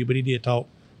best interview, but he did talk.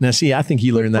 Now, see, I think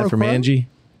he learned that from Angie.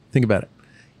 Think about it.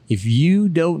 If you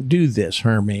don't do this,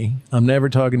 Hermie, I'm never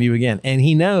talking to you again. And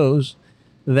he knows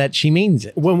that she means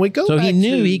it. When we go so back he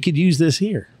knew he could use this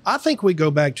here. I think we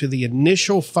go back to the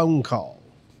initial phone call.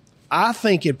 I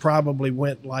think it probably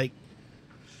went like,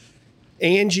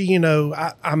 "Angie,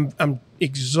 I'm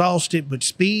exhausted, but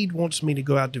Speed wants me to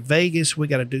go out to Vegas. We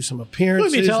got to do some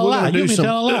appearances. We're going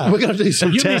to do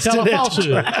some testing at the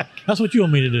track. That's what you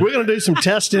want me to do. We're going to do some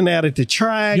testing out at the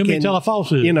track. You want me to tell a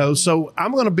falsehood? So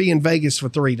I'm going to be in Vegas for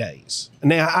 3 days.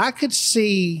 Now, I could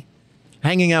see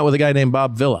hanging out with a guy named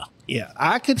Bob Villa. Yeah,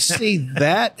 I could see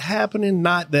that happening.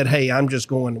 Not that, hey, I'm just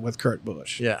going with Kurt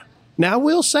Busch. Yeah. Now, I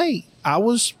will say, I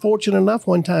was fortunate enough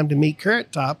one time to meet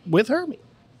Kurt Top with Hermie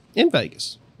in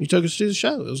Vegas. He took us to the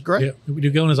show. It was great. Yeah. Did you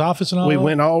go in his office and all We that?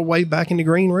 went all the way back in the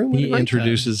green room. He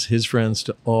introduces his friends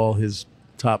to all his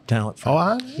top talent friends. Oh,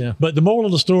 I know. Yeah. But the moral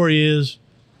of the story is,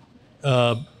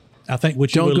 I think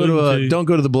what you don't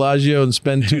go to the Bellagio and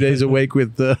spend 2 days awake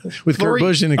with Kurt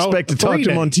Busch and expect to talk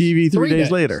to him on TV 3 days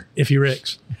later. If he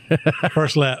wrecks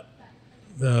first lap.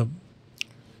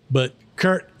 But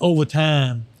Kurt over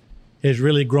time has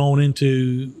really grown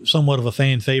into somewhat of a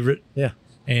fan favorite. Yeah.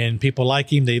 And people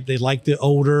like him. They like the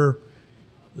older,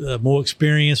 more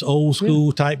experienced, old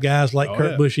school type guys like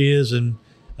Kurt Busch is. And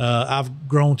I've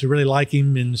grown to really like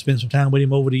him and spend some time with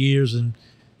him over the years.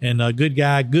 And a good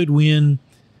guy, good win,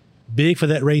 big for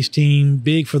that race team,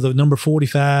 big for the number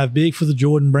 45, big for the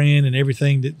Jordan brand and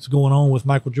everything that's going on with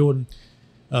Michael Jordan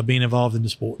being involved in the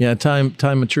sport. Yeah, time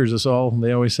matures us all,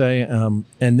 they always say.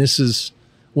 And this is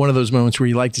one of those moments where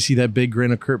you like to see that big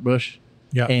grin of Kurt Busch.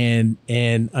 Yeah.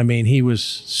 And I mean, he was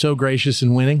so gracious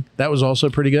in winning. That was also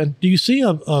pretty good. Do you see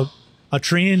a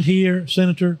trend here,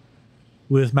 Senator,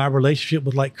 with my relationship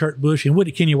with like Kurt Busch? And what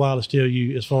did Kenny Wallace tell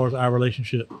you as far as our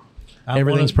relationship?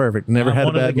 Everything's perfect. Never had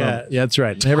a bad moment. Yeah, that's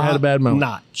right. Never had a bad moment.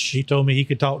 Notch. He told me he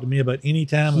could talk to me about any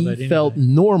time. He felt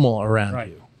normal around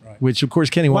you. Right. Which, of course,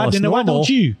 Kenny Wallace normal. Why don't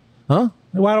you? Huh?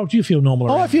 Why don't you feel normal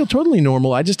around I feel totally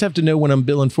normal. I just have to know when I'm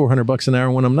billing $400 an hour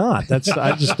and when I'm not. I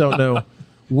just don't know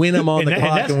when I'm on the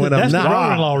clock and when I'm not. That's the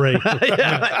brother-in-law rate.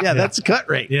 yeah, that's a cut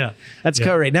rate. Yeah. That's a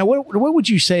cut rate. Now, what would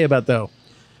you say about, though,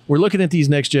 we're looking at these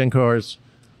next-gen cars.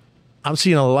 I'm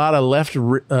seeing a lot of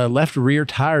left rear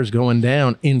tires going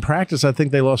down. In practice, I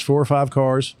think they lost 4 or 5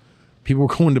 cars. People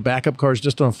were going to backup cars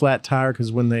just on a flat tire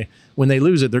because when they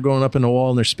lose it, they're going up in the wall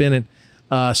and they're spinning.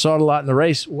 Saw it a lot in the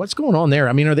race. What's going on there?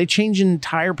 I mean, are they changing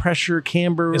tire pressure,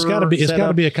 camber? It's got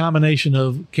to be a combination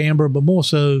of camber, but more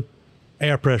so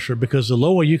air pressure, because the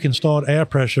lower you can start air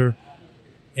pressure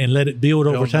and let it build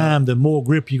over time, the more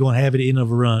grip you're going to have at the end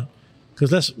of a run.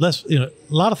 Because let's a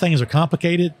lot of things are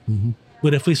complicated,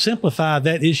 but if we simplify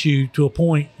that issue to a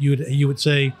point, you would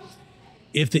say,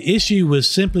 if the issue was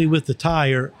simply with the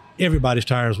tire, everybody's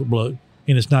tires would blow,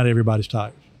 and it's not everybody's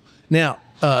tires. Now,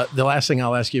 the last thing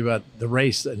I'll ask you about the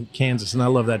race in Kansas, and I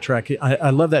love that track. I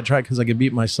love that track because I could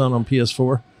beat my son on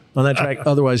PS4 on that track.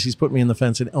 Otherwise, he's put me in the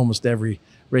fence at almost every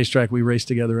racetrack we race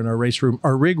together in our race room,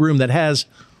 our rig room that has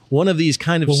one of these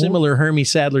kind of similar Hermie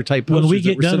Sadler type posters. When we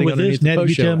get done with this, Ned,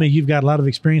 you tell me you've got a lot of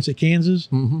experience at Kansas.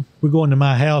 Mm-hmm. We're going to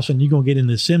my house, and you're going to get in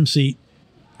the sim seat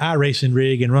iRacing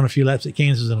rig and run a few laps at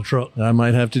Kansas in a truck. I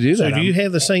might have to do that. So do you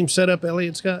have the same setup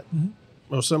Elliot's got?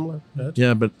 Mm-hmm. Or similar?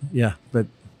 Yeah, but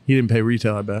he didn't pay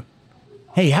retail, I bet.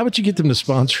 Hey, how about you get them to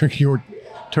sponsor your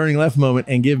turning left moment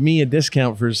and give me a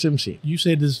discount for a sim seat? You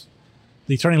said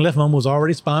the turning left moment was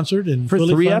already sponsored and for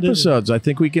fully 3 funded. episodes. I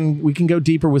think we can go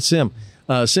deeper with sim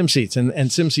seats,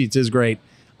 and sim seats is great.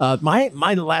 My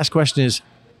last question is,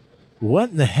 what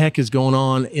in the heck is going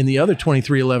on in the other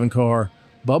 2311 car?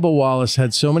 Bubba Wallace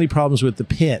had so many problems with the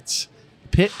pit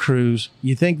crews.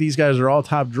 You think these guys are all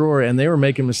top drawer, and they were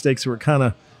making mistakes that were kind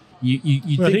of you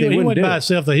think they wouldn't went do by it.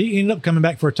 himself. Though. He ended up coming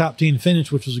back for a top 10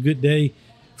 finish, which was a good day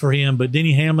for him. But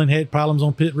Denny Hamlin had problems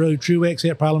on pit road. Truex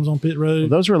had problems on pit road.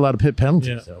 Well, those were a lot of pit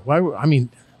penalties. Yeah. Though.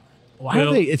 Why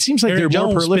are they? It seems like Eric they're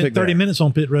Jones more prolific. spent 30 minutes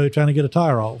on pit road trying to get a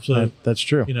tire off. So that's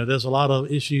true. There's a lot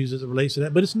of issues as it relates to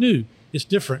that. But it's new. It's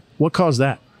different. What caused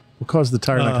that? What caused the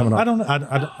tire not coming off? I don't know. I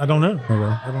don't know. Okay.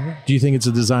 I don't know. Do you think it's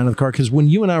the design of the car? Because when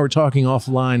you and I were talking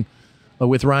offline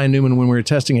with Ryan Newman when we were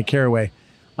testing at Caraway,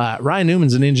 Ryan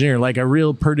Newman's an engineer, like a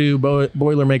real Purdue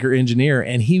Boilermaker engineer,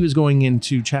 and he was going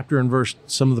into chapter and verse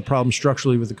some of the problems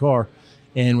structurally with the car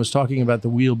and was talking about the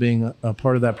wheel being a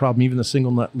part of that problem, even the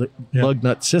single lug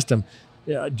nut system.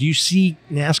 Do you see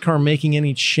NASCAR making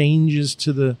any changes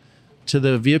to the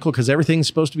vehicle? Because everything's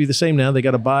supposed to be the same now. They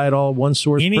got to buy it all, one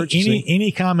source purchasing.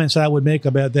 Any comments I would make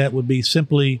about that would be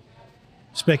simply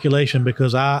speculation,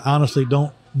 because I honestly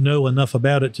don't know enough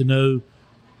about it to know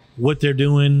what they're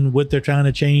doing, what they're trying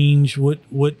to change, what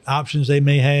options they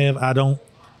may have. I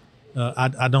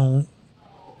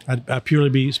purely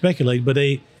be speculating. But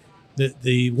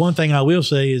the one thing I will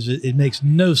say is it makes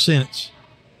no sense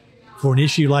for an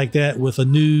issue like that with a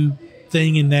new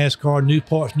thing in NASCAR, new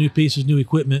parts, new pieces, new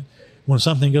equipment, when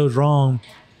something goes wrong,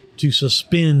 to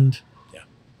suspend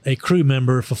a crew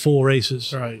member for 4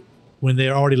 races. Right. When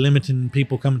they're already limiting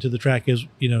people coming to the track as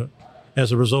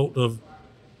a result of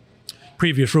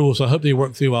previous rules. So I hope they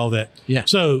work through all that. Yeah.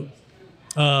 So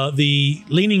the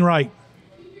leaning right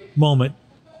moment,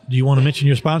 do you want to mention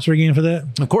your sponsor again for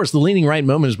that? Of course, the Leaning Right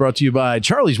moment is brought to you by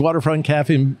Charlie's Waterfront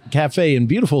Cafe in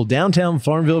beautiful downtown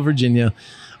Farmville, Virginia.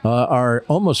 Our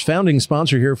almost founding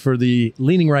sponsor here for the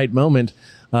Leaning Right moment.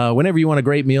 Whenever you want a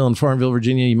great meal in Farmville,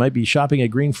 Virginia, you might be shopping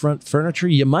at Greenfront Furniture.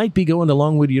 You might be going to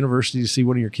Longwood University to see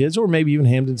one of your kids, or maybe even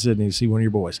Hampton, Sydney to see one of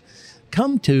your boys.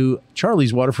 Come to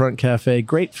Charlie's Waterfront Cafe.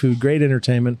 Great food, great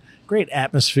entertainment, great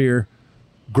atmosphere,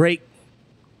 great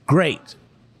Graziano.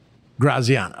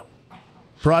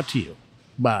 Brought to you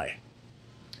by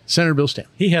Senator Bill Stanley.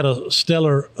 He had a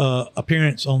stellar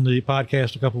appearance on the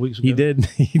podcast a couple weeks ago. He did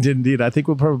indeed. I think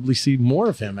we'll probably see more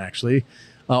of him, actually.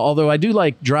 Although I do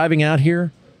like driving out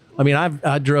here. I mean,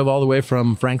 I drove all the way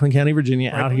from Franklin County,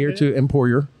 Virginia, out here to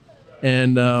Emporia.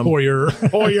 And to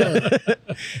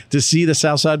see the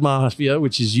Southside Mafia,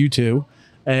 which is you two.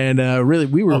 And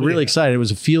we were really excited. It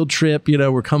was a field trip.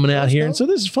 We're coming out here. And so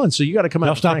this is fun. So you got to come out.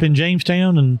 Y'all stop in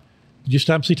Jamestown, and did you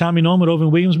stop and see Tommy Norman over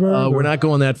in Williamsburg? We're not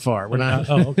going that far. We're not.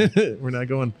 Okay. We're not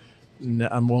going. No,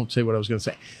 I won't say what I was going to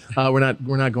say. We're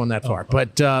not going that far.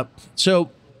 But so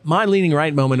my leaning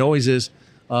right moment always is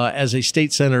as a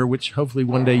state senator, which hopefully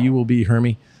one day you will be,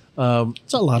 Hermie.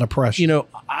 It's a lot of pressure.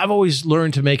 I've always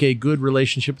learned to make a good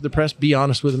relationship with the press. Be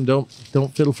honest with them. Don't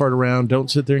fiddle fart around. Don't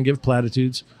sit there and give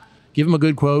platitudes. Give them a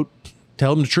good quote.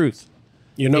 Tell them the truth.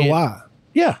 You know why?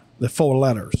 Yeah. The 4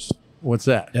 letters. What's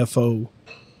that? FOIA.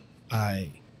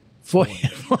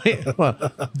 FOIA.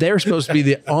 Well, they're supposed to be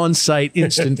the on-site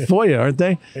instant FOIA, aren't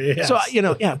they? Yes. So,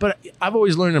 but I've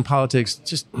always learned in politics,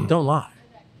 just don't lie.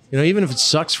 Even if it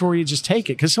sucks for you, just take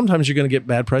it. Because sometimes you're going to get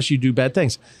bad press. You do bad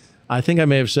things. I think I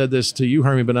may have said this to you,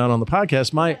 Hermie, but not on the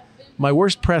podcast. My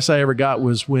worst press I ever got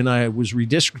was when I was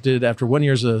redistricted after 1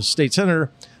 year as a state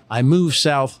senator. I moved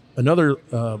south. Another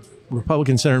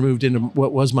Republican senator moved into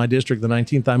what was my district, the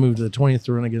 19th. I moved to the 20th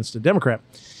to run against a Democrat.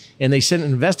 And they sent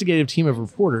an investigative team of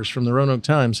reporters from the Roanoke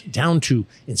Times down to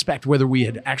inspect whether we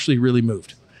had actually really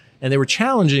moved. And they were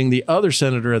challenging the other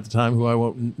senator at the time, who I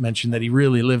won't mention that he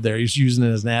really lived there. He was using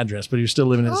it as an address, but he was still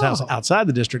living in his house outside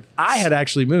the district. I had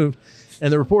actually moved.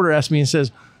 And the reporter asked me and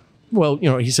says, well,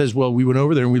 we went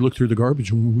over there and we looked through the garbage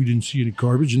and we didn't see any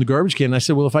garbage in the garbage can. And I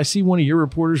said, well, if I see one of your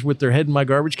reporters with their head in my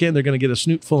garbage can, they're going to get a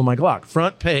snoot full of my Glock.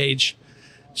 Front page,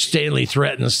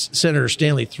 Senator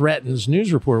Stanley threatens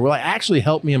news reporter. Well, it actually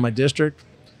helped me in my district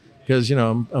because,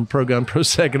 I'm pro-gun,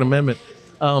 pro-Second Amendment.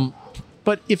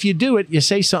 But if you do it, you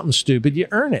say something stupid, you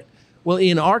earn it. Well,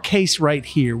 in our case right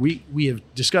here, we have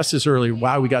discussed this earlier,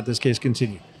 why we got this case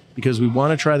continued. Because we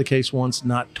want to try the case once,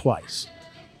 not twice.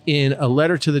 in a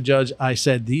letter to the judge, I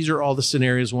said, these are all the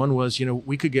scenarios. One was,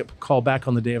 we could get called back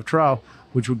on the day of trial,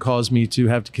 which would cause me to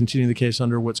have to continue the case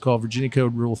under what's called Virginia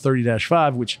Code Rule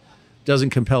 30-5, which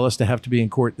doesn't compel us to have to be in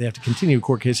court. They have to continue a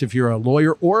court case if you're a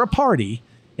lawyer or a party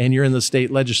and you're in the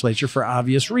state legislature for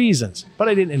obvious reasons. But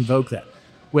I didn't invoke that.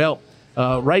 Well,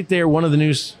 right there, one of the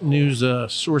news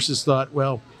sources thought,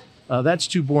 well, that's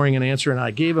too boring an answer. And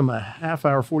I gave him a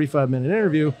half-hour, 45-minute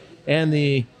interview, and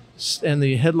the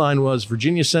headline was,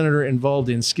 Virginia Senator involved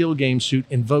in skill game suit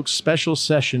invokes special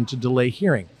session to delay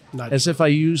hearing. Nice. As if I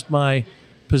used my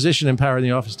position and power in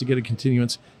the office to get a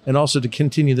continuance and also to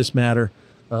continue this matter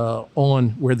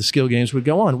on where the skill games would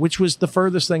go on, which was the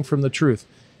furthest thing from the truth.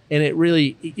 And it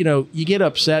really, you get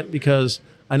upset because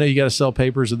I know you got to sell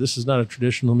papers, and this is not a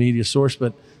traditional media source,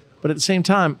 but at the same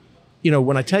time,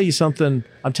 when I tell you something,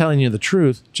 I'm telling you the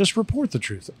truth. Just report the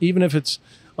truth, even if it's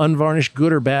unvarnished,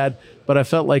 good or bad. But I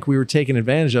felt like we were taken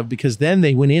advantage of, because then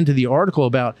they went into the article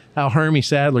about how Hermie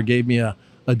Sadler gave me a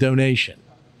donation.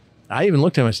 I even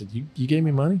looked at him and I said, you gave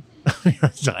me money?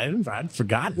 I'd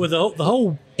forgotten. Well, the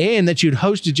whole... And that you'd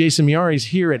hosted Jason Miari's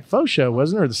here at Faux Show,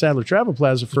 wasn't it? Or the Sadler Travel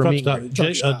Plaza for me.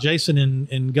 Jason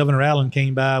and Governor Allen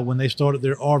came by when they started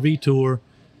their RV tour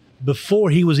before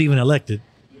he was even elected.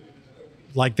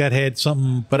 Like that had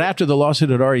something... But after the lawsuit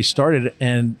had already started,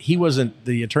 and he wasn't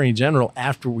the Attorney General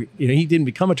after we... he didn't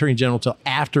become Attorney General until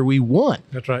after we won.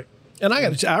 That's right. And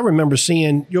I remember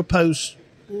seeing your post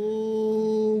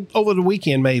over the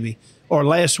weekend maybe, or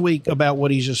last week, about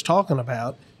what he's just talking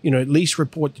about. At least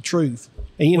report the truth.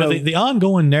 And the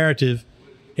ongoing narrative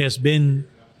has been,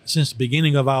 since the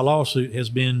beginning of our lawsuit, has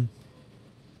been,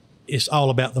 it's all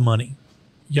about the money.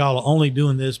 Y'all are only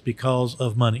doing this because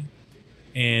of money.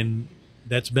 And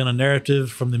that's been a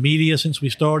narrative from the media since we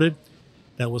started.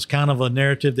 That was kind of a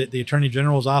narrative that the Attorney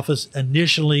General's office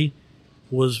initially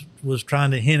was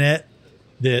trying to hint at,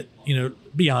 that,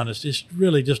 be honest, it's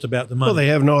really just about the money. Well, they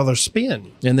have no other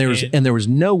spin. And there was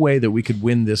no way that we could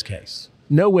win this case.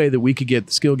 No way that we could get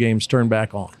the skill games turned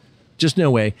back on. Just no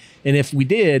way. And if we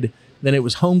did, then it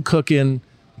was home cooking,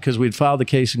 because we'd filed the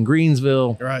case in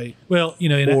Greensville. Right. Well,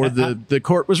 the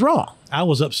court was wrong. I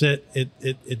was upset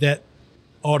at that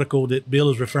article that Bill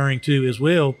is referring to as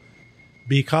well,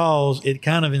 because it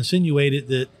kind of insinuated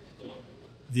that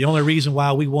the only reason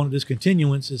why we wanted this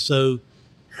continuance is so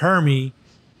Hermie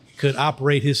could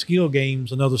operate his skill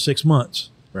games another 6 months.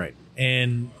 Right.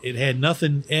 And it had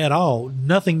nothing at all,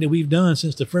 nothing that we've done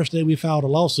since the first day we filed a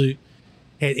lawsuit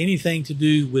had anything to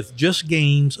do with just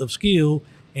games of skill,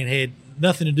 and had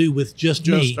nothing to do with just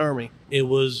me. Hermie.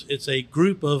 It's a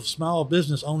group of small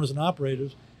business owners and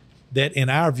operators that, in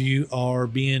our view, are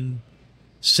being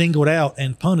singled out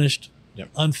and punished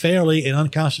unfairly and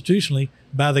unconstitutionally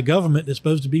by the government that's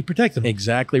supposed to be protecting them.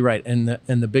 Exactly right. And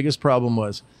the biggest problem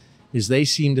is they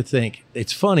seem to think,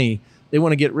 it's funny, they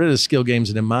want to get rid of the skill games,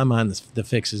 and in my mind, the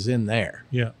fix is in there.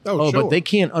 Yeah. Sure. But they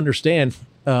can't understand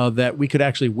that we could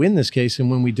actually win this case,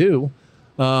 and when we do,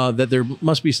 that there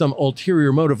must be some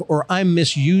ulterior motive, or I'm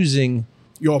misusing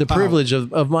the privilege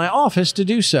of my office to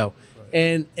do so.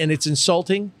 Right. And it's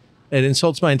insulting. It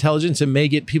insults my intelligence. It may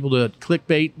get people to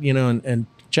clickbait, and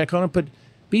check on it, but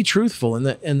be truthful.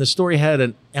 And the story had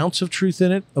an ounce of truth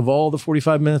in it, of all the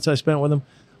 45 minutes I spent with them.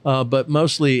 But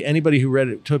mostly anybody who read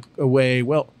it took away,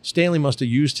 well, Stanley must have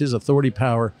used his authority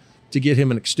power to get him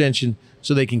an extension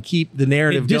so they can keep the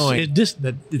narrative going.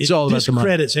 It's all about the money.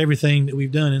 It discredits everything that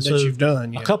we've done. And that you've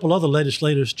done. A couple other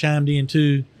legislators chimed in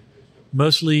too,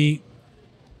 mostly,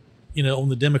 on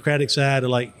the Democratic side, are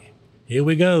like, here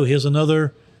we go. Here's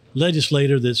another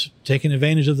legislator that's taking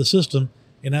advantage of the system.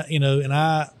 And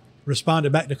I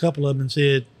responded back to a couple of them and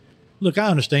said, look, I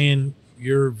understand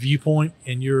your viewpoint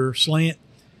and your slant,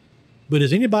 but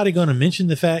is anybody going to mention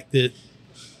the fact that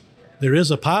there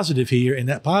is a positive here? And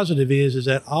that positive is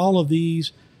that all of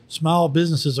these small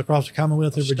businesses across the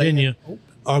Commonwealth of Virginia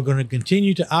are going to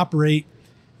continue to operate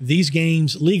these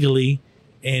games legally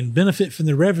and benefit from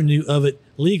the revenue of it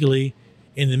legally,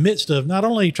 in the midst of not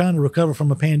only trying to recover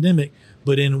from a pandemic,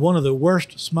 but in one of the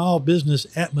worst small business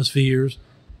atmospheres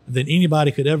than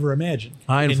anybody could ever imagine.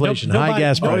 High inflation, high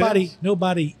gas prices.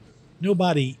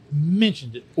 Nobody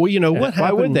mentioned it. Well, what happened?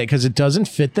 Why would they? Because it doesn't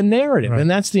fit the narrative, right. And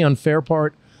that's the unfair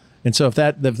part. And so if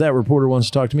that reporter wants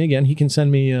to talk to me again, he can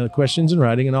send me questions in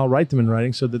writing, and I'll write them in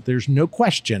writing so that there's no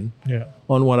question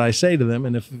on what I say to them.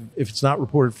 And if it's not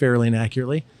reported fairly and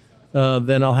accurately,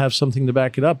 then I'll have something to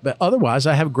back it up. But otherwise,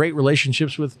 I have great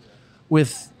relationships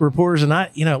with reporters, and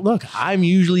look, I'm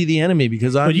usually the enemy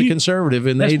because I'm the conservative,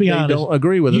 and they don't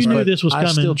agree with us. But this was coming.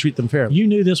 I still treat them fairly. You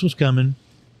knew this was coming,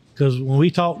 because when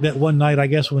we talked that one night, I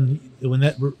guess when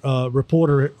that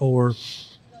reporter or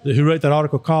who wrote that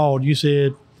article called, you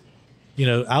said,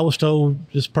 I was told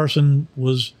this person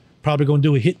was probably going to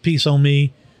do a hit piece on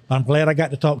me. I'm glad I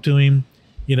got to talk to him,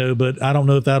 but I don't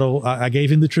know if I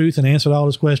gave him the truth and answered all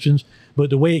his questions. But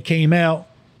the way it came out,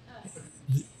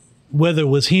 whether it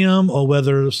was him or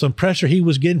whether some pressure he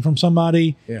was getting from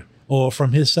somebody or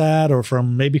from his side or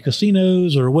from maybe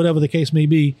casinos or whatever the case may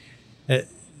be,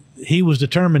 he was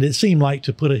determined, it seemed like,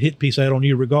 to put a hit piece out on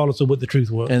you regardless of what the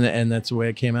truth was. And that's the way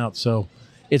it came out. So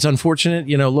it's unfortunate.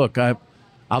 Look,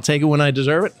 I'll take it when I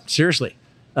deserve it. Seriously.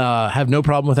 Have no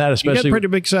problem with that, especially. You got pretty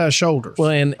big size shoulders.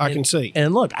 Well, I can see.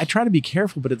 And look, I try to be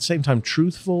careful, but at the same time,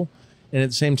 truthful. And at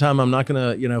the same time, I'm not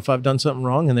going to, if I've done something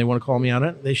wrong and they want to call me on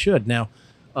it, they should. Now,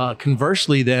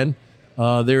 conversely, then,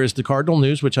 there is the Cardinal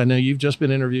News, which I know you've just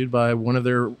been interviewed by one of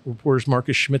their reporters,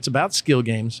 Marcus Schmitz, about skill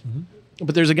games. Mm-hmm.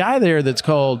 But there's a guy there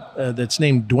that's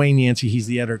named Dwayne Yancey. He's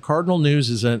the editor. Cardinal News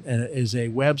is a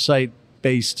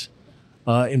website-based,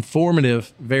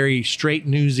 informative, very straight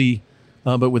newsy,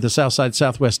 but with a Southside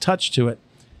Southwest touch to it.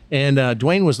 And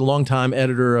Dwayne was the longtime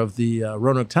editor of the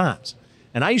Roanoke Times.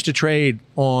 And I used to trade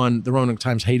on the Roanoke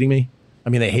Times hating me. I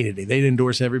mean, they hated me. They'd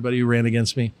endorse everybody who ran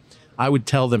against me. I would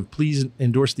tell them, please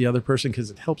endorse the other person because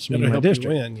it helps me in my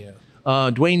district.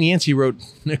 Dwayne Yancey wrote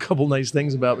a couple nice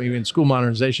things about me in school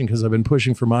modernization because I've been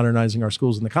pushing for modernizing our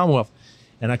schools in the Commonwealth.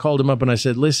 And I called him up and I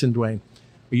said, listen, Dwayne,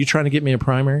 are you trying to get me a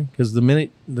primary? Because the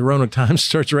minute the Roanoke Times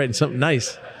starts writing something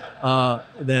nice,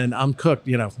 then I'm cooked.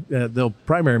 They'll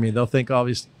primary me. They'll think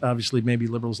obviously maybe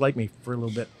liberals like me for a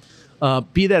little bit.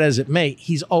 Be that as it may,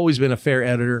 he's always been a fair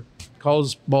editor,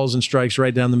 calls balls and strikes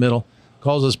right down the middle,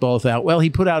 calls us both out. Well, he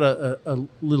put out a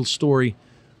little story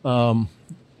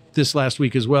this last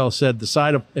week as well,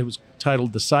 it was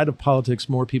titled "The Side of Politics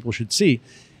More People Should See."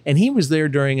 And he was there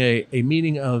during a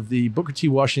meeting of the Booker T.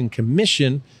 Washington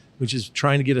Commission, which is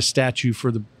trying to get a statue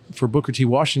for Booker T.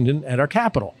 Washington at our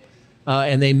Capitol.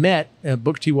 And they met.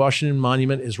 Booker T. Washington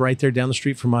Monument is right there down the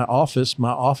street from my office.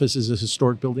 My office is a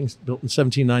historic building built in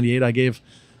 1798. I gave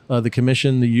the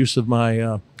commission the use of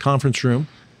my conference room,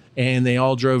 and they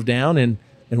all drove down. And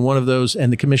one of those,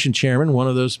 and the commission chairman, one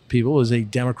of those people is a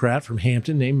Democrat from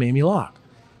Hampton named Mamie Locke.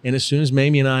 And as soon as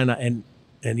Mamie and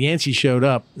Yancey showed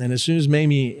up, and as soon as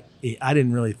Mamie, I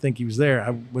didn't really think he was there. I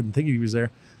wouldn't think he was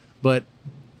there. But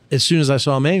as soon as I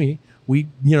saw Mamie, we,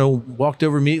 walked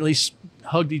over immediately,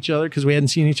 hugged each other because we hadn't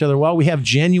seen each other in a while. We have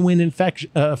genuine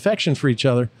affection for each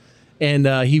other. And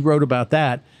he wrote about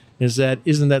that.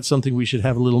 Isn't that something we should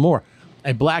have a little more?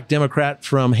 A black Democrat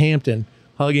from Hampton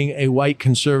hugging a white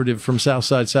conservative from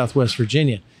Southside Southwest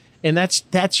Virginia. And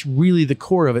that's really the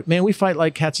core of it. Man, we fight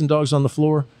like cats and dogs on the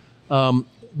floor.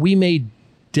 We may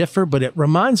differ, but it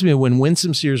reminds me of when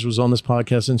Winsome Sears was on this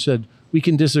podcast and said, we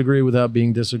can disagree without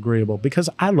being disagreeable, because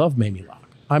I love Mamie Locke.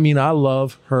 I mean, I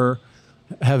love her,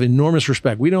 have enormous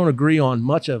respect. We don't agree on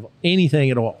much of anything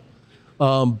at all.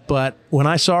 But when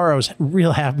I saw her, I was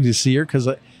real happy to see her because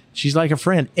she's like a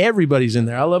friend. Everybody's in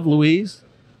there. I love Louise.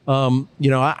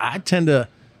 I tend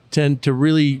to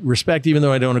really respect, even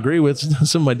though I don't agree with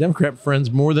some of my Democrat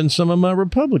friends more than some of my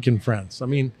Republican friends. I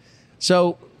mean,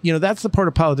 so, that's the part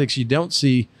of politics you don't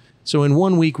see. So in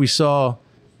 1 week we saw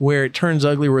where it turns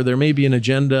ugly, where there may be an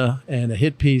agenda and a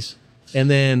hit piece, and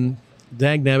then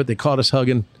dagnabbit, they caught us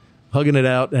hugging it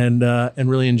out and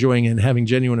really enjoying it and having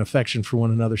genuine affection for one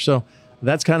another. So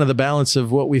that's kind of the balance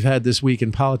of what we've had this week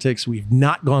in politics. We've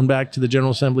not gone back to the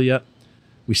General Assembly yet.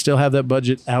 We still have that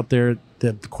budget out there.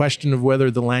 The question of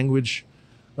whether the language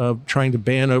of trying to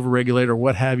ban, overregulate, or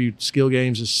what have you, skill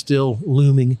games is still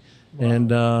looming.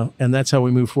 Wow. And that's how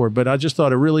we move forward. But I just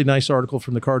thought a really nice article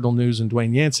from the Cardinal News and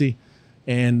Dwayne Yancey.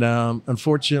 And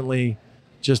unfortunately,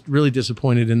 just really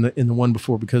disappointed in the one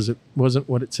before because it wasn't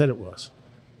what it said it was.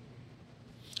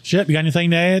 Shep, you got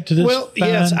anything to add to this? Well,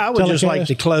 yes, I would just like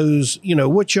to close,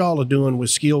 what y'all are doing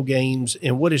with skill games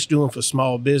and what it's doing for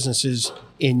small businesses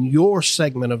in your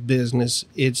segment of business.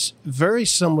 It's very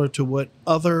similar to what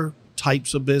other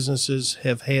types of businesses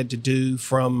have had to do,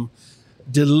 from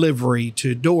delivery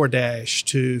to DoorDash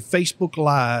to Facebook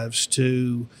Lives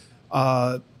to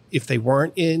if they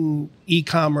weren't in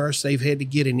e-commerce, they've had to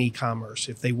get in e-commerce.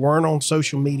 If they weren't on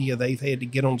social media, they've had to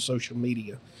get on social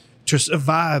media to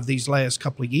survive these last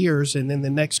couple of years. And then the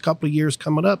next couple of years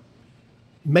coming up,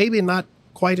 maybe not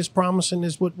quite as promising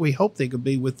as what we hope they could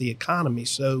be with the economy.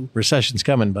 So recession's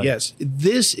coming, but yes,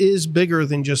 this is bigger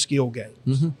than just skill games.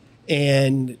 Mm-hmm.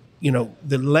 And,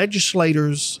 the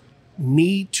legislators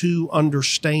need to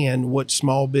understand what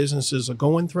small businesses are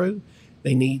going through.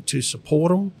 They need to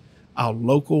support them. Our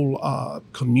local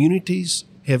communities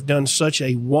have done such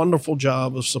a wonderful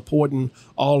job of supporting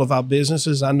all of our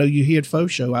businesses. I know you here at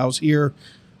Faux Show. I was here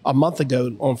a month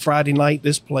ago on Friday night,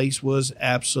 this place was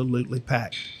absolutely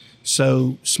packed.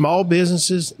 So small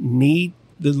businesses need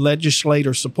the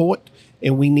legislator support,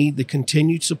 and we need the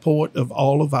continued support of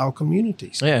all of our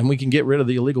communities. Yeah, and we can get rid of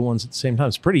the illegal ones at the same time.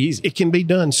 It's pretty easy. It can be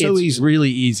done so it's easily.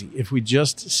 Really easy. If we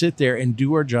just sit there and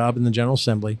do our job in the General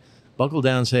Assembly, buckle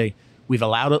down and say, we've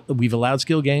allowed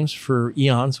skill games for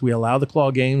eons. We allow the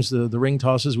claw games, the ring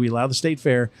tosses. We allow the state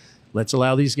fair. Let's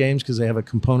allow these games because they have a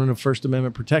component of First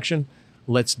Amendment protection.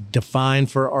 Let's define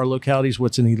for our localities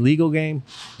what's an illegal game,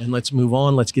 and let's move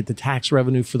on. Let's get the tax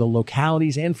revenue for the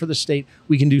localities and for the state.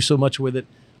 We can do so much with it.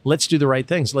 Let's do the right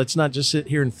things. Let's not just sit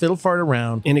here and fiddle fart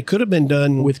around. And it could have been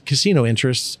done with casino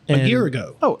interests a year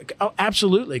ago. Oh,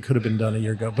 absolutely, it could have been done a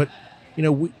year ago. But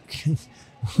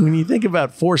when you think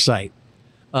about foresight,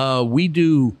 we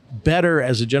do better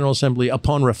as a General Assembly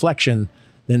upon reflection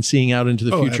than seeing out into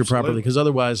the future properly. Because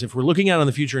otherwise, if we're looking out in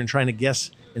the future and trying to guess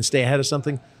and stay ahead of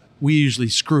something, we usually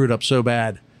screw it up so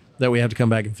bad that we have to come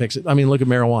back and fix it. I mean, look at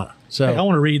marijuana. So hey, I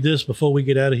want to read this before we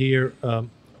get out of here.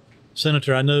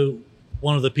 Senator, I know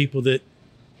one of the people that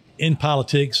in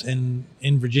politics and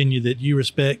in Virginia that you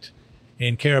respect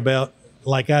and care about,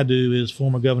 like I do, is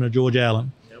former Governor George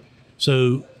Allen. Yep.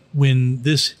 So when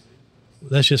this,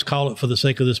 let's just call it for the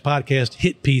sake of this podcast,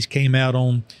 hit piece came out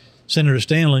on Senator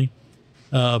Stanley,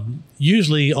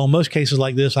 usually on most cases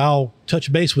like this, I'll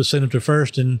touch base with Senator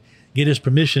first and get his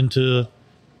permission to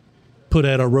put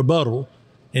out a rebuttal.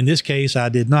 In this case, I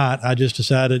did not. I just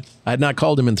decided. I had not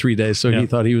called him in 3 days, so he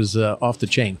thought he was off the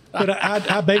chain. But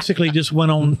I basically just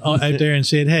went on out there and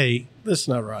said, hey, that's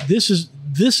not right. This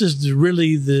is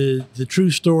really the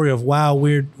true story of why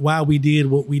we did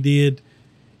what we did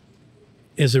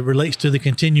as it relates to the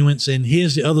continuance. And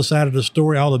here's the other side of the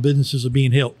story. All the businesses are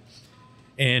being helped.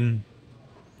 And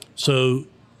so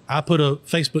I put a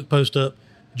Facebook post up.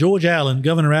 George Allen,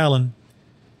 Governor Allen,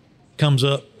 comes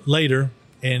up later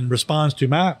and responds to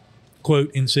my quote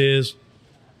and says,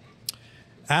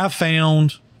 I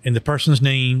found, and the person's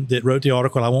name that wrote the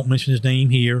article, I won't mention his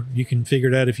name here. You can figure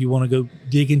it out if you want to go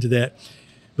dig into that.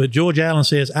 But George Allen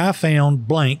says, I found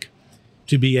blank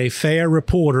to be a fair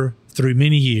reporter through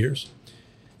many years.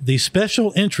 The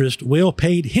special interest,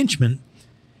 well-paid henchmen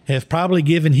have probably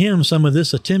given him some of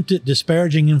this attempted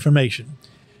disparaging information.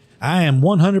 I am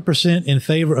 100% in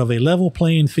favor of a level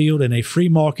playing field and a free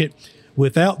market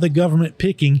without the government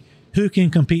picking who can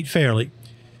compete fairly.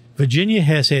 Virginia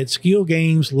has had skill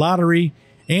games, lottery,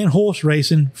 and horse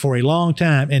racing for a long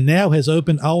time and now has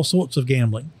opened all sorts of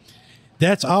gambling.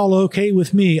 That's all okay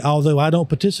with me, although I don't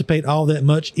participate all that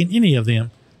much in any of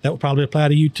them. That would probably apply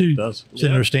to you too,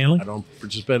 Senator Stanley. I don't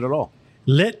participate at all.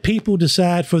 Let people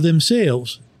decide for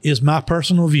themselves is my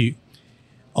personal view.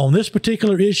 On this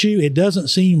particular issue, it doesn't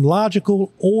seem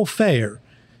logical or fair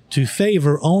to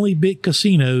favor only big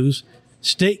casinos,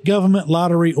 state government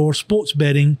lottery, or sports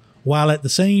betting, while at the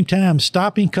same time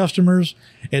stopping customers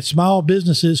at small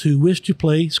businesses who wish to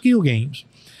play skill games.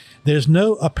 There's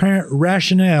no apparent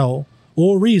rationale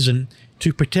or reason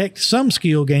to protect some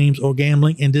skill games or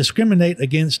gambling and discriminate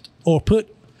against or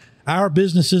put our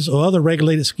businesses or other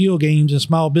regulated skill games and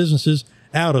small businesses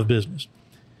out of business.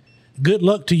 Good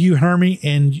luck to you, Hermie,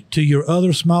 and to your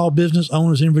other small business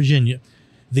owners in Virginia.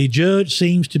 The judge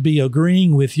seems to be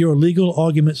agreeing with your legal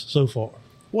arguments so far.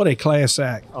 What a class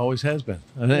act. Always has been.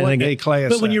 What a class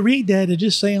act. But when you read that, it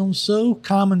just sounds so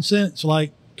common sense,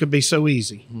 like could be so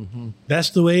easy. Mm-hmm. That's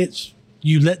the way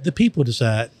you let the people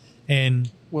decide. And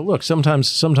well, look,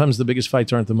 sometimes the biggest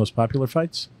fights aren't the most popular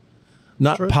fights.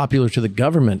 Not popular to the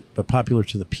government, but popular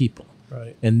to the people.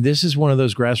 Right. And this is one of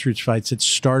those grassroots fights that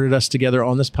started us together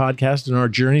on this podcast and our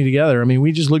journey together. I mean,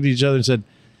 we just looked at each other and said,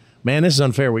 man, this is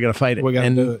unfair. We got to fight it.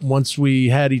 And once we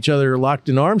had each other locked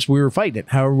in arms, we were fighting it.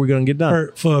 How are we going to get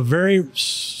done? For a very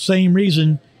same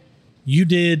reason, you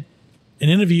did an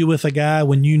interview with a guy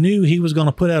when you knew he was going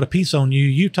to put out a piece on you.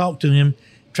 You talked to him,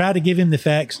 tried to give him the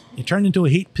facts. It turned into a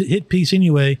hit piece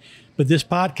anyway. But this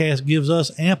podcast gives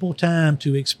us ample time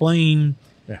to explain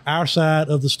our side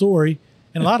of the story.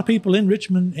 And a lot of people in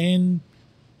Richmond and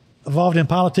involved in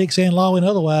politics and law and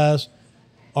otherwise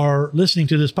are listening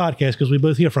to this podcast because we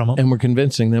both hear from them. And we're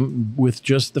convincing them with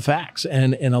just the facts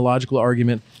and a logical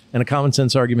argument and a common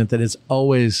sense argument that is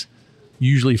always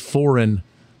usually foreign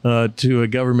to a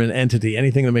government entity.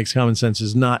 Anything that makes common sense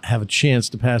does not have a chance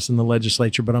to pass in the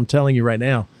legislature. But I'm telling you right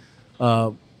now,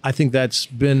 I think that's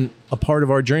been a part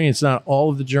of our journey. It's not all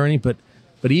of the journey, but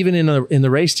even in the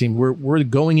race team, we're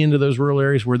going into those rural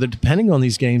areas where they're depending on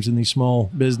these games and these small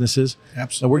businesses.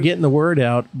 Absolutely. And we're getting the word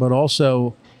out, but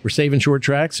also we're saving short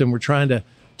tracks and we're trying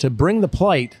to bring the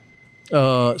plight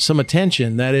some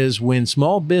attention. That is when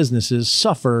small businesses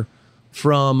suffer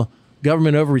from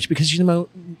government overreach, because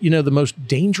the most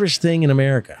dangerous thing in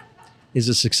America is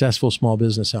a successful small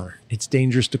business owner. It's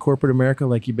dangerous to corporate America,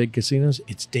 like you big casinos.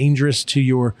 It's dangerous to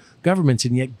your governments,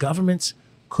 and yet governments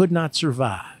could not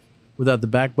survive without the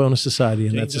backbone of society,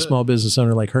 and that's a small business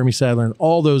owner like Hermie Sadler and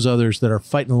all those others that are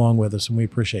fighting along with us, and we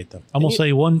appreciate them. I'm going to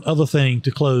say one other thing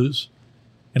to close,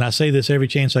 and I say this every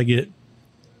chance I get.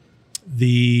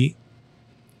 This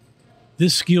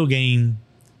skill gain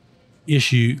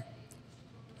issue,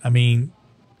 I mean,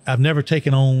 I've never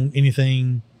taken on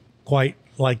anything quite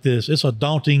like this. It's a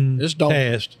daunting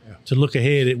task to look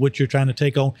ahead at what you're trying to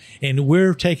take on. And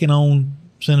we're taking on,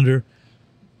 Senator,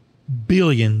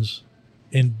 billions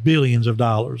and billions of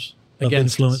dollars of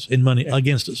influence and money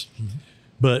against us. Mm-hmm.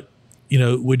 But,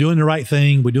 we're doing the right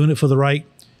thing. We're doing it for the right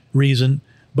reason.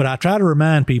 But I try to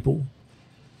remind people,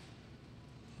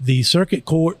 the Circuit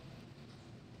Court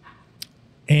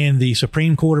and the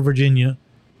Supreme Court of Virginia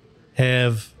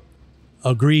have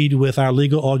agreed with our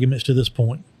legal arguments to this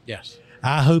point. Yes.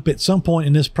 I hope at some point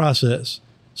in this process,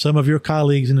 some of your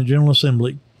colleagues in the General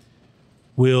Assembly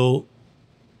will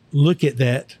look at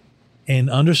that and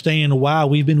understand why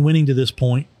we've been winning to this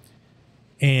point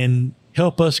and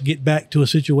help us get back to a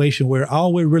situation where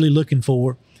all we're really looking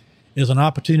for is an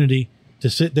opportunity to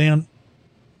sit down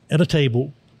at a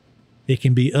table. It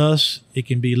can be us, it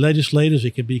can be legislators,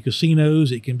 it can be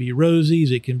casinos, it can be Rosie's,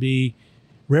 it can be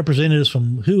representatives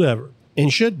from whoever.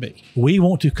 And should be. All we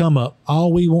want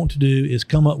to do is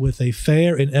come up with a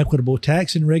fair and equitable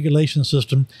tax and regulation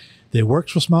system that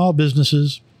works for small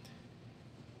businesses.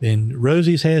 And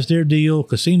Rosie's has their deal,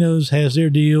 casinos has their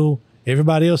deal,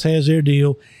 everybody else has their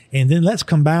deal. And then let's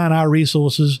combine our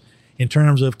resources in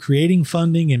terms of creating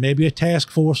funding and maybe a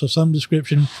task force of some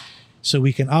description so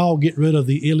we can all get rid of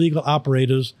the illegal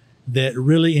operators that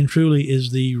really and truly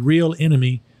is the real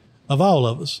enemy of all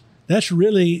of us. That's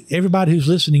really everybody who's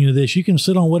listening to this. You can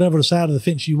sit on whatever side of the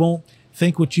fence you want,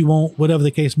 think what you want, whatever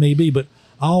the case may be. But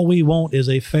all we want is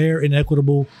a fair and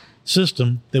equitable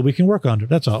system that we can work under.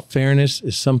 That's all. Fairness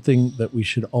is something that we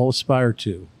should all aspire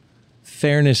to.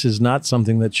 Fairness is not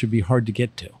something that should be hard to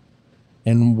get to.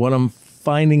 And what I'm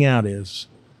finding out is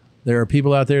there are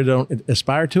people out there that don't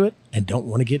aspire to it and don't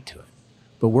want to get to it.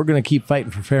 But we're going to keep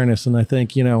fighting for fairness. And I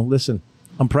think, listen,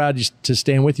 I'm proud to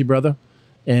stand with you, brother.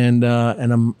 And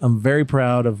I'm very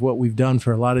proud of what we've done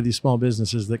for a lot of these small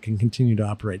businesses that can continue to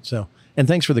operate. So, and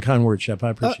thanks for the kind words, Shep. I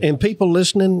appreciate it. And people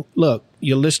listening, look,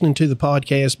 you're listening to the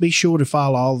podcast. Be sure to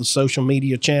follow all the social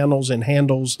media channels and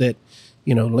handles that,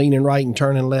 Leaning Right and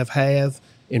Turning Left have.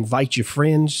 Invite your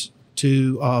friends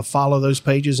to follow those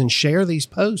pages and share these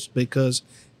posts, because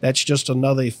that's just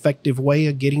another effective way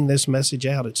of getting this message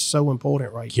out. It's so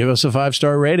important right now. Give us a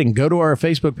 5-star rating. Go to our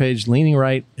Facebook page, Leaning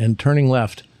Right and Turning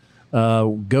Left.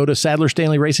 Go to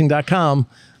SadlerStanleyRacing.com.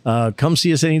 Come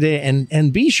see us any day,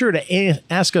 and be sure to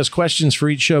ask us questions for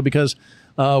each show, because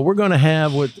we're going to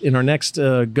have in our next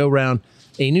go round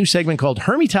a new segment called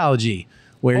Hermitology,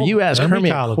 where you ask Hermie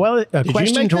a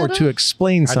question to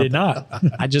explain something. I did not.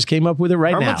 I just came up with it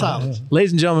right now.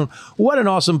 Ladies and gentlemen, what an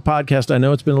awesome podcast. I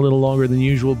know it's been a little longer than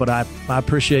usual, but I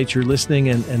appreciate your listening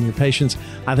and your patience.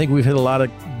 I think we've hit a lot of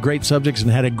great subjects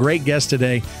and had a great guest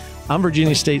today. I'm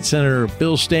Virginia State Senator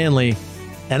Bill Stanley,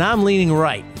 and I'm leaning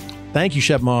right. Thank you,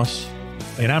 Shep Moss.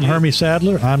 And I'm Hermie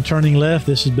Sadler. I'm turning left.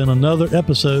 This has been another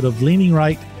episode of Leaning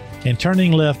Right and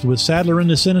Turning Left with Sadler and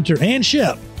the Senator and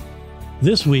Shep.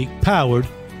 This week, powered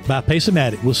by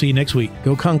Pace-O-Matic. We'll see you next week.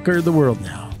 Go conquer the world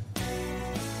now.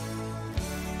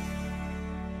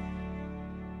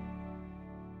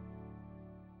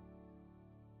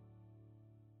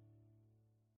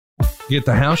 Get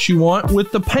the house you want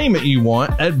with the payment you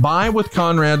want at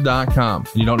buywithconrad.com.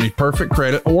 You don't need perfect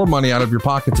credit or money out of your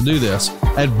pocket to do this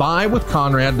at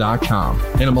buywithconrad.com.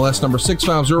 NMLS number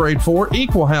 65084,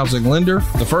 equal housing lender.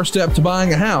 The first step to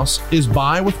buying a house is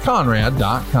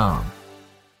buywithconrad.com.